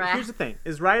 shit. Grass. Here's the thing: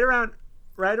 is right around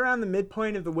the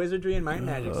midpoint of the Wizardry and Might and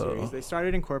Magic series, they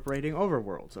started incorporating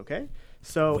overworlds. Okay,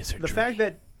 so the Wizardry. fact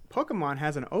that Pokemon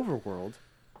has an overworld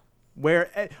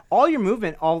where all your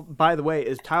movement, by the way,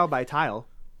 is tile by tile.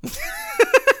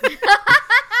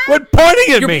 Quit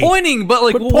pointing at You're me. pointing, but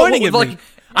like, Quit pointing at like, me.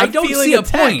 I I'm don't feeling see a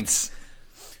attacked. point.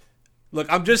 Look,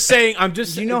 I'm just saying. Do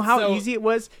you know how so- easy it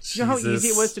was? Do you know how easy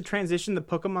Jesus. it was to transition the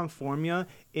Pokemon formula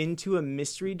into a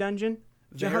mystery dungeon?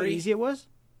 Do you know how Very. easy it was?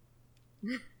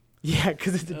 Yeah,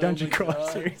 because it's a dungeon my crawler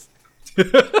God. series.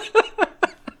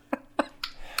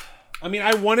 I mean,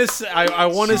 I want to say, I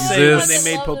want to say when Jesus.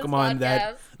 they made I love this Pokemon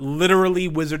that podcast. literally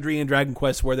Wizardry and Dragon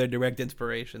Quest were their direct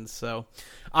inspirations. So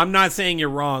I'm not saying you're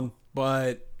wrong,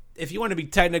 but if you want to be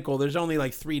technical, there's only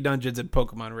like 3 dungeons in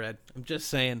Pokemon Red. I'm just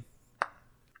saying.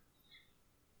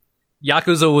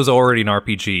 Yakuza was already an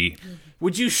RPG.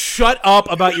 Would you shut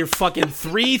up about your fucking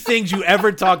 3 things you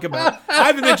ever talk about? I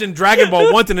haven't mentioned Dragon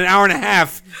Ball once in an hour and a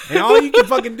half, and all you can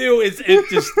fucking do is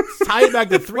just tie it back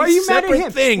to 3 Why are you mad at separate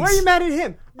him? things. Why are you mad at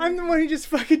him? I'm the one who just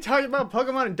fucking talked about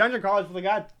Pokemon and dungeon crawlers for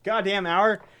the goddamn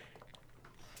hour.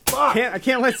 I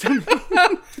can't let somebody.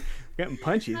 Getting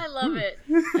punchy. I love it.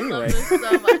 Anyway. I love this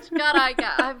so much.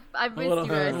 God, I've missed you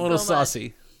guys a little so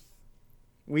saucy.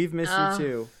 We've missed you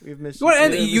too. We've missed You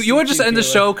want to just end the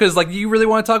show because like you really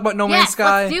want to talk about No Man's Yes,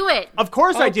 Sky? let's do it. Of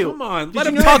course I do. Come on, Did let you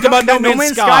him know talk that about No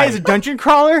Man's Sky is Sky. a dungeon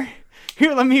crawler?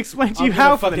 Here, let me explain to you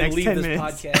how for the fucking next leave 10 this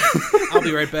minutes. podcast. I'll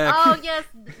be right back. Oh yes,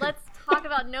 let's talk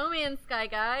about No Man's Sky,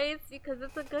 guys, because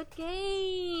it's a good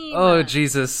game. Oh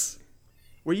Jesus!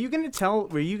 Were you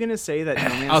gonna say that No I'll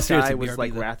Man's Sky seriously was BRB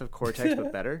like then. Wrath of Cortex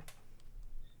but better?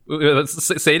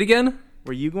 Say it again.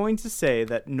 Were you going to say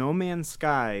that No Man's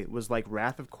Sky was like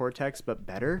Wrath of Cortex but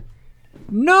better?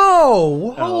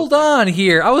 No, hold on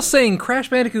here. I was saying Crash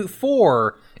Bandicoot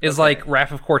 4 is like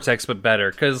Wrath of Cortex but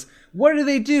better, because what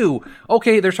do?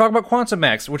 Okay, they're talking about Quantum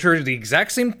Max, which are the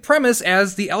exact same premise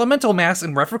as the Elemental Max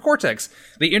in Wrath of Cortex.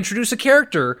 They introduce a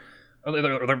character.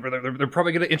 They're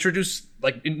probably going to introduce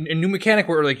like a new mechanic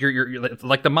where like you're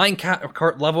like the mine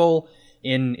cart level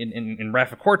in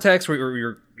Wrath of Cortex, where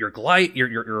you're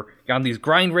on these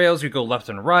grind rails. You go left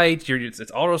and right.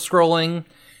 It's auto scrolling.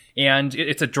 And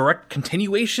it's a direct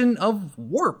continuation of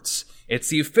Warped. It's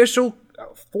the official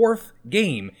fourth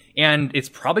game. And it's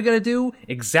probably going to do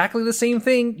exactly the same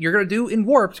thing you're going to do in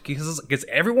Warped, because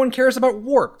everyone cares about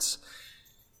Warped.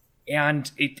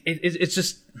 And it's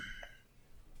just...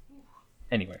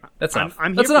 Anyway, that's enough.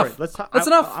 I'm here that's for enough. it. Let's talk. That's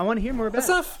enough. I want to hear more about That's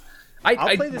it. enough.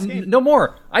 I'll play this game. No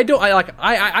more. I don't.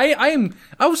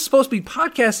 I was supposed to be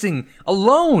podcasting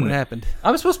alone. What happened?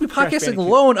 I was supposed to be Crash podcasting Bandicoot.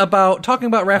 alone about talking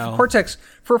about Wrath of Cortex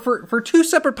for two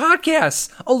separate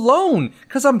podcasts alone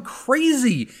because I'm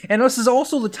crazy, and this is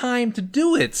also the time to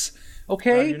do it.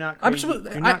 Okay, No, you're not crazy.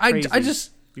 You're not crazy.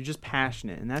 You're just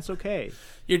passionate, and that's okay.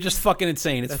 You're just fucking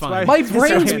insane. It's That's fine. why- my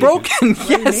brain's okay. broken. Why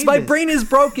you Yes, made my this? brain is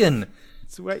broken.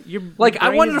 It's what your Like I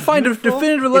brain wanted is to find a beautiful.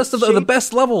 definitive list It's of the shaped-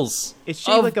 best levels. It's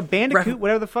shaped of like a bandicoot, Wrath-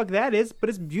 whatever the fuck that is, but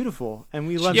it's beautiful, and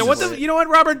we love Yeah, it. what the? You know what,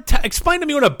 Robert? Explain to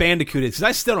me what a bandicoot is, because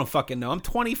I still don't fucking know. I'm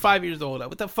 25 years old.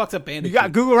 What the fuck's a bandicoot? You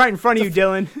got Google right in front of you,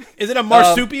 Dylan. Is it a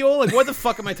marsupial? Like, what the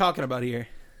fuck am I talking about here?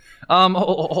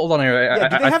 Hold on here. Yeah,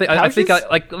 do they have I think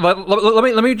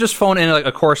pouches? let me just phone in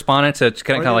a correspondent to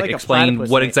kind Or of they like like a explain platypus,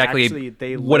 what they exactly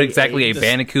actually- what lay exactly a eggs.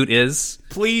 bandicoot is.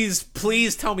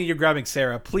 Please tell me you're grabbing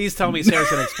Sarah. Please tell me Sarah's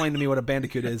going to explain to me what a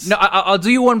bandicoot is. No, I'll do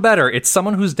you one better. It's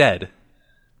someone who's dead.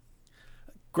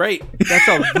 Great. That's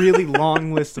a really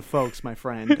long list of folks, my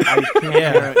friend. I can't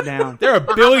narrow it down. There are Oh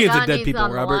my billions God, of dead he's people,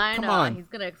 on the Robert. line. Come on. He's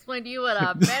gonna explain to you what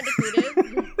a bandicoot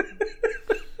is.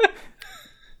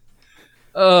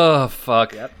 Oh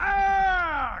fuck.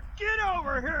 Ah! Get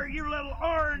over here, you little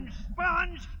orange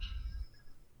sponge!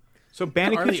 So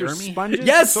bandicoots Arlie are Ermy? sponges?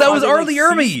 Yes, So that are was they like Arlie sea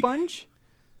Ermy. Sponge?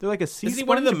 They're like a sea Is he sponge?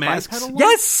 one of the a masks? bipedal one?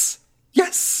 Yes.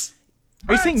 Yes.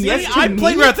 Are you saying See, yes to I me?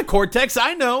 played Wrath of Cortex.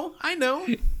 I know.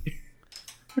 He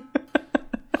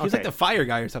was like Okay. the fire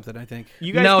guy or something, I think.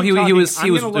 You guys No, keep he talking. was I'm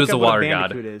gonna it look was up the what a water god.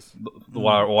 bandicoot is. The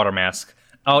water mask.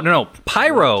 Oh no,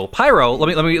 Pyro.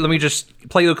 Let me just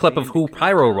play you a clip of who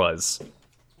Pyro was.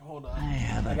 Hold on.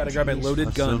 I gotta grab my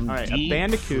loaded gun. All right, a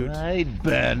bandicoot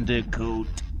Bandicoot.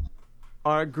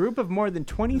 are a group of more than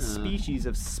 20 species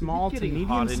of small to getting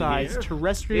hot in medium-sized here.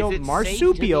 terrestrial Is it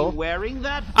marsupial safe to be wearing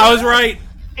that? I was right.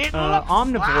 It looks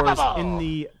omnivores flammable. in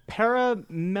the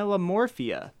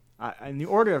Paramelamorphia. In the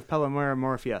order of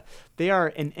Paramelamorphia. They are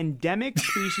an endemic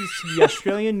species to the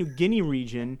Australian New Guinea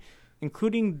region,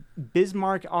 including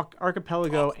Bismarck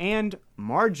Archipelago and,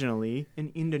 marginally,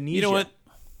 in Indonesia. You know what?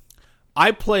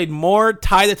 I played more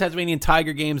Ty the Tasmanian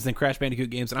Tiger games than Crash Bandicoot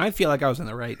games, and I feel like I was in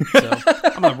the right. So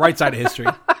I'm on the right side of history.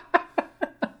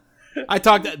 I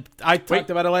talked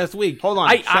about it last week. Hold on.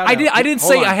 I shout didn't out.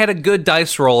 say Hold on. I had a good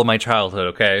dice roll in my childhood.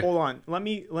 Okay. Hold on. Let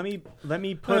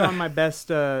me put on my best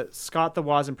Scott the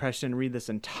Woz impression and read this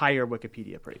entire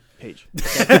Wikipedia page.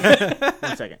 Okay?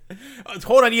 1 second.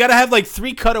 Hold on, you gotta have like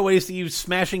 3 cutaways to you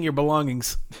smashing your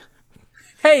belongings.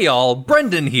 Hey y'all,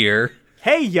 Brendan here.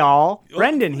 Hey y'all,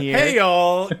 Brendan here. Hey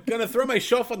y'all, gonna throw my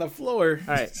shelf on the floor.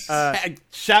 All right.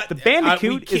 The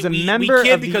bandicoot is a member we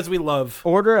kid of the- because we love.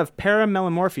 Order of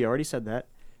Paramelamorphia. I already said that.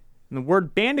 And the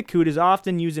word bandicoot is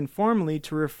often used informally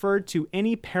to refer to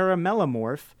any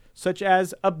paramelamorph, such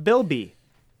as a bilby.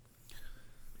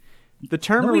 The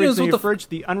term Nobody knows originally what the referred to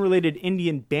the unrelated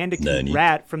Indian bandicoot Nani?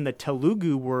 rat from the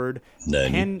Telugu word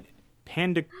Nani?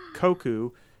 pandakoku.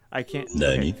 I can't.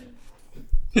 Nani?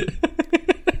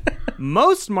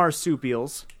 Most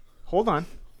marsupials, hold on.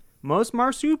 Most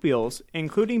marsupials,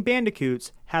 including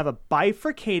bandicoots, have a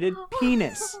bifurcated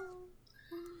penis.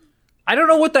 I don't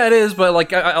know what that is, but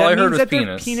like all That I heard means was that penis.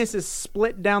 their penis is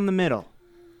split down the middle.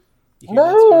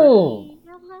 Hello,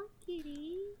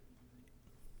 kitty.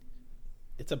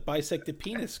 It's a bisected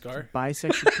penis, Scar.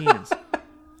 Bisected penis.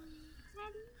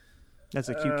 That's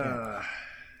a cute cat.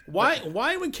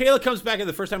 Why when Kayla comes back in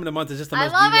the first time in a month is this the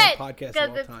most derailed podcast because of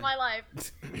all it's time? my life.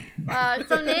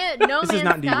 So No This Man's is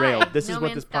not Sky. derailed. This is No what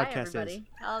Man's this Sky, podcast is. everybody.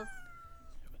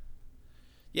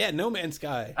 Yeah, No Man's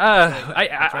Sky.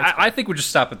 I think we'll just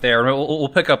stop it there. We'll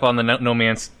pick up on the No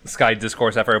Man's Sky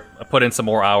discourse after I put in some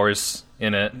more hours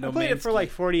in it. I played it for like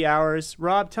 40 hours.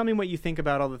 Rob, tell me what you think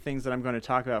about all the things that I'm going to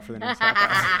talk about for the next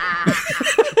half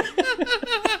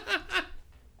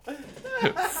hour.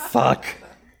 Fuck.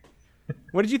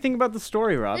 What did you think about the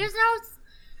story, Rob? There's no.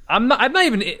 I'm not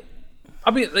even. I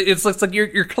mean, it's like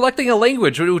you're collecting a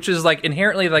language, which is like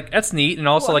inherently like that's neat, and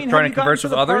also like trying to converse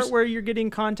with others. Part where you're getting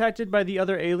contacted by the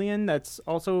other alien that's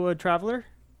also a traveler.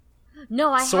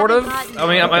 No, I sort haven't of. gotten I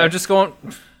mean, I'm just going.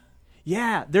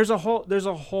 Yeah, there's a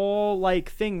whole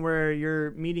like thing where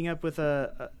you're meeting up with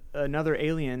another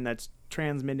alien that's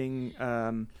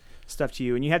transmitting stuff to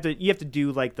you, and you have to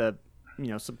do like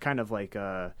some kind of like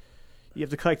you have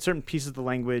to collect certain pieces of the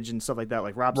language and stuff like that,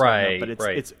 like Rob's right, but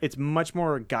right. it's much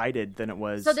more guided than it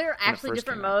was. So there are actually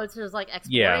different modes. There's like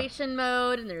exploration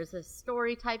mode, and there's a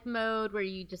story type mode where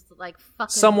you just like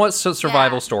fucking somewhat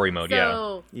survival story mode.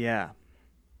 So yeah.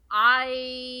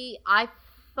 I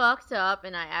fucked up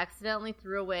and I accidentally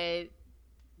threw away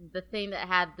the thing that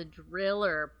had the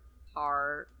driller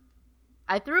part.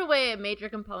 I threw away a major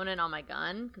component on my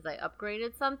gun because I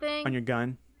upgraded something On your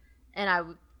gun. and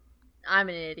I'm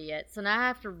an idiot, so now I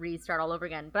have to restart all over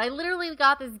again. But I literally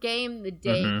got this game the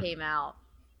day it came out,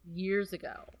 years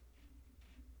ago,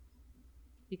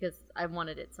 because I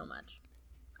wanted it so much.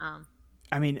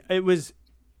 I mean,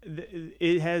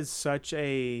 it has such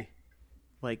a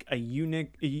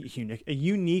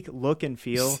unique look and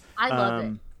feel. I love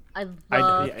it. I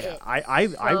love it. I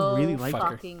really liked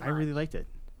fucking it. much. I really liked it.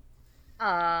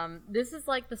 This is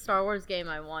like the Star Wars game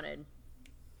I wanted.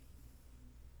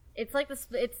 It's like the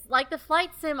flight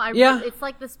sim. It's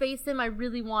like the space sim I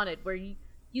really wanted, where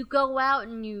you go out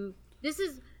and This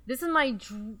is my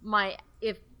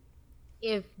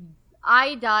if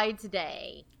I died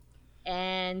today,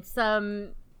 and some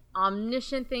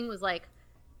omniscient thing was like,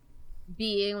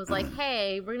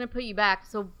 hey, we're gonna put you back.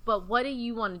 So, but what do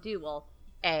you want to do? Well,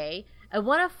 I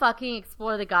want to fucking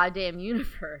explore the goddamn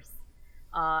universe,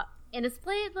 in a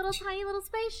tiny little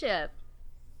spaceship.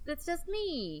 That's just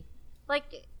me. Like,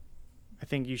 I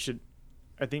think you should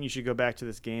go back to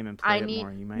this game and play it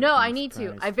more. You might. No, I need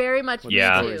to. I very much need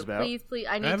to. Please,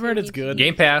 I need to. I've heard it's good.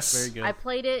 Game Pass. Very good. I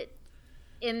played it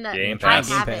in the Game Pass.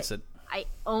 I have Game Pass it. I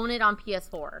own it on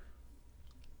PS4.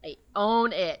 I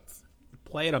own it.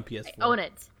 Play it on PS4. I own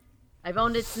it. I've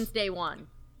owned it since day one.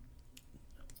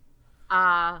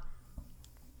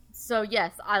 So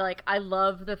yes, I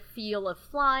love the feel of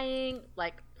flying.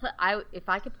 Like, if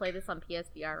I could play this on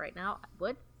PSVR right now, I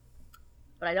would.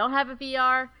 But I don't have a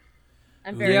VR.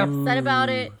 I'm very upset about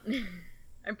it.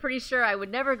 I'm pretty sure I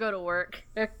would never go to work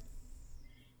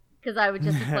because I would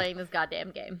just be playing this goddamn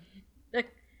game.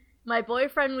 My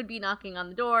boyfriend would be knocking on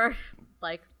the door,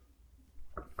 like,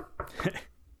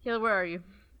 Kayla, where are you?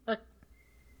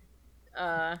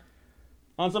 On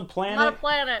some planet. Not a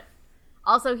planet.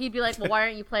 Also, he'd be like, well, why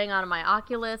aren't you playing on my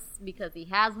Oculus? Because he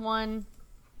has one.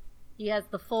 He has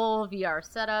the full VR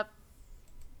setup.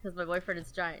 Because my boyfriend is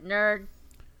a giant nerd.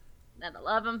 And I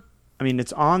love him. I mean,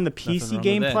 it's on the PC wrong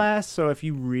Game with that. Pass, so if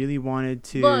you really wanted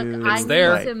to... Look, I need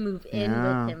there. to move in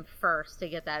with him first to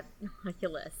get that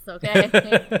Oculus,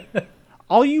 okay?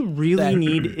 All you really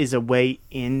need is a way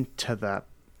into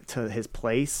his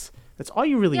place. That's all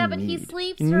you really need. Yeah, but he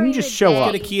sleeps and during you just the show day.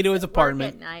 up. Get a key to his Work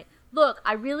apartment. at night. Look,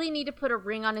 I really need to put a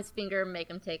ring on his finger and make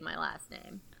him take my last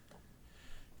name.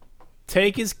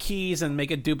 Take his keys and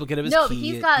make a duplicate of his No, but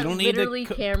key. he's got you don't need literally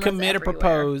to cameras commit or everywhere.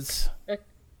 propose.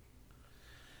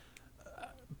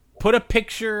 Put a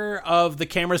picture of the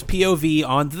camera's POV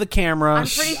onto the camera. I'm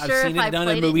pretty I've sure seen if it I done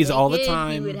played in movies it all the naked,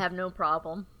 time. he would have no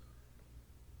problem.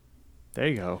 There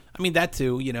you go. I mean that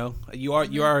too. You know, you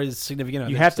are his significant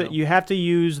other. You have to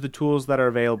use the tools that are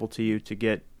available to you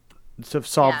to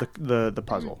solve Yeah. the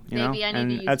puzzle. You Maybe know, I need and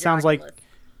to use that sounds like Oculus.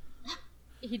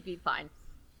 He'd be fine.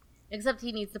 Except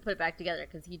he needs to put it back together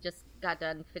because he just got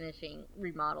done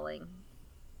remodeling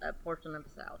a portion of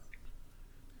his house.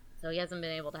 So he hasn't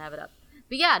been able to have it up.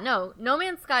 But yeah, No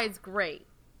Man's Sky is great.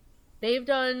 They've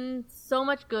done so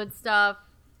much good stuff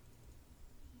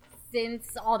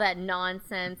since all that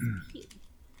nonsense.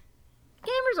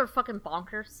 Gamers are fucking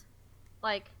bonkers.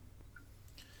 Like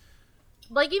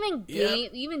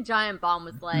even Giant Bomb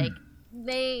was like,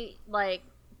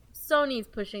 Sony's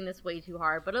pushing this way too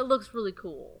hard, but it looks really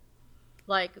cool.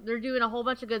 Like, they're doing a whole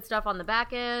bunch of good stuff on the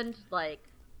back end. Like,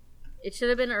 it should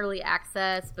have been early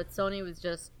access, but Sony was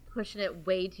just pushing it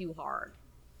way too hard.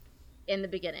 in the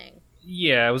beginning.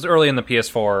 Yeah, it was early in the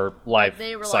PS4 life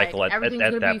They were cycle like, at everything's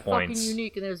gonna that be point. fucking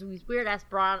unique, and there's these weird ass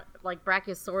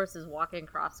Brachiosauruses walking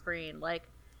across screen. Like,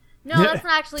 no, that's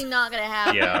actually not gonna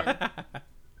happen.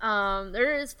 Yeah.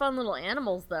 There is fun little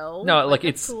animals though. No, like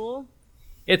that's it's cool.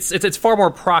 It's far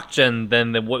more proc-gen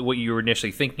than what you were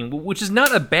initially thinking, which is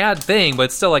not a bad thing, but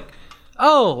it's still like,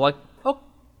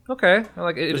 okay.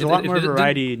 Like There's a lot more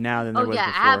variety now than there was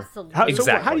before. Absolutely.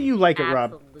 So how do you like it,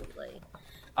 Rob? Absolutely.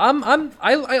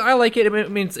 I like it. I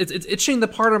mean, it's itching the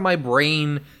part of my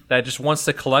brain that just wants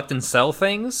to collect and sell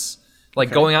things,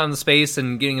 like going out in space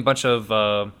and getting a bunch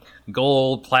of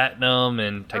gold, platinum,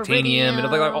 and titanium,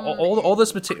 and like all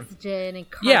this material. And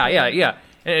Yeah.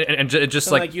 And just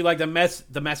So, like you like the Mass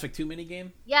Effect 2 minigame?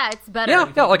 yeah, it's better.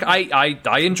 Yeah. Like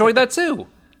I enjoyed that too.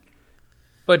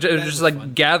 But just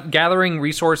like gathering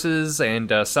resources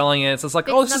and selling it, so it's like,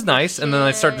 oh, this is nice. And then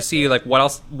I start to see like what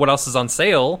else is on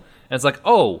sale, and it's like,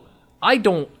 oh, I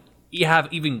don't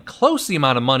have even close the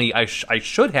amount of money I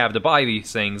should have to buy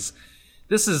these things.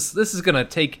 This is gonna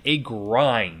take a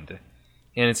grind,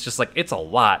 and it's just like it's a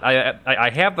lot. I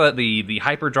have the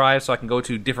hyperdrive, so I can go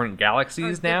to different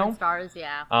galaxies now. Different stars,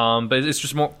 yeah. But it's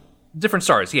just more different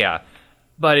stars, yeah.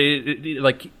 But it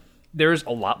like there's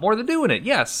a lot more to do in it.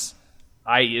 Yes,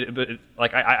 I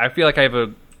feel like I have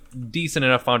a decent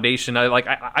enough foundation.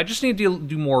 I just need to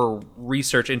do more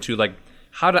research into like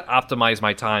how to optimize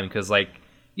my time, because like,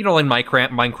 you know, in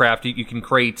Minecraft you can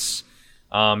create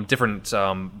different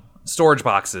storage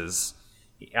boxes.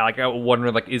 Like I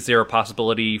wonder, like, is there a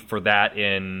possibility for that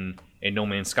in No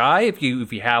Man's Sky if you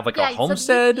have like a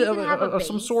homestead you can have a of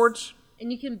some base, sort?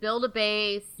 and you can build a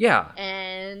base. Yeah.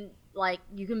 And like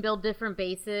you can build different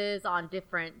bases on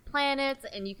different planets,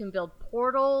 and you can build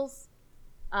portals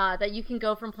that you can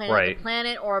go from planet to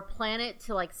planet, or a planet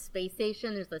to like space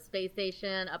station. There's a space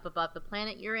station up above the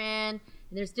planet you're in, and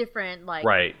there's different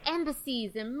like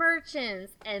embassies and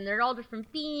merchants, and they're all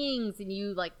different beings, and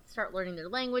you like start learning their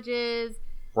languages.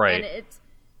 Right. And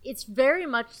it's very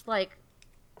much like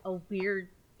a weird,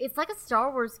 it's like a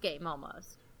Star Wars game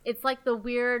almost. It's like the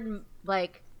weird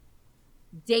like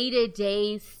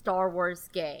day-to-day Star Wars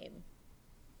game.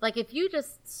 Like if you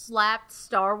just slapped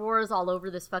Star Wars all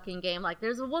over this fucking game, like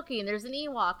there's a Wookiee and there's an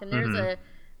Ewok and there's a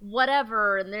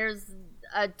whatever and there's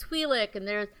a Twi'lek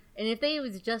and if they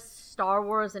was just Star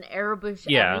Wars and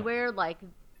Erebush everywhere, like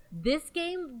this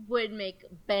game would make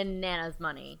bananas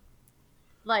money.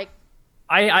 Like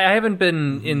I haven't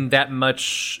been in that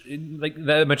much in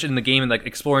the game and like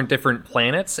exploring different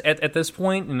planets at this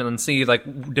point, and then see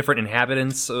like different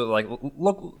inhabitants, like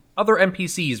look other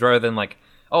NPCs rather than like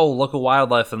local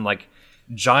wildlife and like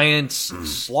giant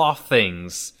sloth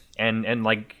things and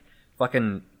like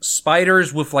fucking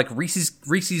spiders with like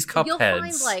Reese's cup you'll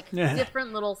heads. Find like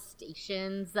different little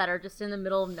stations that are just in the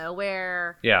middle of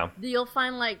nowhere. Yeah, you'll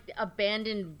find like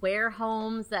abandoned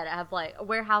homes that have like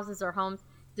warehouses or homes.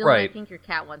 Dylan, I think your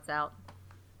cat wants out.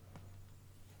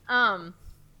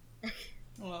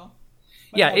 Well,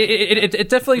 yeah, it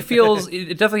definitely feels.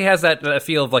 It definitely has that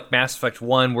feel of like Mass Effect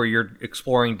 1, where you're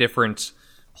exploring different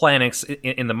planets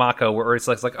in the Mako, where it's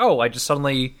like, oh, I just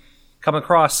suddenly come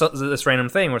across this random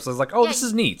thing, where it's like, oh, this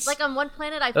is neat. Like on one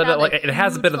planet, I found like it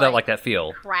has a bit of that, like that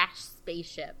feel. Crashed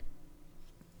spaceship.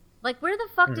 Like, where the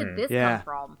fuck did this come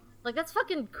from? Like, that's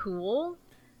fucking cool.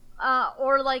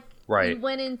 Or like you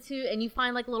went into and you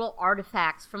find like little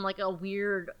artifacts from like a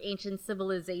weird ancient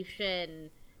civilization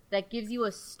that gives you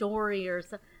a story or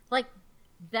something. Like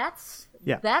that's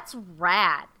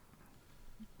rad.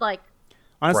 Like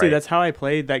honestly, that's how I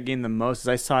played that game the most. Is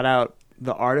I sought out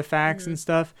the artifacts and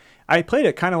stuff. I played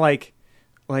it kind of like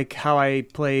how I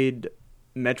played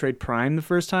Metroid Prime the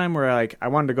first time, where like I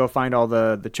wanted to go find all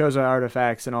the Chozo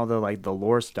artifacts and all the like the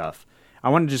lore stuff. I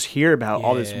wanted to just hear about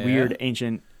all this weird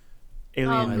ancient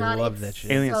alien. I love that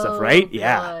shit. Alien stuff, right?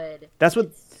 Yeah, that's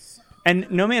what. And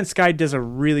No Man's Sky does a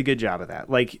really good job of that.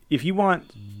 Like, if you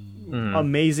want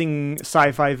amazing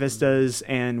sci-fi vistas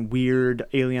and weird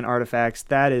alien artifacts,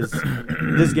 that is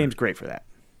this game's great for that.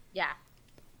 Yeah.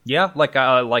 Yeah, like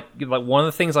one of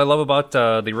the things I love about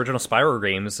the original Spyro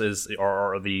games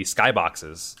are the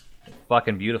skyboxes.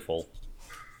 Fucking beautiful.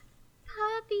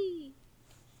 Happy.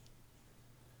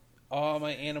 All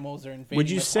my animals are invading. Would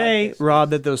you say, Rob,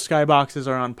 that those skyboxes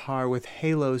are on par with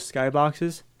Halo's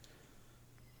skyboxes?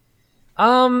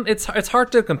 It's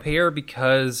hard to compare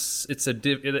because it's a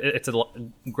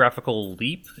graphical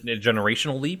leap, a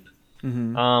generational leap.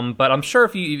 Mm-hmm. But I'm sure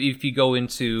if you go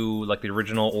into like the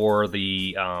original or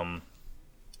the the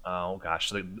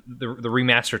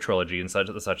remaster trilogy and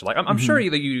such like I'm sure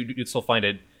that you'd still find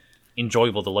it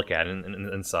enjoyable to look at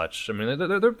and such. I mean,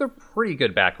 they're pretty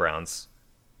good backgrounds.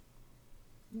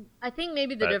 I think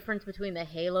maybe the difference between the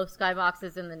Halo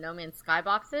skyboxes and the No Man's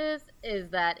skyboxes is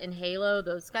that in Halo,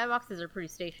 those skyboxes are pretty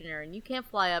stationary, and you can't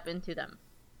fly up into them.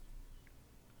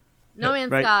 No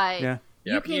Man's Sky,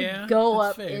 you can go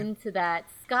up into that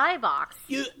skybox.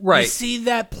 You see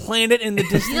that planet in the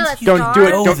distance? You know that Don't do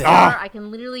it. Don't. Star? I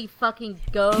can literally fucking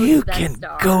go to that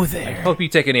star. Go there. Hope you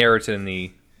take an arrow to the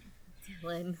knee.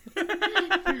 Dylan.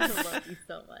 I love you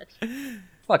so much.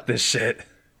 Fuck this shit.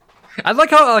 I like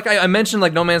how I mentioned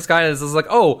No Man's Sky is like,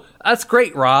 oh, that's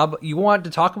great, Rob. You want to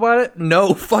talk about it?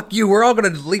 No, fuck you. We're all gonna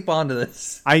leap onto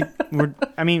this. I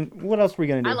mean, what else were we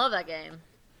gonna do? I love that game.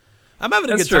 I'm having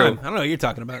a good time. I don't know what you're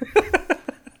talking about.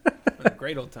 A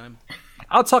great old time.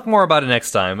 I'll talk more about it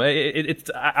next time.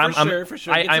 For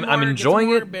sure. I'm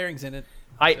enjoying it. Bearings in it.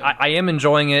 I am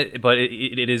enjoying it, but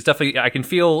it is definitely. I can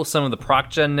feel some of the proc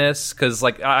gen-ness because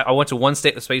I went to one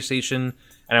space station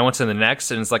and I went to the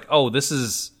next, and it's like, oh, this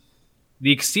is.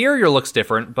 The exterior looks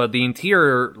different, but the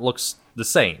interior looks the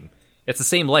same. It's the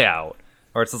same layout.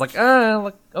 Or it's just like,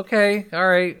 okay, all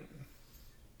right.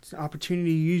 It's an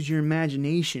opportunity to use your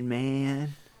imagination,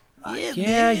 man.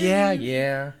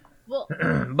 Yeah. Well,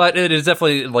 but it is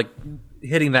definitely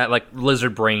hitting that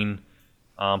lizard brain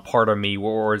part of me,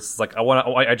 where it's like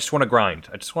I just want to grind.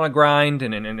 I just want to grind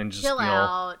and just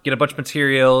get a bunch of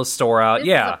materials, store out. This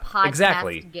Yeah, is a podcast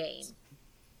exactly. Game.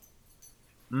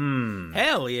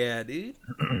 Hell yeah, dude.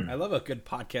 I love a good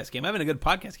podcast game. I haven't had a good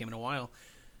podcast game in a while.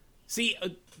 See,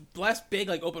 last big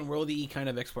open world-y kind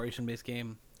of exploration-based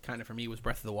game kind of for me was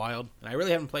Breath of the Wild. And I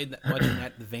really haven't played that much in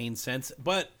that vein since.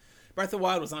 But Breath of the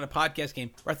Wild was not a podcast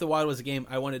game. Breath of the Wild was a game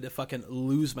I wanted to fucking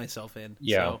lose myself in.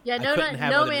 Yeah. So Yeah,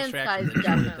 No Man's Sky is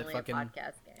definitely a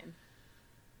podcast game.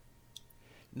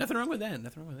 Nothing wrong with that.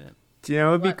 Do you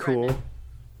know what would be cool? Brendan?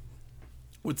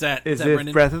 What's that? Is that, if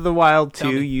Brendan? Breath of the Wild 2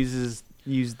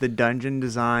 used the dungeon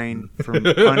design from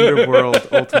Underworld,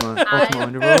 Ultima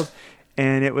Underworld,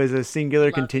 and it was a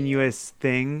singular continuous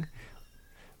thing.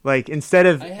 Instead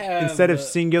of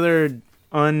singular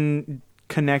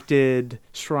unconnected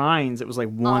shrines, it was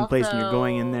one place and you're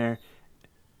going in there.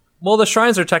 Well, the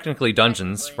shrines are technically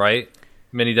dungeons, right?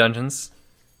 Mini dungeons.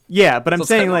 Yeah, but I'm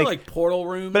saying like portal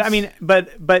rooms. But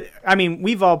I mean,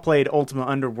 we've all played Ultima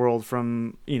Underworld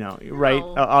from right?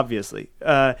 Obviously.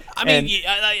 Look,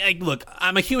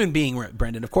 I'm a human being,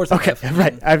 Brendan. Of course. Okay,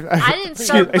 right. I didn't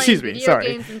start playing video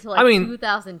games until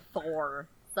 2004.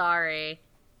 Sorry.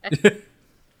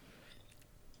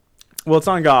 Well, it's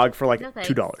on GOG for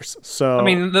 $2. So I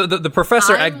mean, the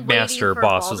Professor I'm Eggmaster waiting for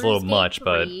boss is a little Baldur's much, Gate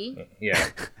but 3. yeah.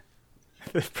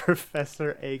 The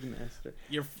Professor Eggmaster.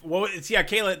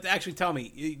 Kayla, actually tell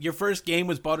me, your first game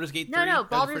was Baldur's Gate 3? No,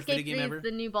 Baldur's Gate 3 is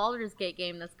the new Baldur's Gate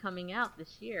game that's coming out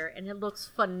this year, and it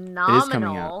looks phenomenal. It is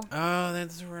coming out. Oh,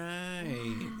 that's right.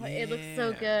 It looks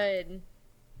so good.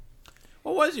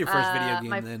 What was your first video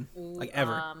game then?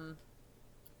 Ever?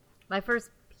 My first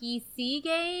PC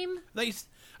game? I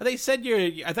thought you said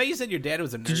your dad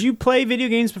was a nerd. Did you play video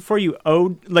games before you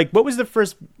owed? What was the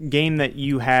first game that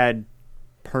you had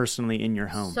personally in your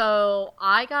home? So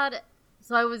I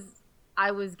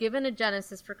was given a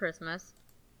Genesis for Christmas.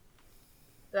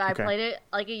 I played it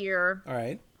a year. All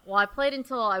right. Well, I played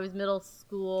until I was middle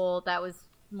school. That was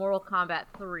Mortal Kombat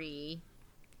 3.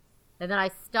 And then I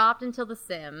stopped until The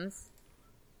Sims.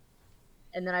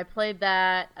 And then I played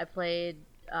that. I played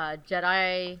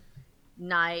Jedi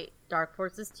Knight, Dark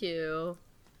Forces 2,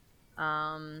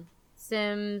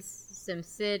 Sims,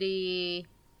 SimCity,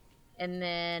 and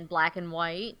then Black and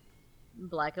White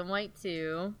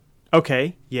 2.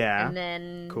 Okay, yeah. And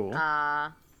then cool.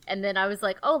 And then I was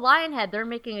like, oh, Lionhead, they're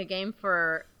making a game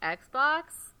for Xbox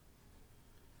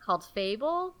called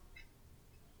Fable.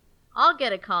 I'll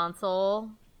get a console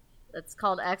that's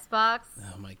called Xbox.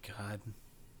 Oh my god.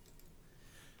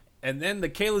 And then the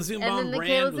Kayla Zumbaum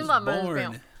brand was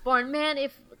born. Man,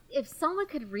 if someone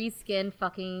could reskin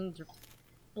fucking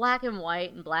Black and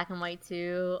White and Black and White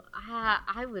 2,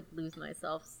 I would lose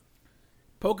myself.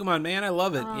 Pokemon, man, I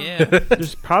love it. Yeah.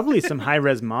 There's probably some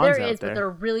high-res mods out there. There is, but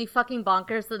they're really fucking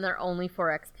bonkers, and they're only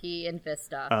for XP and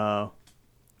Vista. Oh.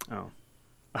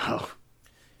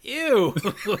 Ew.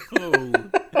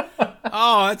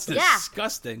 Oh, that's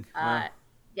disgusting.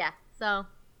 Yeah, so...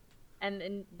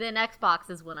 And then Xbox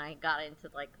is when I got into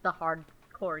the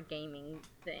hardcore gaming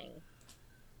thing.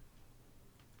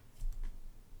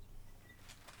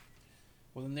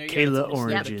 Well, then there you Kayla go.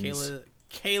 Origins.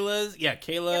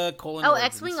 Kayla colon. Oh, Origins.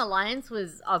 X-Wing Alliance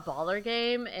was a baller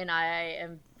game, and I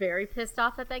am very pissed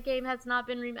off that game has not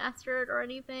been remastered or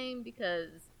anything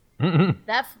because my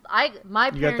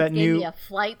parents gave me a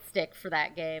flight stick for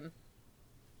that game.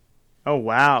 Oh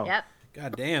wow! Yep.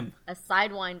 God damn. A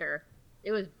Sidewinder.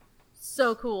 It was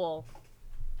so cool.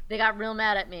 They got real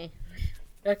mad at me.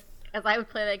 Because I would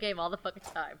play that game all the fucking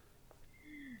time.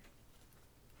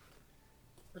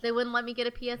 But they wouldn't let me get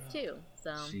a PS2,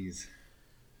 so... Jeez.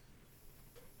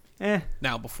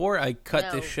 Now, before I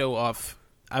cut this show off,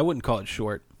 I wouldn't call it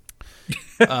short.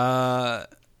 I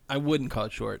wouldn't call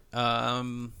it short.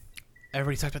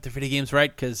 Everybody talked about their video games,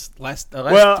 right? Because last 3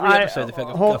 episodes,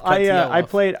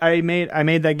 I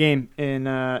made that game in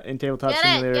Tabletop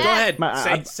Simulator. Go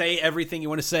ahead, say everything you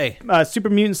want to say. Super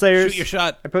Mutant Slayers. Shoot your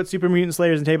shot. I put Super Mutant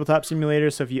Slayers in Tabletop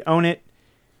Simulator, so if you own it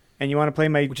and you want to play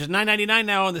my, which is $9.99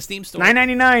 now on the Steam store.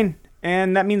 $9.99,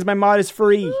 and that means my mod is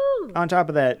free. Woo! On top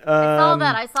of that,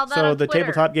 I saw that. So on the Twitter.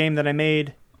 tabletop game that I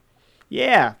made,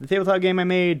 the tabletop game I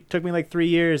made took me like 3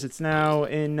 years. It's now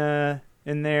in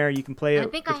there. You can play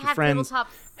it with your friends.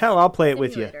 Hell, I'll play it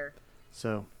with you.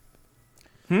 So,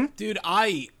 dude,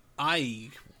 I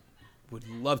would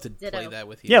love to play that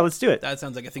with you. Yeah, let's do it. That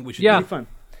sounds like I think we should. Yeah, do it. Fun.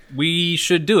 We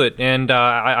should do it. And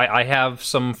I have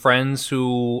some friends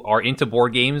who are into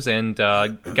board games and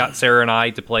got Sarah and I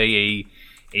to play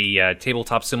a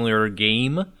tabletop simulator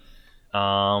game.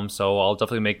 So I'll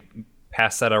definitely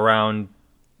pass that around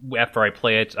after I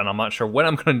play it, and I'm not sure when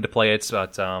I'm going to play it,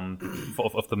 but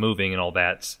of the moving and all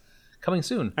that, coming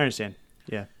soon. I understand.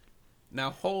 Yeah. Now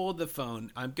hold the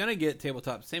phone. I'm going to get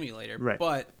Tabletop Simulator, right.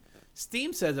 But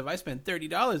Steam says if I spend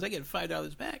 $30, I get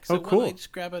 $5 back. So cool. Why don't I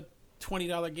just grab a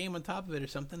 $20 game on top of it or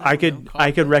something? I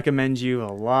could recommend you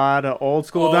a lot of old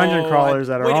school dungeon crawlers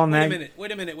that are on that.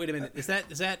 Wait a minute. Is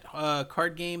that a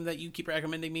card game that you keep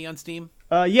recommending me on Steam?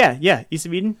 Yeah. East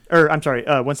of Eden, or I'm sorry,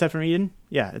 One Step from Eden.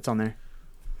 Yeah, it's on there.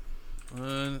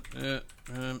 Eden.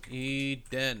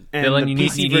 And Dylan, the you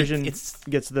need PC version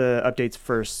gets the updates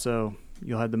first, so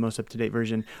you'll have the most up to date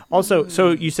version. Also,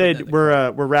 so you said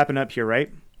we're wrapping up here, right?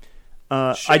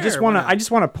 Sure, I just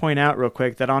want to point out real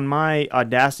quick that on my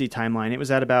Audacity timeline, it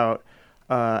was at about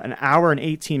an hour and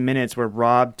 18 minutes where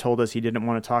Rob told us he didn't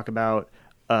want to talk about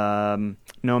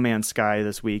No Man's Sky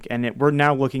this week, and we're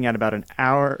now looking at about an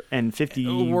hour and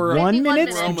 51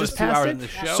 minutes. We're almost just 2 past hours it. in the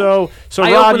show. So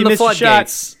I Rob, opened you the missed a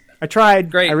floodgates. shot. I tried.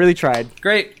 Great. I really tried.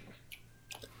 Great.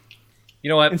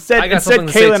 You know what? Instead, I got something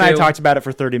to say, Kayla and I too. talked about it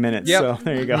for 30 minutes. Yep. So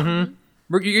there you go. Mm-hmm.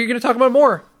 You're going to talk about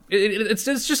more. It's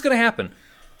just going to happen.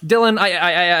 Dylan,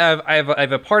 I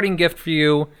have a parting gift for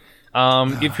you.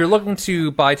 If you're looking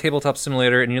to buy Tabletop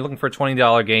Simulator and you're looking for a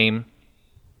 $20 game,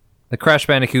 the Crash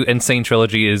Bandicoot Insane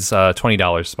Trilogy is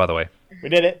 $20, by the way. We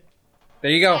did it.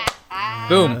 There you go.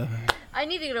 Boom. I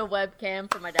need to get a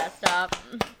webcam for my desktop.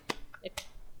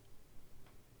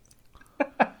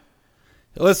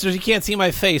 Listeners, you can't see my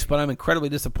face, but I'm incredibly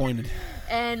disappointed.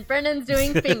 And Brendan's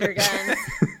doing finger guns.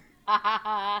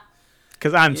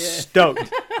 Because I'm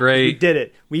stoked. Great. We did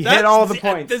it. We hit all the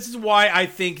points. This is why I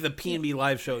think the P&B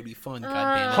live show would be fun.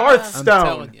 Goddamn it.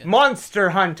 Hearthstone, Monster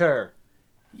Hunter,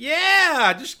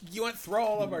 Yeah, you want to throw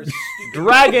all of our stupid...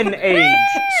 Dragon Age,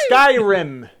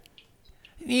 Skyrim.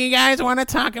 You guys want to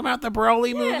talk about the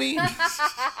Broly movie?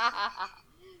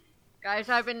 Guys,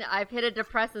 I've hit a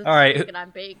depressive All right. streak and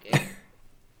I'm baking.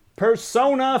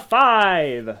 Persona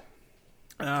 5.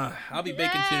 I'll be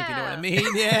baking soon if you know what I mean.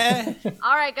 Yeah.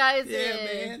 All right, guys. Yeah,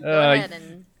 man. Go ahead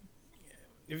and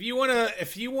If you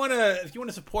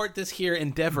wanna support this here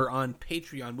endeavor on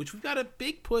Patreon, which we've got a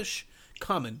big push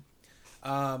coming,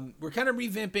 we're kind of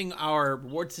revamping our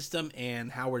reward system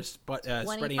and how we're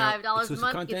spreading out $25 a exclusive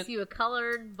month content. gets you a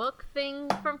colored book thing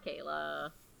from Kayla.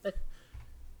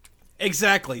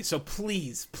 Exactly. So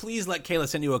please let Kayla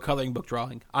send you a coloring book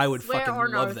drawing. I would Swear fucking or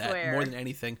no love that swear. more than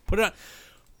anything. Put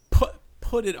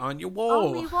it on your wall.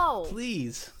 On me wall.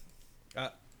 Please.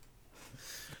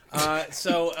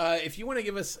 So if you want to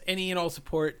give us any and all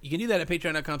support, you can do that at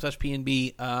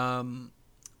patreon.com/PNB.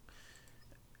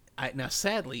 Now,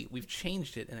 sadly, we've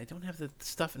changed it, and I don't have the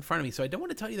stuff in front of me, so I don't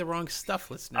want to tell you the wrong stuff,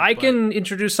 listener. I can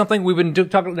introduce something. We've been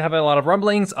having a lot of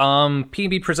rumblings.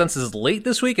 P&B Presents is late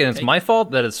this week, and it's my fault.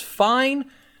 That is fine.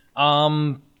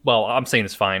 Well, I'm saying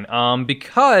it's fine.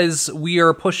 Because we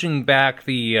are pushing back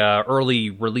the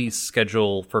early release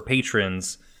schedule for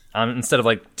patrons. Instead of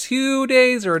like 2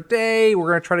 days or a day, we're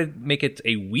going to try to make it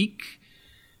a week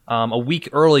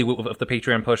early with the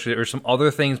Patreon push. There's some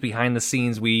other things behind the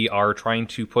scenes we are trying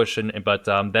to push, but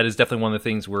that is definitely one of the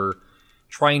things we're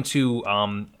trying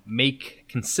to make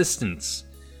consistent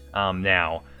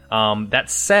now. That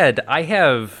said, I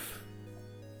have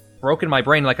broken my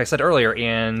brain, like I said earlier,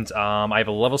 and I have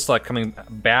a level select coming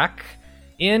back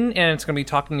in, and it's going to be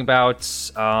talking about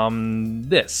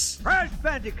this. Crash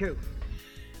Bandicoot.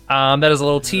 That is a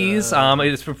little tease.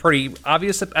 It's pretty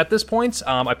obvious at this point.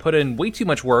 I put in way too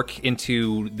much work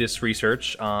into this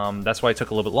research. That's why it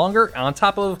took a little bit longer. On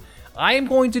top of I am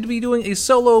going to be doing a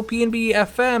solo PNB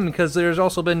FM because there's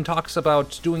also been talks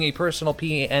about doing a personal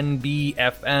PNB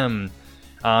FM.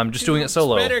 Just doing it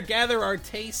solo. Better gather our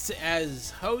tastes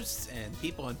as hosts and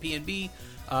people on PNB.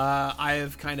 I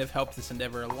have kind of helped this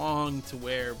endeavor along to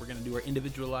where we're going to do our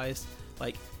individualized,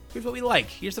 like, here's what we like.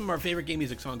 Here's some of our favorite game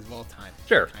music songs of all time.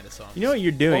 Sure. Kind of songs. You know what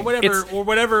you're doing. Or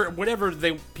whatever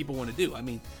people want to do. I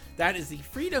mean, that is the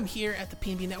freedom here at the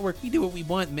PNB Network. We do what we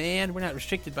want, man. We're not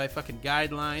restricted by fucking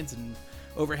guidelines and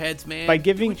overheads, man. By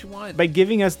do what you want. By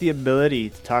giving us the ability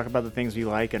to talk about the things we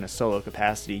like in a solo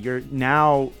capacity, you're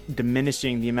now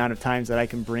diminishing the amount of times that I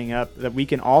can bring up, that we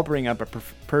can all bring up our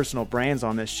personal brands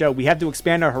on this show. We have to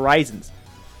expand our horizons.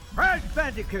 Crash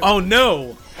Bandicoot. Oh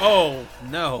no!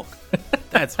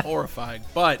 That's horrifying.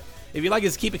 But if you'd like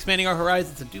us to keep expanding our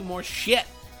horizons and do more shit,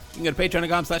 you can go to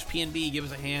patreon.com/PNB, give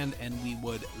us a hand, and we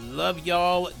would love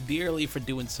y'all dearly for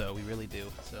doing so. We really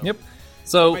do. So, Yep.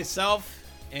 So for myself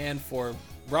and for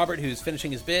Robert, who's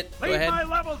finishing his bit, Leave go ahead. my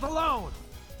levels alone.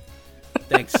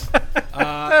 Thanks.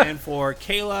 And for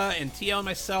Kayla and TL and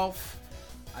myself,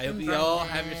 I hope you all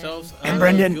have yourselves a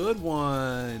Brendan. good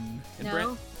one. And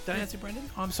No. Did I answer Brendan?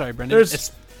 Oh, I'm sorry, Brendan.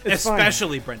 It's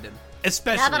Especially Brendan.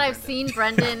 Especially Now that I've Brendan. seen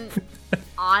Brendan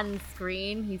on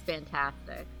screen, he's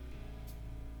fantastic.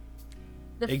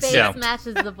 The face Exact.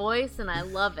 matches the voice, and I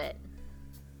love it.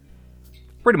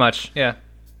 pretty much, yeah.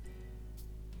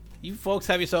 You folks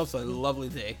have yourselves a lovely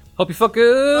day. Hope you fuck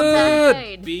good.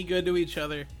 Well, Be good to each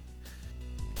other.